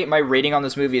my rating on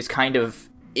this movie is kind of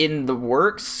in the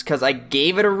works, because I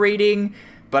gave it a rating,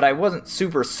 but I wasn't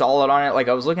super solid on it. Like,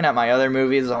 I was looking at my other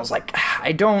movies, and I was like,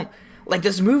 I don't, like,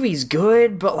 this movie's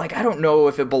good, but, like, I don't know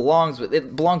if it belongs with,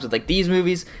 like, these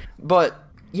movies, but...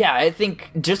 yeah, I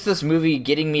think just this movie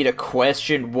getting me to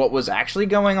question what was actually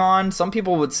going on. Some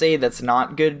people would say that's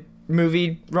not good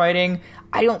movie writing.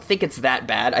 I don't think it's that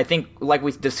bad. I think, like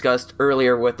we discussed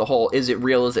earlier with the whole, is it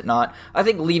real, is it not? I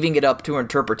think leaving it up to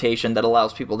interpretation that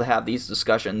allows people to have these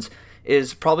discussions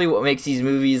is probably what makes these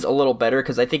movies a little better,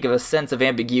 because I think of a sense of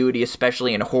ambiguity,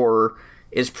 especially in horror,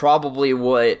 is probably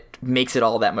what makes it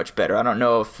all that much better. I don't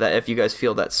know if you guys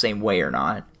feel that same way or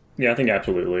not. Yeah, I think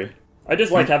absolutely. I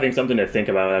just like having something to think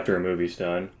about after a movie's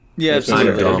done. Yeah,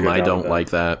 I'm dumb. I don't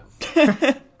like that.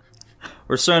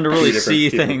 We're starting to really see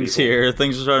things here.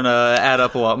 Things are starting to add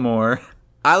up a lot more.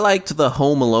 I liked the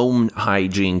Home Alone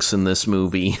hijinks in this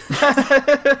movie.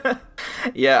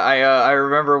 Yeah, I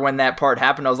remember when that part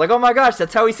happened, I was like, oh my gosh,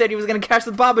 that's how he said he was going to catch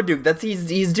the Babadook.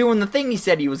 He's doing the thing he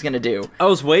said he was going to do. I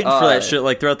was waiting for that shit,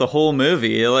 like, throughout the whole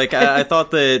movie. Like, I thought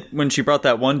that when she brought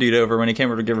that one dude over, when he came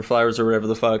over to give her flowers or whatever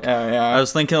the fuck, I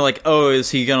was thinking, like, oh,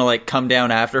 is he going to, like, come down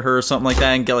after her or something like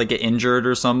that and get injured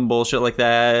or some bullshit like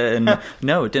that? And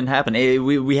no, it didn't happen.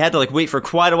 We had to, like, wait for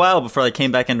quite a while before they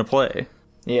came back into play.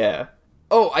 Yeah.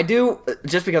 Oh, I do,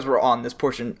 just because we're on this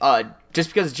portion, just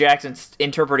because Jackson's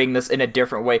interpreting this in a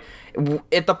different way.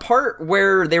 At the part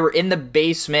where they were in the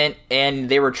basement and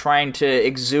they were trying to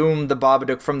exhume the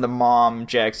Babadook from the mom,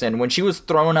 Jackson, when she was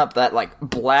throwing up that, like,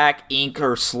 black ink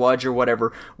or sludge or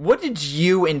whatever, what did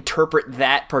you interpret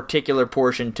that particular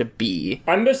portion to be?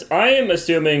 I am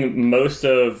assuming most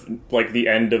of, like, the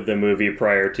end of the movie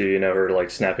prior to, you know, her, like,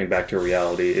 snapping back to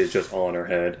reality is just all in her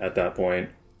head at that point.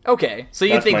 Okay, so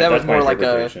you think that was more like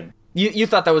a... You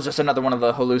thought that was just another one of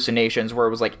the hallucinations where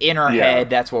it was like in her head,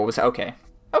 that's what was... Okay.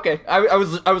 I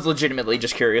was legitimately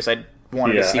just curious. I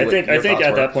wanted to see what your thoughts were. I think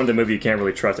at that point in the movie you can't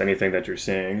really trust anything that you're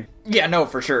seeing. Yeah, no,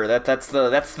 for sure. That's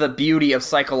the beauty of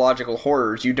psychological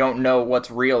horrors. You don't know what's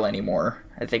real anymore.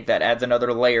 I think that adds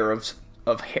another layer of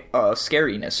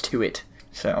scariness to it.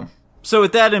 So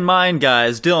with that in mind,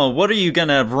 guys, Dylan, what are you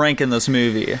gonna rank in this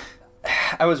movie?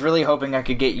 I was really hoping I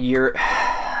could get your...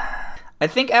 I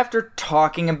think after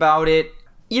talking about it,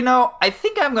 you know, I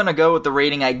think I'm going to go with the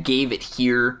rating I gave it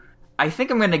here. I think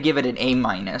I'm going to give it an A-.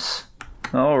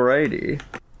 Alrighty.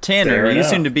 Tanner, you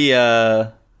seem to be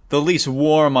the least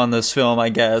warm on this film, I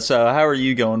guess. How are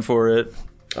you going for it?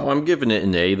 Oh, I'm giving it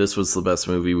an A. This was the best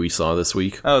movie we saw this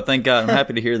week. Oh, thank God. I'm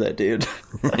happy to hear that, dude.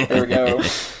 There we go.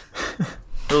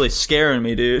 Really scaring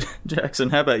me, dude. Jackson,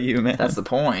 how about you, man? That's the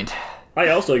point. I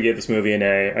also gave this movie an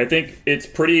A. I think it's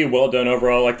pretty well done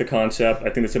overall. I like the concept. I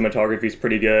think the cinematography is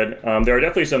pretty good. There are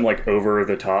definitely some like over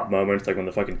the top moments, like when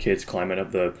the fucking kids climbing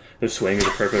up the swing is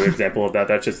a perfect example of that.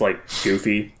 That's just like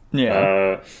goofy.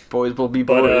 Yeah. Boys will be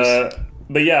boys.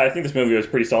 But yeah, I think this movie was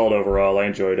pretty solid overall. I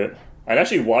enjoyed it. I'd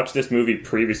actually watched this movie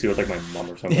previously with like my mom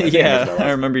or something. Yeah,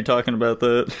 I remember you talking about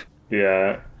that.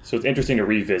 Yeah, so it's interesting to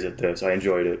revisit this. I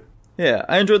enjoyed it. Yeah,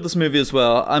 I enjoyed this movie as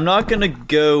well. I'm not going to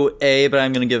go A, but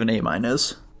I'm going to give an A-.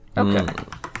 Okay.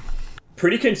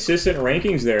 Pretty consistent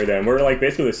rankings there then. We're like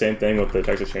basically the same thing with the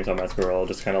Texas Chainsaw Massacre, all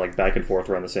just kind of like back and forth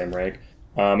around the same rank.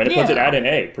 And it puts it at an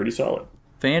A. Pretty solid.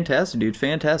 Fantastic, dude.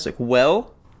 Fantastic.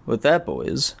 Well, with that,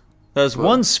 boys, that was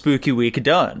one spooky week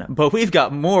done, but we've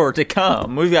got more to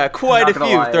come. We've got quite a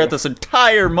few throughout this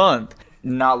entire month.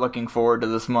 Not looking forward to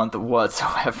this month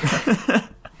whatsoever.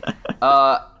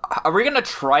 Are we gonna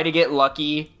try to get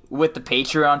lucky with the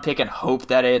Patreon pick and hope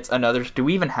that it's another? Do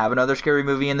we even have another scary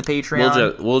movie in the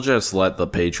Patreon? We'll just let the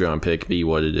Patreon pick be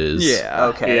what it is. Yeah.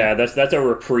 Okay. Yeah, that's a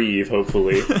reprieve,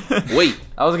 hopefully. Wait,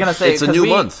 I was gonna say it's a new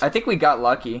month. I think we got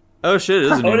lucky. Oh shit!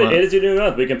 It is a new month. It is a new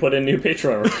month. We can put in new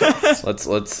Patreon requests.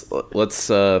 let's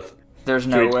There's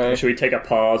no way. Should we take a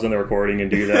pause on the recording and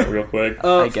do that real quick?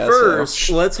 I guess First,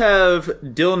 so. let's have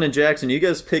Dylan and Jackson. You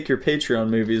guys pick your Patreon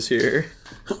movies here.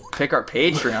 Pick our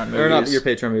Patreon movies. Or not your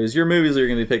Patreon movies. Your movies that you're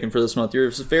going to be picking for this month. Your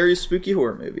very spooky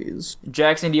horror movies.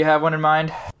 Jackson, do you have one in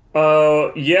mind?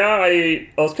 Yeah, I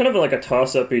was kind of like a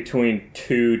toss-up between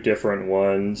two different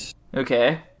ones.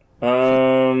 Okay.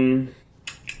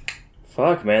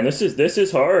 Fuck, man, this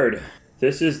is hard.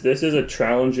 This is a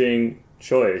challenging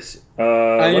choice.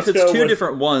 If it's two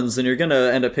different ones, then you're going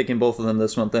to end up picking both of them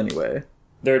this month anyway.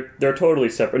 They're totally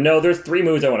separate. No, there's 3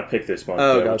 movies I want to pick this month,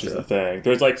 gotcha. which is the thing.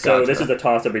 There's like This is a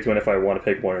toss-up between if I want to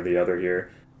pick one or the other here.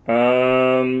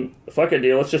 Fuck it,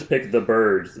 dude. Let's just pick The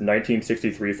Birds,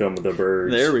 1963 film of The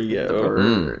Birds. There we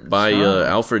go. by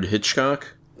Alfred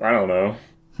Hitchcock. I don't know.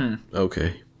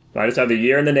 Okay. I just have the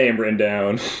year and the name written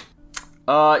down.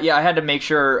 Yeah, I had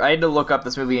to look up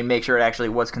this movie and make sure it actually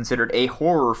was considered a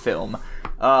horror film.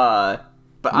 But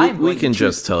we can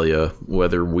just tell you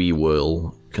whether we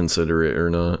will consider it or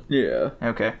not. Yeah.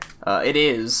 Okay. It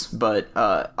is, but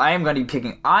I am going to be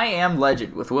picking I Am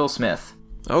Legend with Will Smith.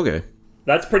 Okay.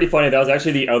 That's pretty funny. That was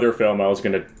actually the other film I was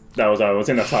in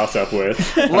a toss-up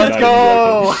with. Let's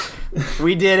go!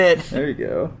 We did it. There you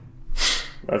go.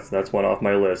 That's one off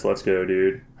my list. Let's go,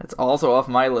 dude. That's also off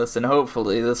my list, and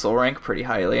hopefully this will rank pretty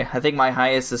highly. I think my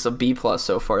highest is a B+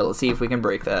 so far. Let's see if we can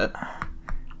break that.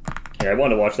 Yeah, I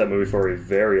wanted to watch that movie for a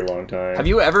very long time. Have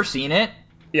you ever seen it?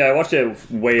 Yeah, I watched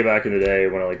it way back in the day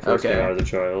when I first came out as a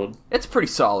child. It's pretty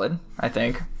solid, I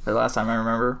think. The last time I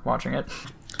remember watching it.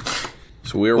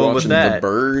 So we were watching The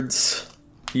Birds.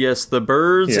 Yes, The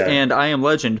Birds and I Am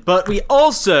Legend. But we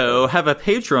also have a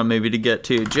Patreon movie to get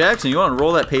to. Jackson, you want to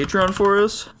roll that Patreon for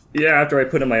us? Yeah, after I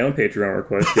put in my own Patreon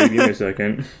request, dude, give me a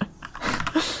second.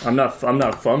 I'm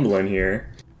not fumbling here.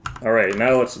 All right,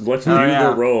 now let's do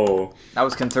the roll. I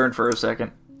was concerned for a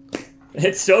second.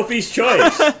 It's Sophie's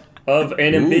Choice of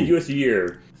an ambiguous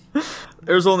year.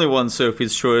 There's only one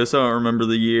Sophie's Choice. I don't remember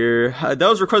the year. That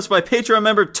was requested by Patreon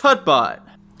member Tutbot.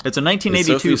 It's a 1982 Is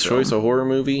Sophie's film. Choice a horror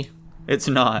movie? It's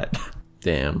not.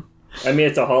 Damn. I mean,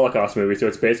 it's a Holocaust movie, so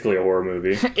it's basically a horror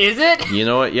movie. Is it? You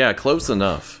know what? Yeah, close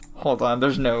enough. Hold on,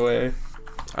 there's no way.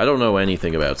 I don't know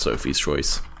anything about Sophie's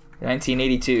Choice.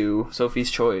 1982,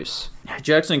 Sophie's Choice.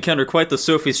 Jackson encountered quite the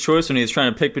Sophie's Choice when he was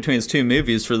trying to pick between his two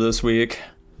movies for this week.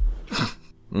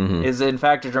 Is in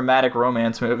fact a dramatic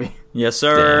romance movie. Yes,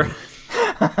 sir.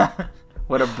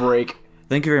 What a break.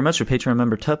 Thank you very much for Patreon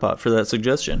member Tutbot for that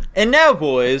suggestion. And now,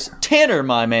 boys, Tanner,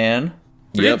 my man,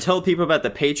 you gonna tell people about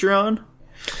the Patreon?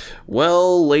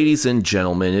 Well, ladies and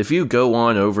gentlemen, if you go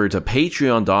on over to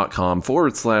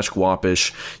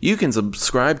patreon.com/Guapish, you can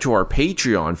subscribe to our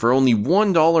Patreon for only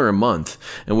 $1 a month.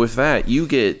 And with that, you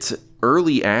get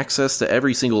early access to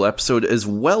every single episode, as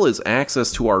well as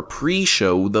access to our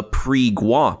pre-show, the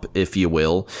pre-Guap, if you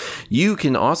will. You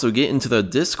can also get into the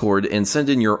Discord and send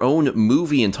in your own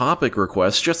movie and topic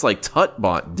requests, just like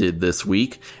Tutbot did this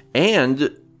week.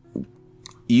 And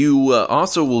you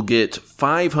also will get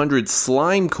 500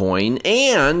 slime coin,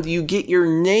 and you get your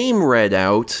name read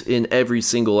out in every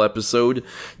single episode,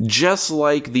 just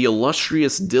like the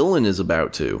illustrious Dylan is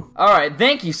about to. Alright,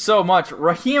 thank you so much.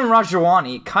 Raheem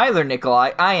Rajawani, Kyler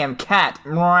Nikolai, I Am Cat,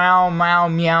 Meow Meow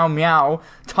Meow Meow,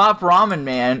 Top Ramen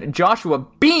Man, Joshua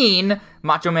Bean,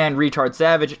 Macho Man Retard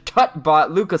Savage,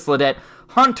 Tutbot, Lucas Ledette,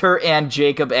 Hunter and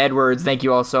Jacob Edwards. Thank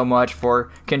you all so much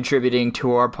for contributing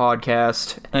to our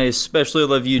podcast. I especially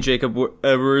love you, Jacob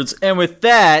Edwards. And with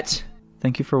that,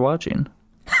 thank you for watching.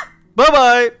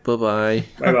 Bye-bye. Bye-bye.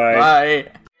 Bye bye.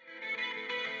 Bye.